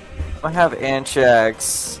 I have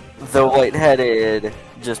Anshax, though lightheaded,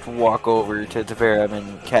 just walk over to Tvarim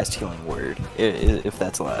and cast Healing Word, if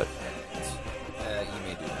that's allowed. You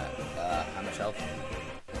may do that. How much health?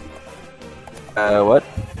 What?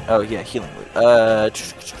 Oh, yeah, Healing Word.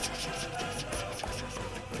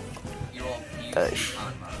 You will use Sh-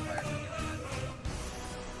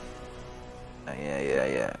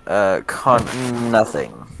 the con modifier for healing. Yeah.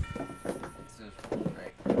 Nothing.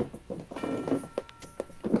 Right.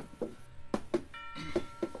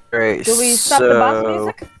 Alright, Do we stop the boss so...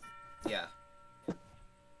 music? Yeah.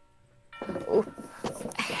 Ooh. That's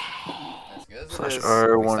good. So this. We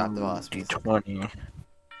R1 stopped the boss. D20.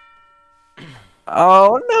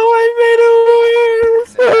 Oh no, I made it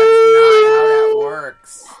worse! That's not how that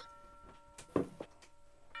works.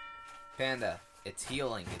 Panda, it's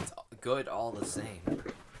healing. It's good all the same.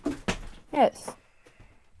 Yes.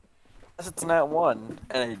 It's not one,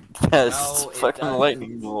 and I cast No, it fucking doesn't.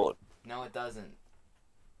 lightning bolt. No, it doesn't.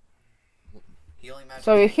 Healing magic.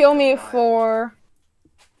 So you heal me for...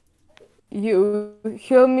 You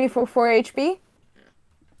heal me for 4 HP?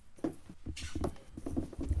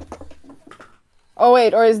 Oh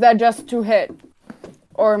wait, or is that just to hit?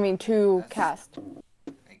 Or I mean to cast? I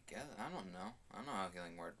guess I don't know. I don't know how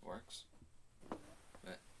healing word works.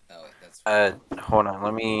 But, oh wait, that's. Hold on,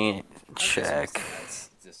 let me check.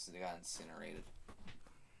 Just got incinerated.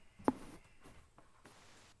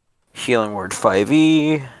 Healing word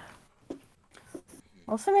 5e.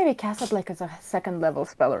 Also maybe cast it like as a second level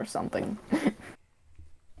spell or something.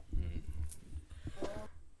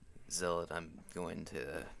 Zealot, I'm going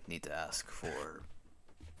to need to ask for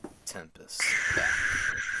Tempest back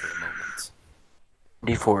for the moment.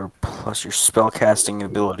 D4 plus your spellcasting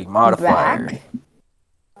ability modifier. Back?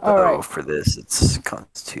 Oh, Alright. for this it's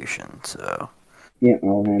Constitution, so Yeah,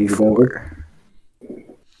 I'll hand it over.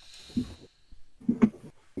 D4.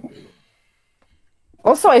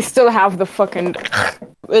 Also I still have the fucking...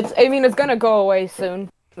 I mean it's gonna go away soon.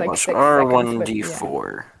 Like Plus 6 R1 seconds, but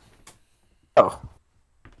D4. yeah. Oh.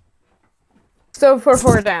 So for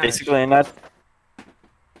 4 damage. Basically not...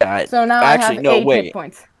 So now actually, I have no, 8 wait. hit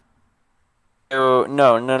points. No.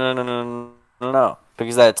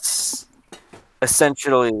 Because that's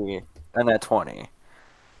essentially a net 20.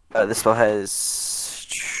 This spell has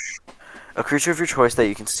a creature of your choice that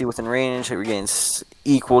you can see within range that regains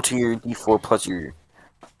equal to your D4 plus your...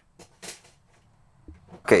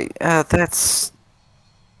 Okay, that's...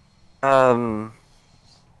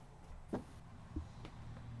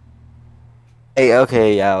 Hey,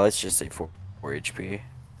 okay, yeah, let's just say 4 HP.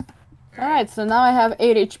 Alright, so now I have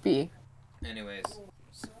 8 HP. Anyways,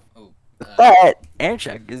 But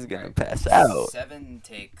Anshax is gonna pass out. 7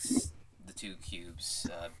 takes the 2 cubes,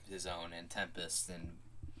 his own and Tempest, and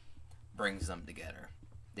brings them together.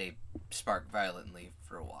 They spark violently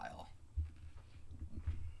for a while.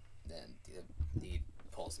 Then he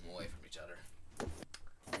pulls them away from each other.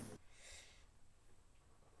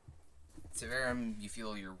 Tvarim, you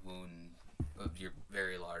feel your wound, your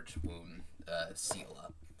very large wound, seal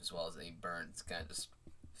up, as well as any burns kind of just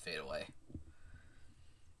fade away.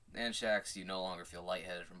 Anshax, you no longer feel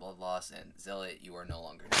lightheaded from blood loss, and Zealot, you are no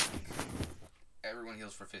longer dying. Everyone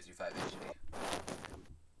heals for 55 HP.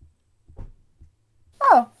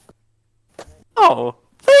 Oh,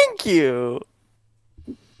 thank you.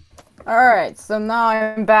 Alright, so now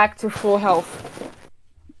I'm back to full health.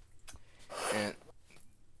 And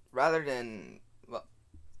rather than, well,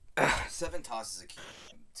 7 tosses a cube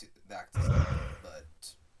back to Zealot, but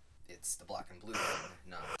it's the black and blue one,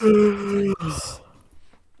 not Tempest.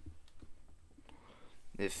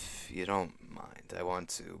 If you don't mind, I want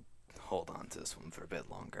to hold on to this one for a bit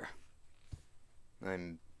longer.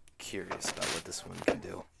 I'm curious about what this one can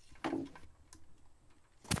do.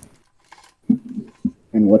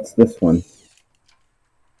 And what's this one?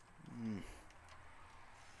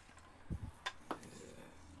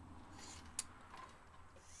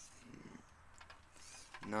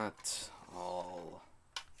 Not all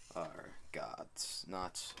are gods.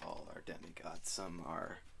 Not all are demigods. Some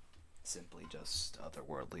are simply just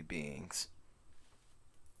otherworldly beings.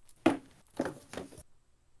 And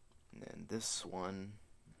this one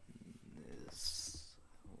is,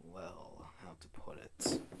 well, how to put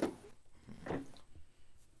it?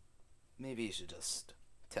 Maybe you should just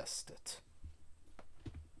test it.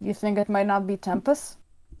 You think it might not be Tempest?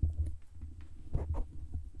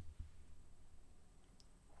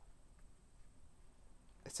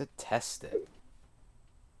 It's a test it.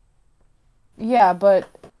 Yeah, but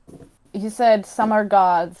you said some are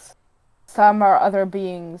gods, some are other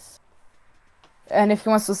beings. And if he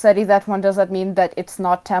wants to study that one, does that mean that it's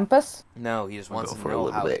not Tempest? No, he just wants to for a know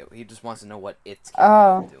little how bit. he just wants to know what it's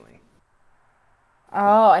Oh. doing.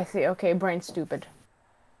 Oh, I see. Okay, brain stupid.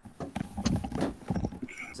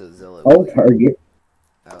 So Zealot, I'll target.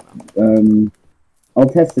 I don't know. I'll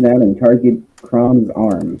test it out and target Crom's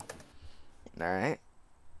arm. All right.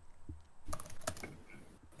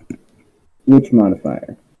 Which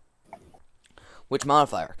modifier? Which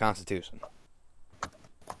modifier? Constitution.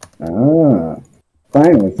 Ah,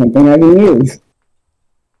 finally something I can use.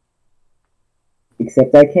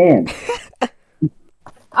 Except I can.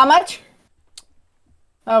 How much?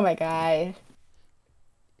 Oh my god.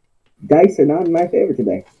 Dice are not in my favor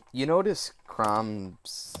today. You notice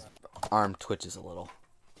Crom's arm twitches a little.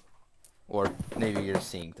 Or maybe you're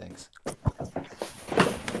seeing things.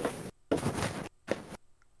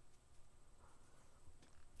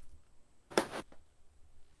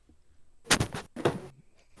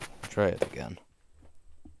 Try it again.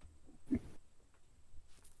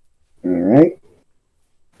 Alright.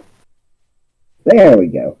 There we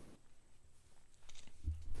go.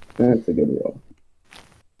 That's a good roll.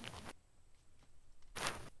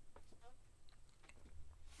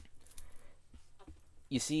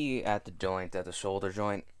 You see at the joint, at the shoulder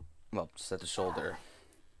joint, well, just at the shoulder,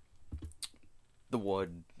 the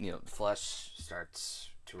wood, flesh starts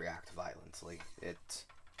to react violently. It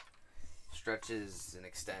stretches and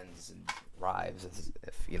extends and writhes as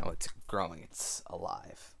if, it's growing, it's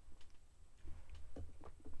alive.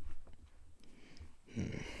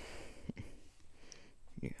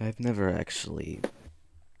 I've never actually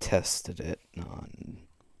tested it on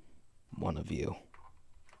one of you.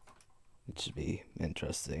 It should be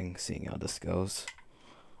interesting seeing how this goes.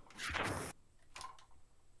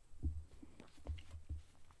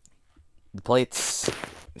 The plates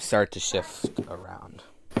start to shift around.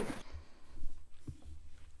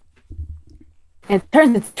 It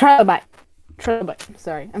turns its trilobite.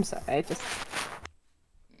 Sorry, I'm sorry. I just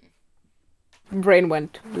brain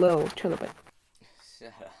went low. Trilobite.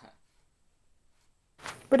 Shut up.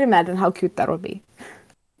 But imagine how cute that would be.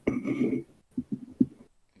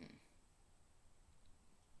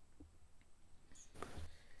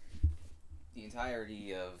 The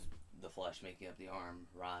entirety of the flesh making up the arm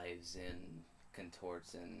writhes and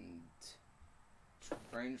contorts and,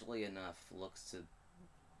 strangely enough, looks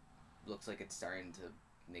like it's starting to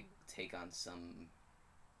take on some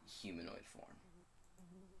humanoid form.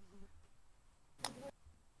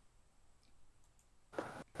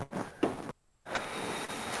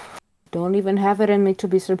 Don't even have it in me to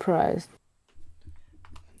be surprised.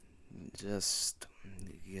 Just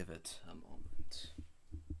give it a moment.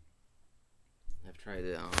 I've tried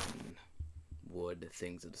it on wood,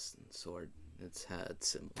 things of the sort. It's had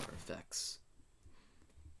similar effects.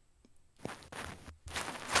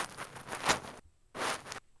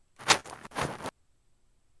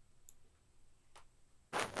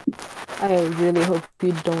 I really hope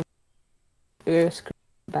you don't hear a scream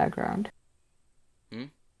in the background.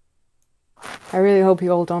 I really hope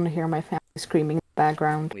you all don't hear my family screaming in the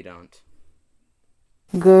background. We don't.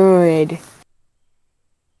 Good.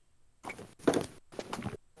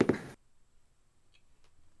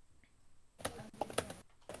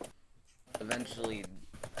 Eventually,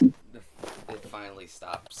 it finally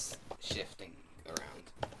stops shifting around.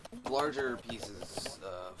 Larger pieces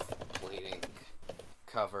of plating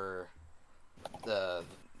cover the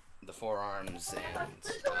forearms and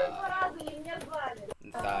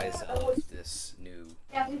thighs of this new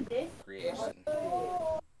creation.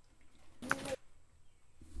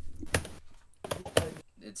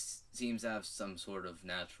 It seems to have some sort of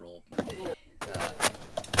natural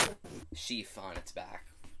sheath on its back,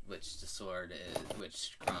 which the sword is,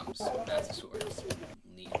 which Crom's massive sword is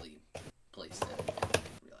neatly placed in. I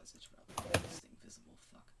realize I should probably make this thing visible.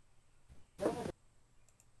 Fuck.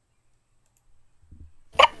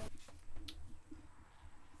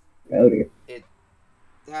 Oh dear. It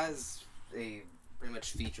has a pretty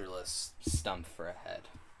much featureless stump for a head.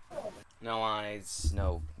 No eyes,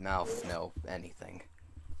 no mouth, no anything.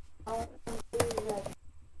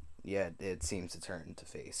 Yet it seems to turn to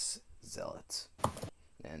face Zealot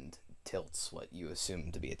and tilts what you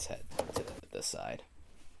assume to be its head to the side.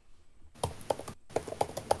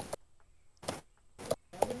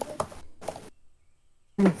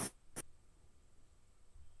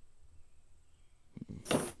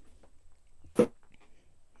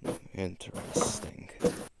 Interesting.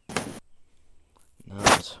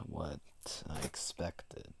 Not what I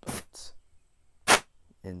expected, but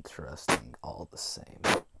interesting all the same.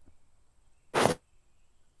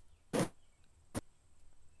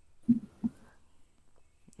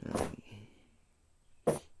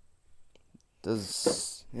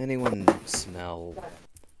 Does anyone smell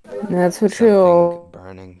That's for something true.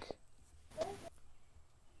 burning?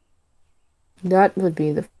 That would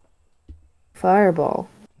be the fireball.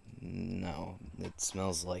 No, it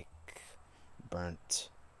smells like burnt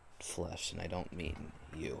flesh, and I don't mean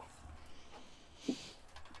you.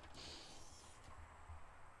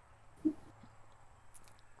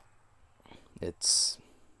 It's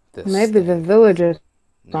this Maybe the thing. village is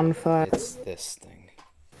No, on fire. it's this thing.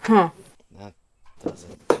 Huh. That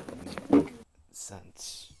doesn't make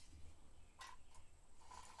sense.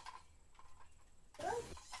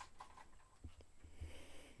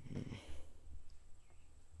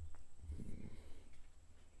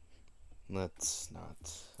 Let's not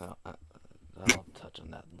I'll touch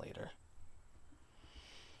on that later.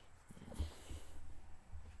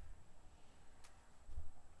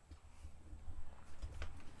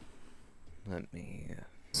 Let me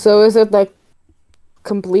So is it like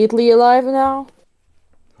completely alive now?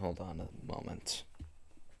 hold on a moment.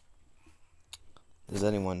 Does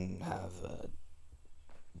anyone have a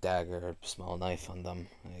dagger or small knife on them?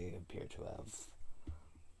 I appear to have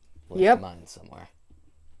left Yep. mine somewhere.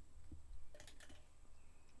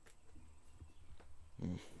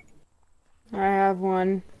 I have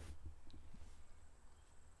one.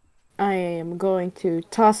 I am going to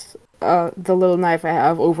toss the little knife I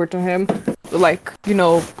have over to him. Like, you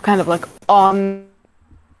know, kind of like on.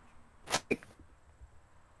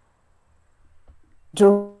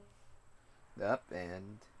 Up,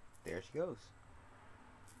 and there she goes.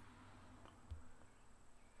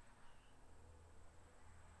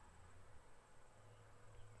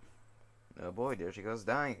 Oh boy, there she goes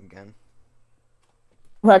dying again.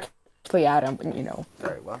 Directly at him, you know.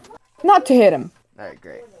 Very well. Not to hit him. Alright,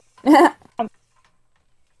 great.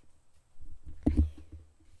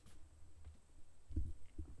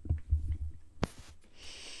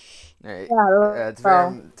 Alright,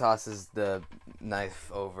 Tvarim tosses the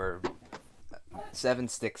knife over. Seven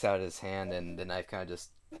sticks out his hand, and the knife kind of just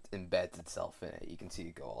embeds itself in it. You can see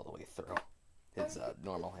it go all the way through his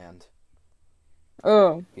normal hand.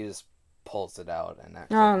 Oh. He just pulls it out, and that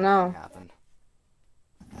Oh, no. nothing happened.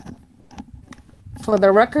 For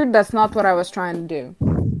the record, that's not what I was trying to do.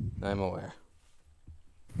 I'm aware.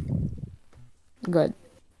 Good.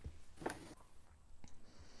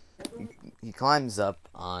 He climbs up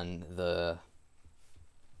on the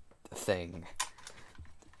thing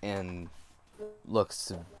and looks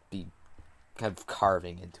to be kind of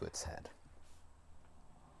carving into its head.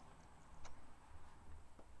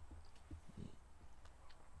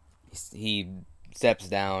 He steps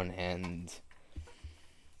down and,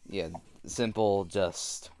 yeah, simple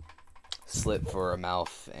just slit for a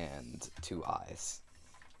mouth and two eyes.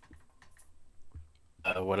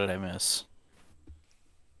 What did I miss?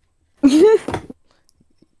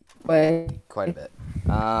 Wait. Quite a bit.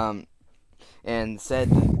 And said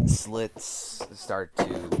slits start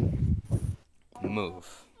to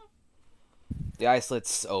move. The eye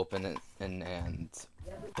slits open and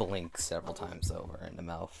blink several times over, and the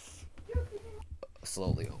mouth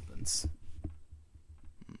slowly opens.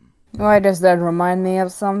 Why does that remind me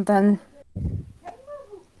of something?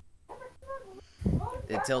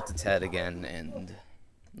 It tilts its head again and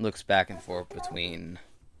looks back and forth between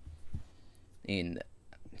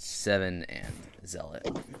Seven and Zealot.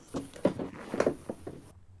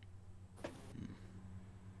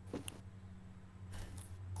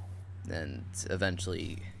 And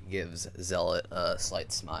eventually gives Zealot a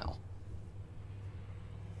slight smile.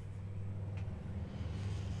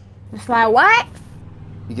 Smile what?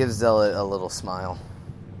 He gives Zealot a little smile.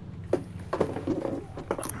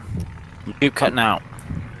 You keep cutting out.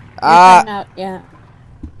 Out, yeah.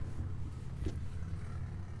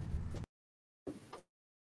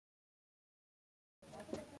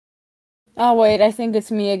 Oh wait, I think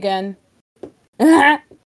it's me again.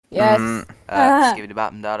 Yes. Skibidi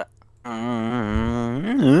bop and dada.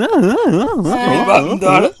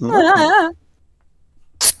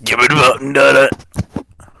 Give it about dada.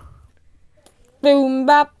 Boom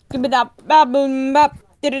bop, give it up, bop, boom bop,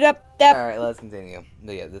 did it up, dap. Alright, let's continue.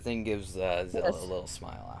 But yeah, the thing gives Zealot a little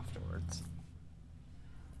smile afterwards.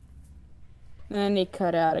 And he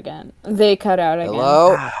cut out again. They cut out again.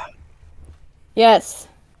 Hello? Yes.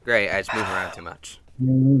 Great, I just move around too much.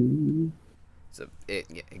 So it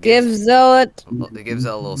Give gives Zealot. it gives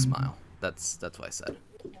Zealot a little smile. That's what I said.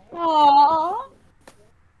 Aww.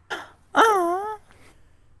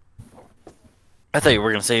 I thought you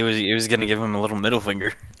were gonna say he was gonna give him a little middle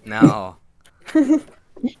finger. No.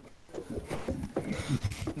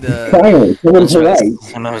 Finally, someone's right.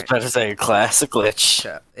 And I was about to say classic glitch.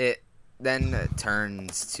 It then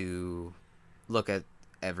turns to look at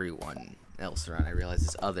everyone else around. I realize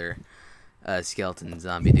this other skeleton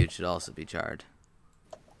zombie dude should also be charred.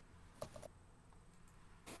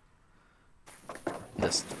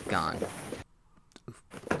 Just gone.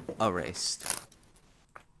 Erased.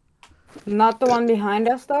 Not the one behind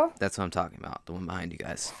us, though? That's what I'm talking about. The one behind you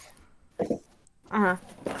guys. Uh-huh.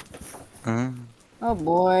 Uh-huh. Oh,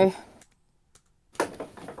 boy.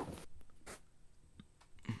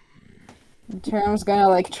 Term's gonna,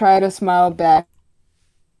 like, try to smile back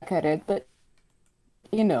at it, but,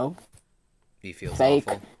 you know, He feels fake.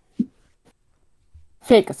 awful.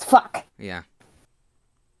 Fake as fuck. Yeah.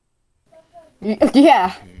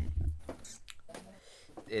 Yeah.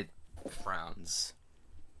 It frowns.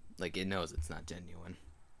 Like, it knows it's not genuine.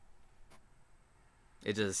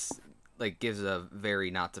 It just like gives a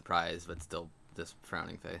very not surprised but still just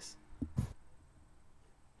frowning face.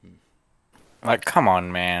 Like, come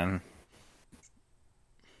on, man.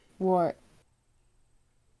 What?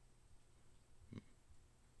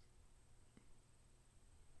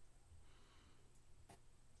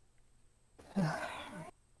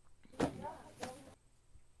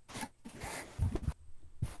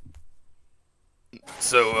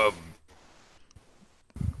 So,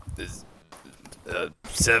 is,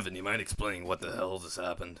 7, you mind explaining what the hell just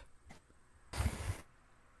happened?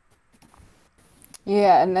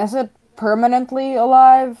 Yeah, and is it permanently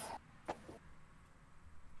alive?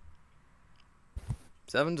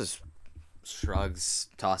 7 just shrugs,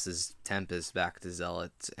 tosses Tempest back to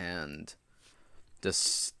Zealot, and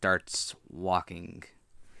just starts walking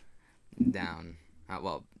down.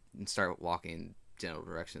 Start walking in general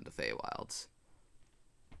direction of the Feywilds.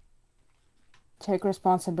 Take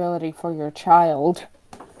responsibility for your child.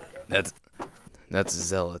 That's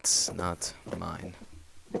Zealot's, not mine.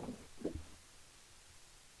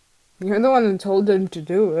 You're the one who told him to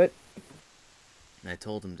do it. I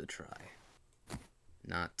told him to try.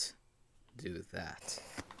 Not do that.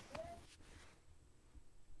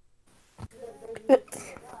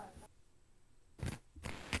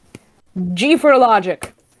 G for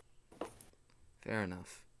logic. Fair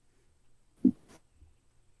enough.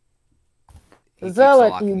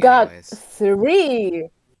 Zealot, you got anyways. 3.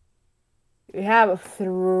 You have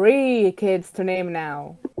 3 kids to name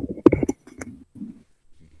now.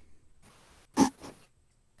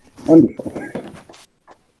 Wonderful.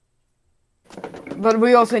 But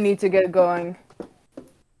we also need to get going.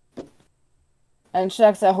 And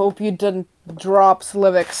Shax, I hope you didn't drop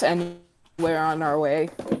Slivix anywhere on our way.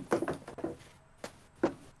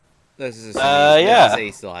 This is assuming yeah.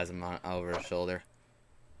 he still has him over his shoulder.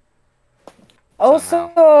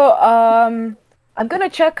 Also, I'm gonna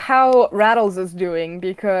check how Rattles is doing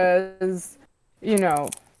because, you know,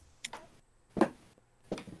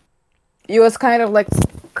 he was kind of like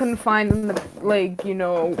confined in the leg, you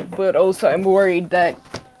know, but also I'm worried that,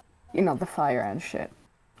 you know, the fire and shit.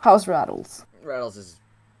 How's Rattles? Rattles is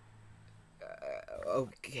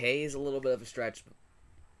okay. Is a little bit of a stretch.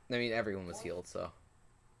 I mean, everyone was healed, so.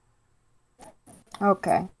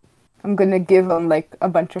 Okay. I'm gonna give him like a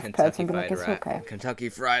bunch of pets Kentucky and be like, Fried it's Rat. okay. Kentucky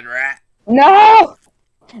Fried Rat. No!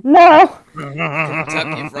 No!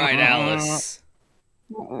 Kentucky Fried Alice.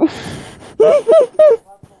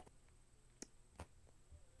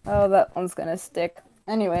 Oh, that one's gonna stick.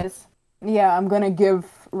 Anyways, yeah, I'm gonna give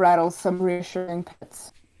Rattles some reassuring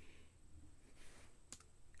pets.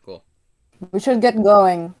 Cool. We should get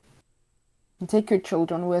going. And take your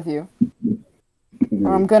children with you.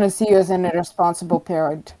 Or I'm gonna see you as an irresponsible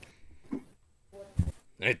parent.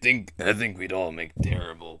 I think we'd all make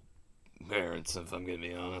terrible parents, if I'm gonna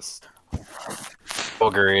be honest.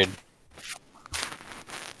 Agreed.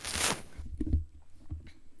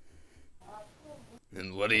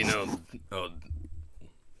 And what do you know? Oh,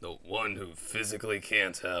 the one who physically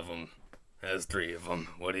can't have them has 3 of them.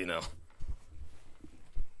 What do you know?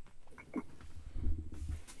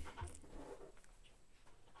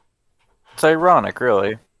 It's ironic,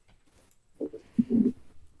 really.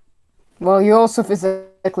 Well, you also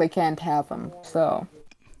physically can't have them, so...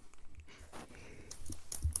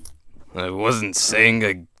 I wasn't saying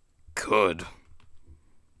I could.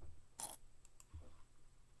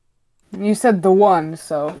 You said the one,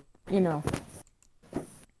 so, you know.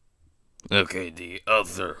 Okay, the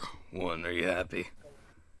other one. Are you happy?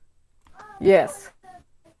 Yes.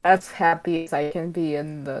 As happy as I can be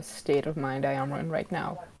in the state of mind I am in right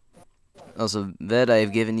now. Also, Ved, I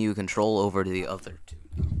have given you control over the other 2.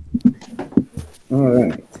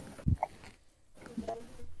 Alright.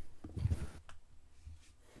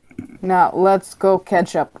 Now, let's go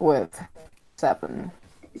catch up with 7.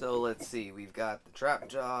 So let's see. We've got the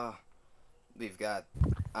Trapjaw. We've got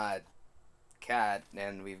Cat,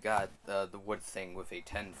 and we've got the wood thing with a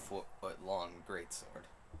 10-foot long greatsword.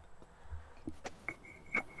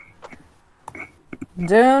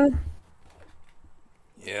 Dune,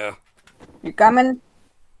 Yeah, you coming?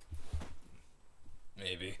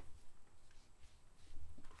 maybe.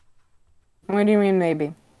 What do you mean,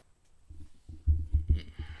 maybe?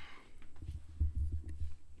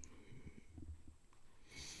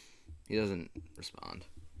 He doesn't respond.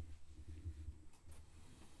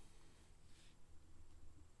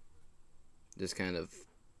 Just kind of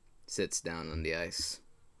sits down on the ice.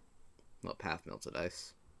 Well, half melted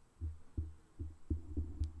ice.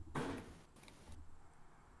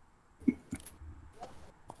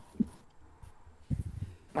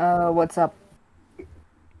 What's up?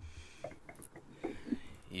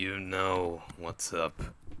 You know what's up.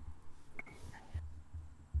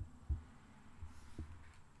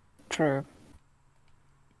 True.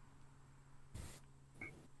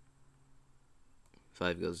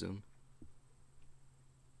 5 goes Zoom.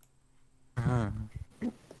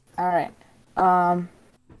 Alright.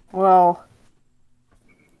 Well.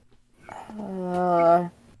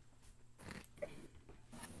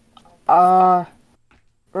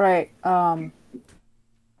 Right.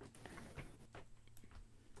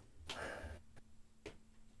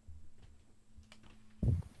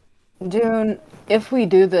 June, if we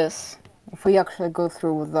do this, if we actually go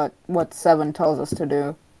through with that, what 7 tells us to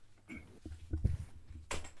do,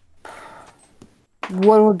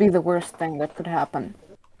 what would be the worst thing that could happen,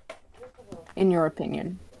 in your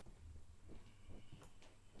opinion?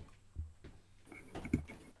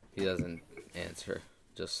 He doesn't answer.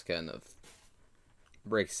 Just kind of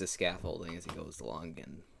breaks the scaffolding as he goes along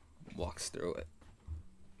and walks through it.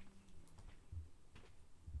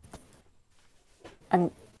 I'm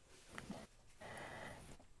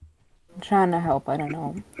trying to help, I don't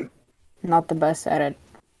know. Not the best at it.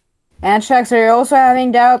 Anshax, are you also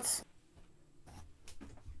having doubts?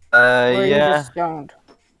 Or you Yeah, just don't?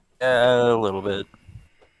 a little bit.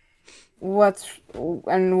 What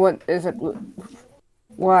is it?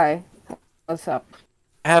 Why? What's up?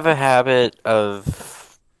 I have a habit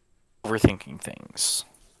of overthinking things.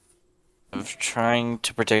 Of trying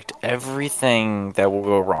to predict everything that will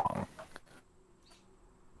go wrong.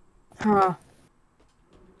 Huh.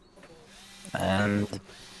 And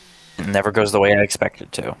it never goes the way I expect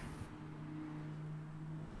it to.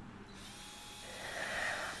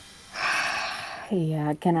 Yeah,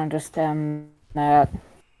 I can understand that.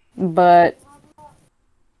 But,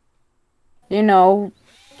 you know,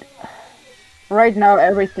 right now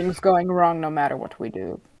everything's going wrong no matter what we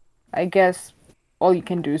do. I guess all you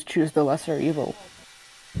can do is choose the lesser evil.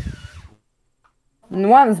 And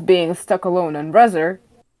one's being stuck alone in Rezer,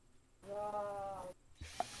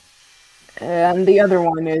 and the other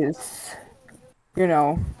one is, you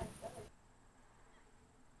know,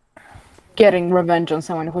 getting revenge on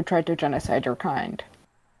someone who tried to genocide your kind.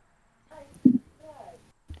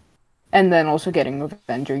 And then also getting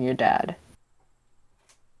revenge on your dad.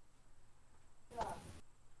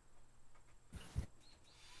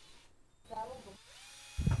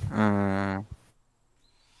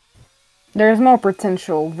 There's more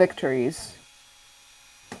potential victories,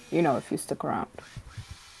 you know, if you stick around.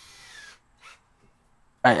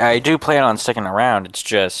 I do plan on sticking around, it's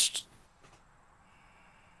just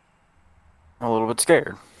I'm a little bit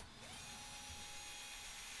scared.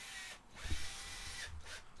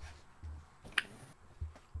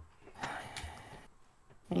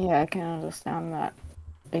 Yeah, I can understand that,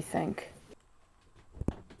 I think.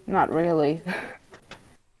 Not really.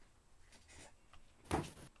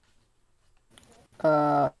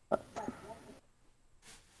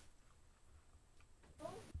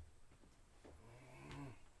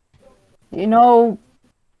 You know,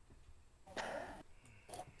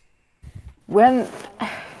 when...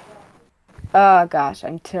 Oh gosh,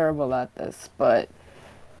 I'm terrible at this, but...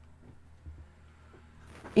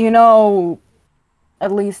 You know,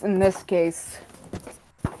 at least in this case...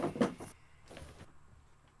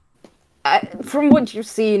 from what you've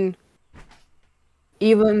seen,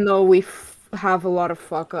 even though we have a lot of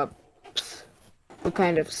fuck-ups, we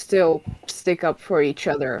kind of still stick up for each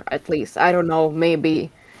other, at least. I don't know, maybe.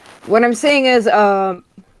 What I'm saying is,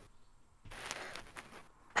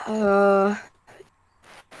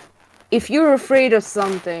 if you're afraid of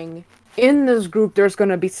something, in this group there's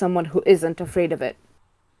gonna be someone who isn't afraid of it.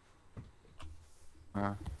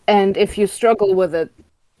 And if you struggle with it,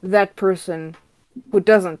 that person who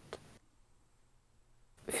doesn't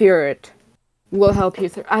fear it will help you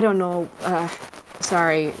through. I don't know.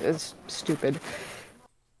 Sorry, it's stupid.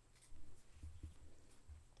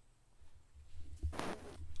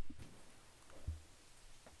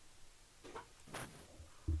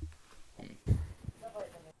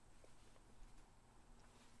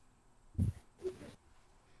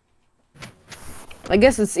 I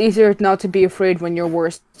guess it's easier not to be afraid when your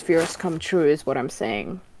worst fears come true, is what I'm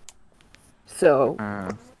saying. So,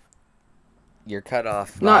 You're cut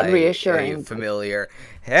off not by reassuring. a familiar,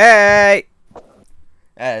 hey!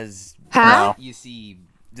 As Huh? you see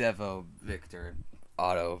Devo, Victor, and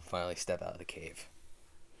Otto finally step out of the cave.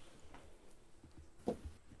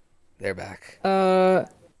 They're back. Hello.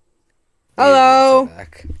 They're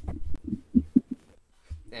back.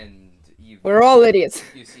 And We're all idiots.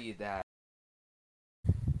 you see that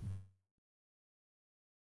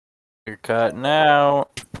You're cutting out.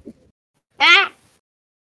 Ah!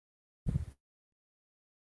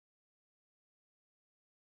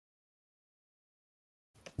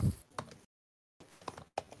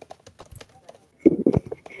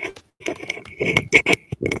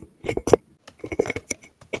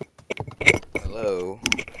 Hello.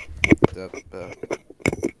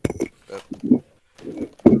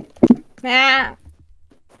 Ah,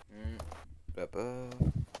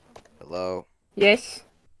 Hello. yes.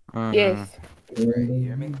 Yes. Great, you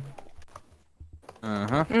hear me?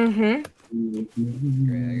 Mm-hmm.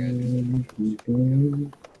 Great, I gotta do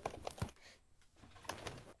something.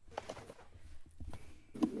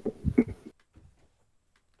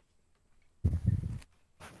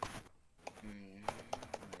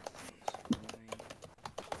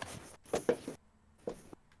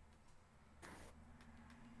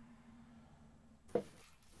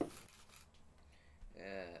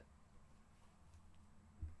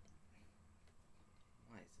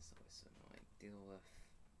 Why is this always so annoying? Deal with.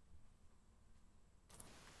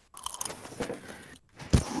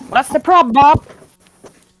 What's the problem, Bob?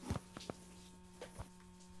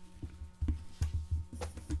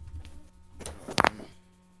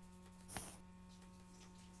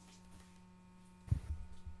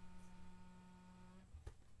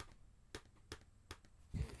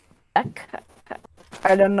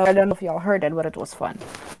 I don't know if y'all heard it, but it was fun.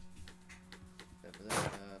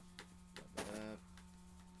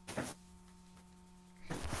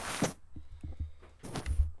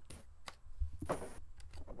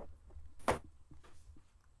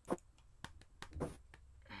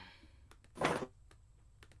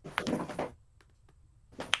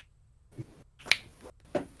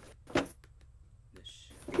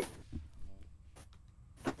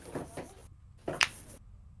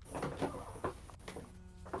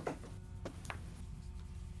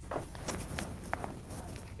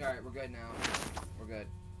 Alright, we're good now. We're good.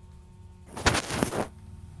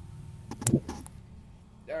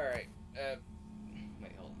 Alright,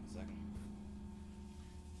 wait, hold on a second.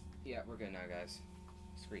 Yeah, we're good now, guys.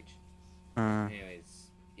 Screech. Anyways,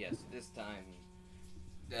 yes, this time,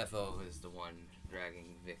 FO is the one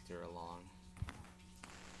dragging Victor along.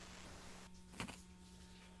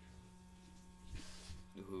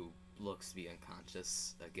 Who looks to be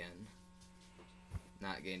unconscious again.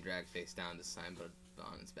 Not getting dragged face down this time, but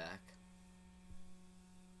on his back.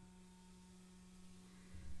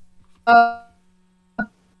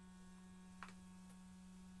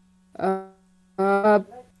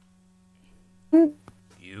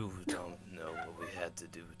 You don't know what we had to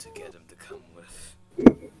do to get him to come with.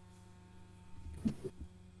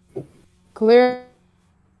 Clear.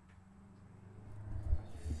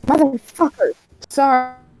 Motherfucker.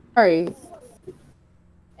 Sorry.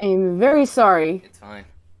 I'm very sorry. It's fine.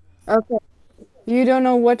 Okay. You don't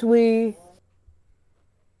know what we...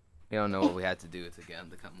 We don't know what we had to do to get him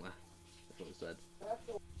to come with. That's what we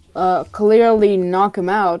said. Clearly knock him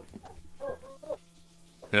out.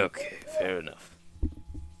 Okay, fair enough.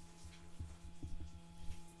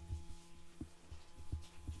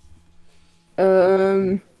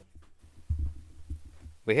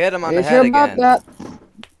 We hit him on the You head sure about again. that?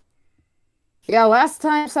 Yeah, last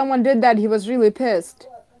time someone did that, he was really pissed.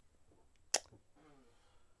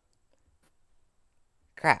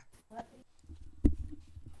 Crap.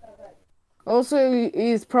 Also,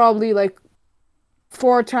 he's probably like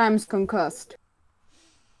 4 times concussed.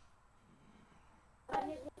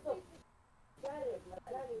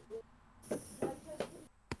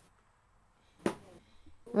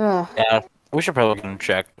 Ugh. Yeah, we should probably get him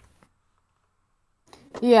checked.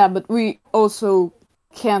 Yeah, but we also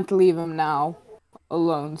can't leave him now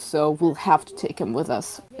alone, so we'll have to take him with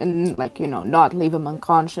us. And, like, you know, not leave him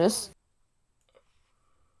unconscious.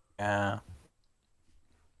 Yeah.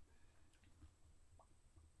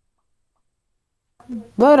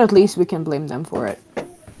 But at least we can blame them for it.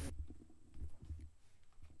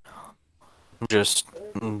 Just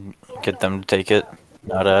get them to take it,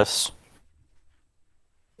 not us.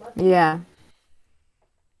 Yeah.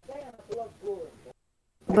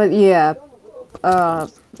 But yeah,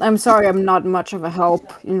 I'm sorry I'm not much of a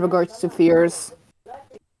help in regards to fears.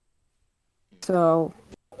 So,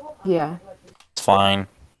 yeah. It's fine.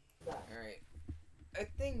 Alright. I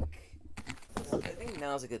think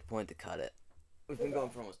now's a good point to cut it. We've been going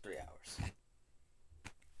for almost 3 hours.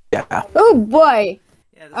 Yeah. Oh boy!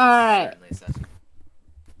 Yeah, this Alright. is certainly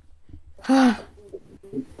a session.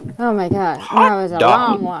 Oh my god, that was a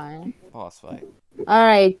long one. Boss fight.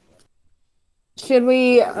 Alright. Should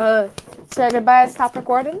we, say goodbye and stop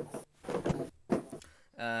recording?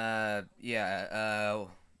 Yeah,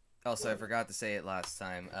 also I forgot to say it last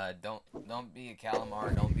time. Don't be a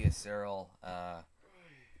calamar, don't be a Cyril.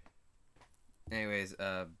 Anyways,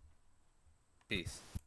 peace.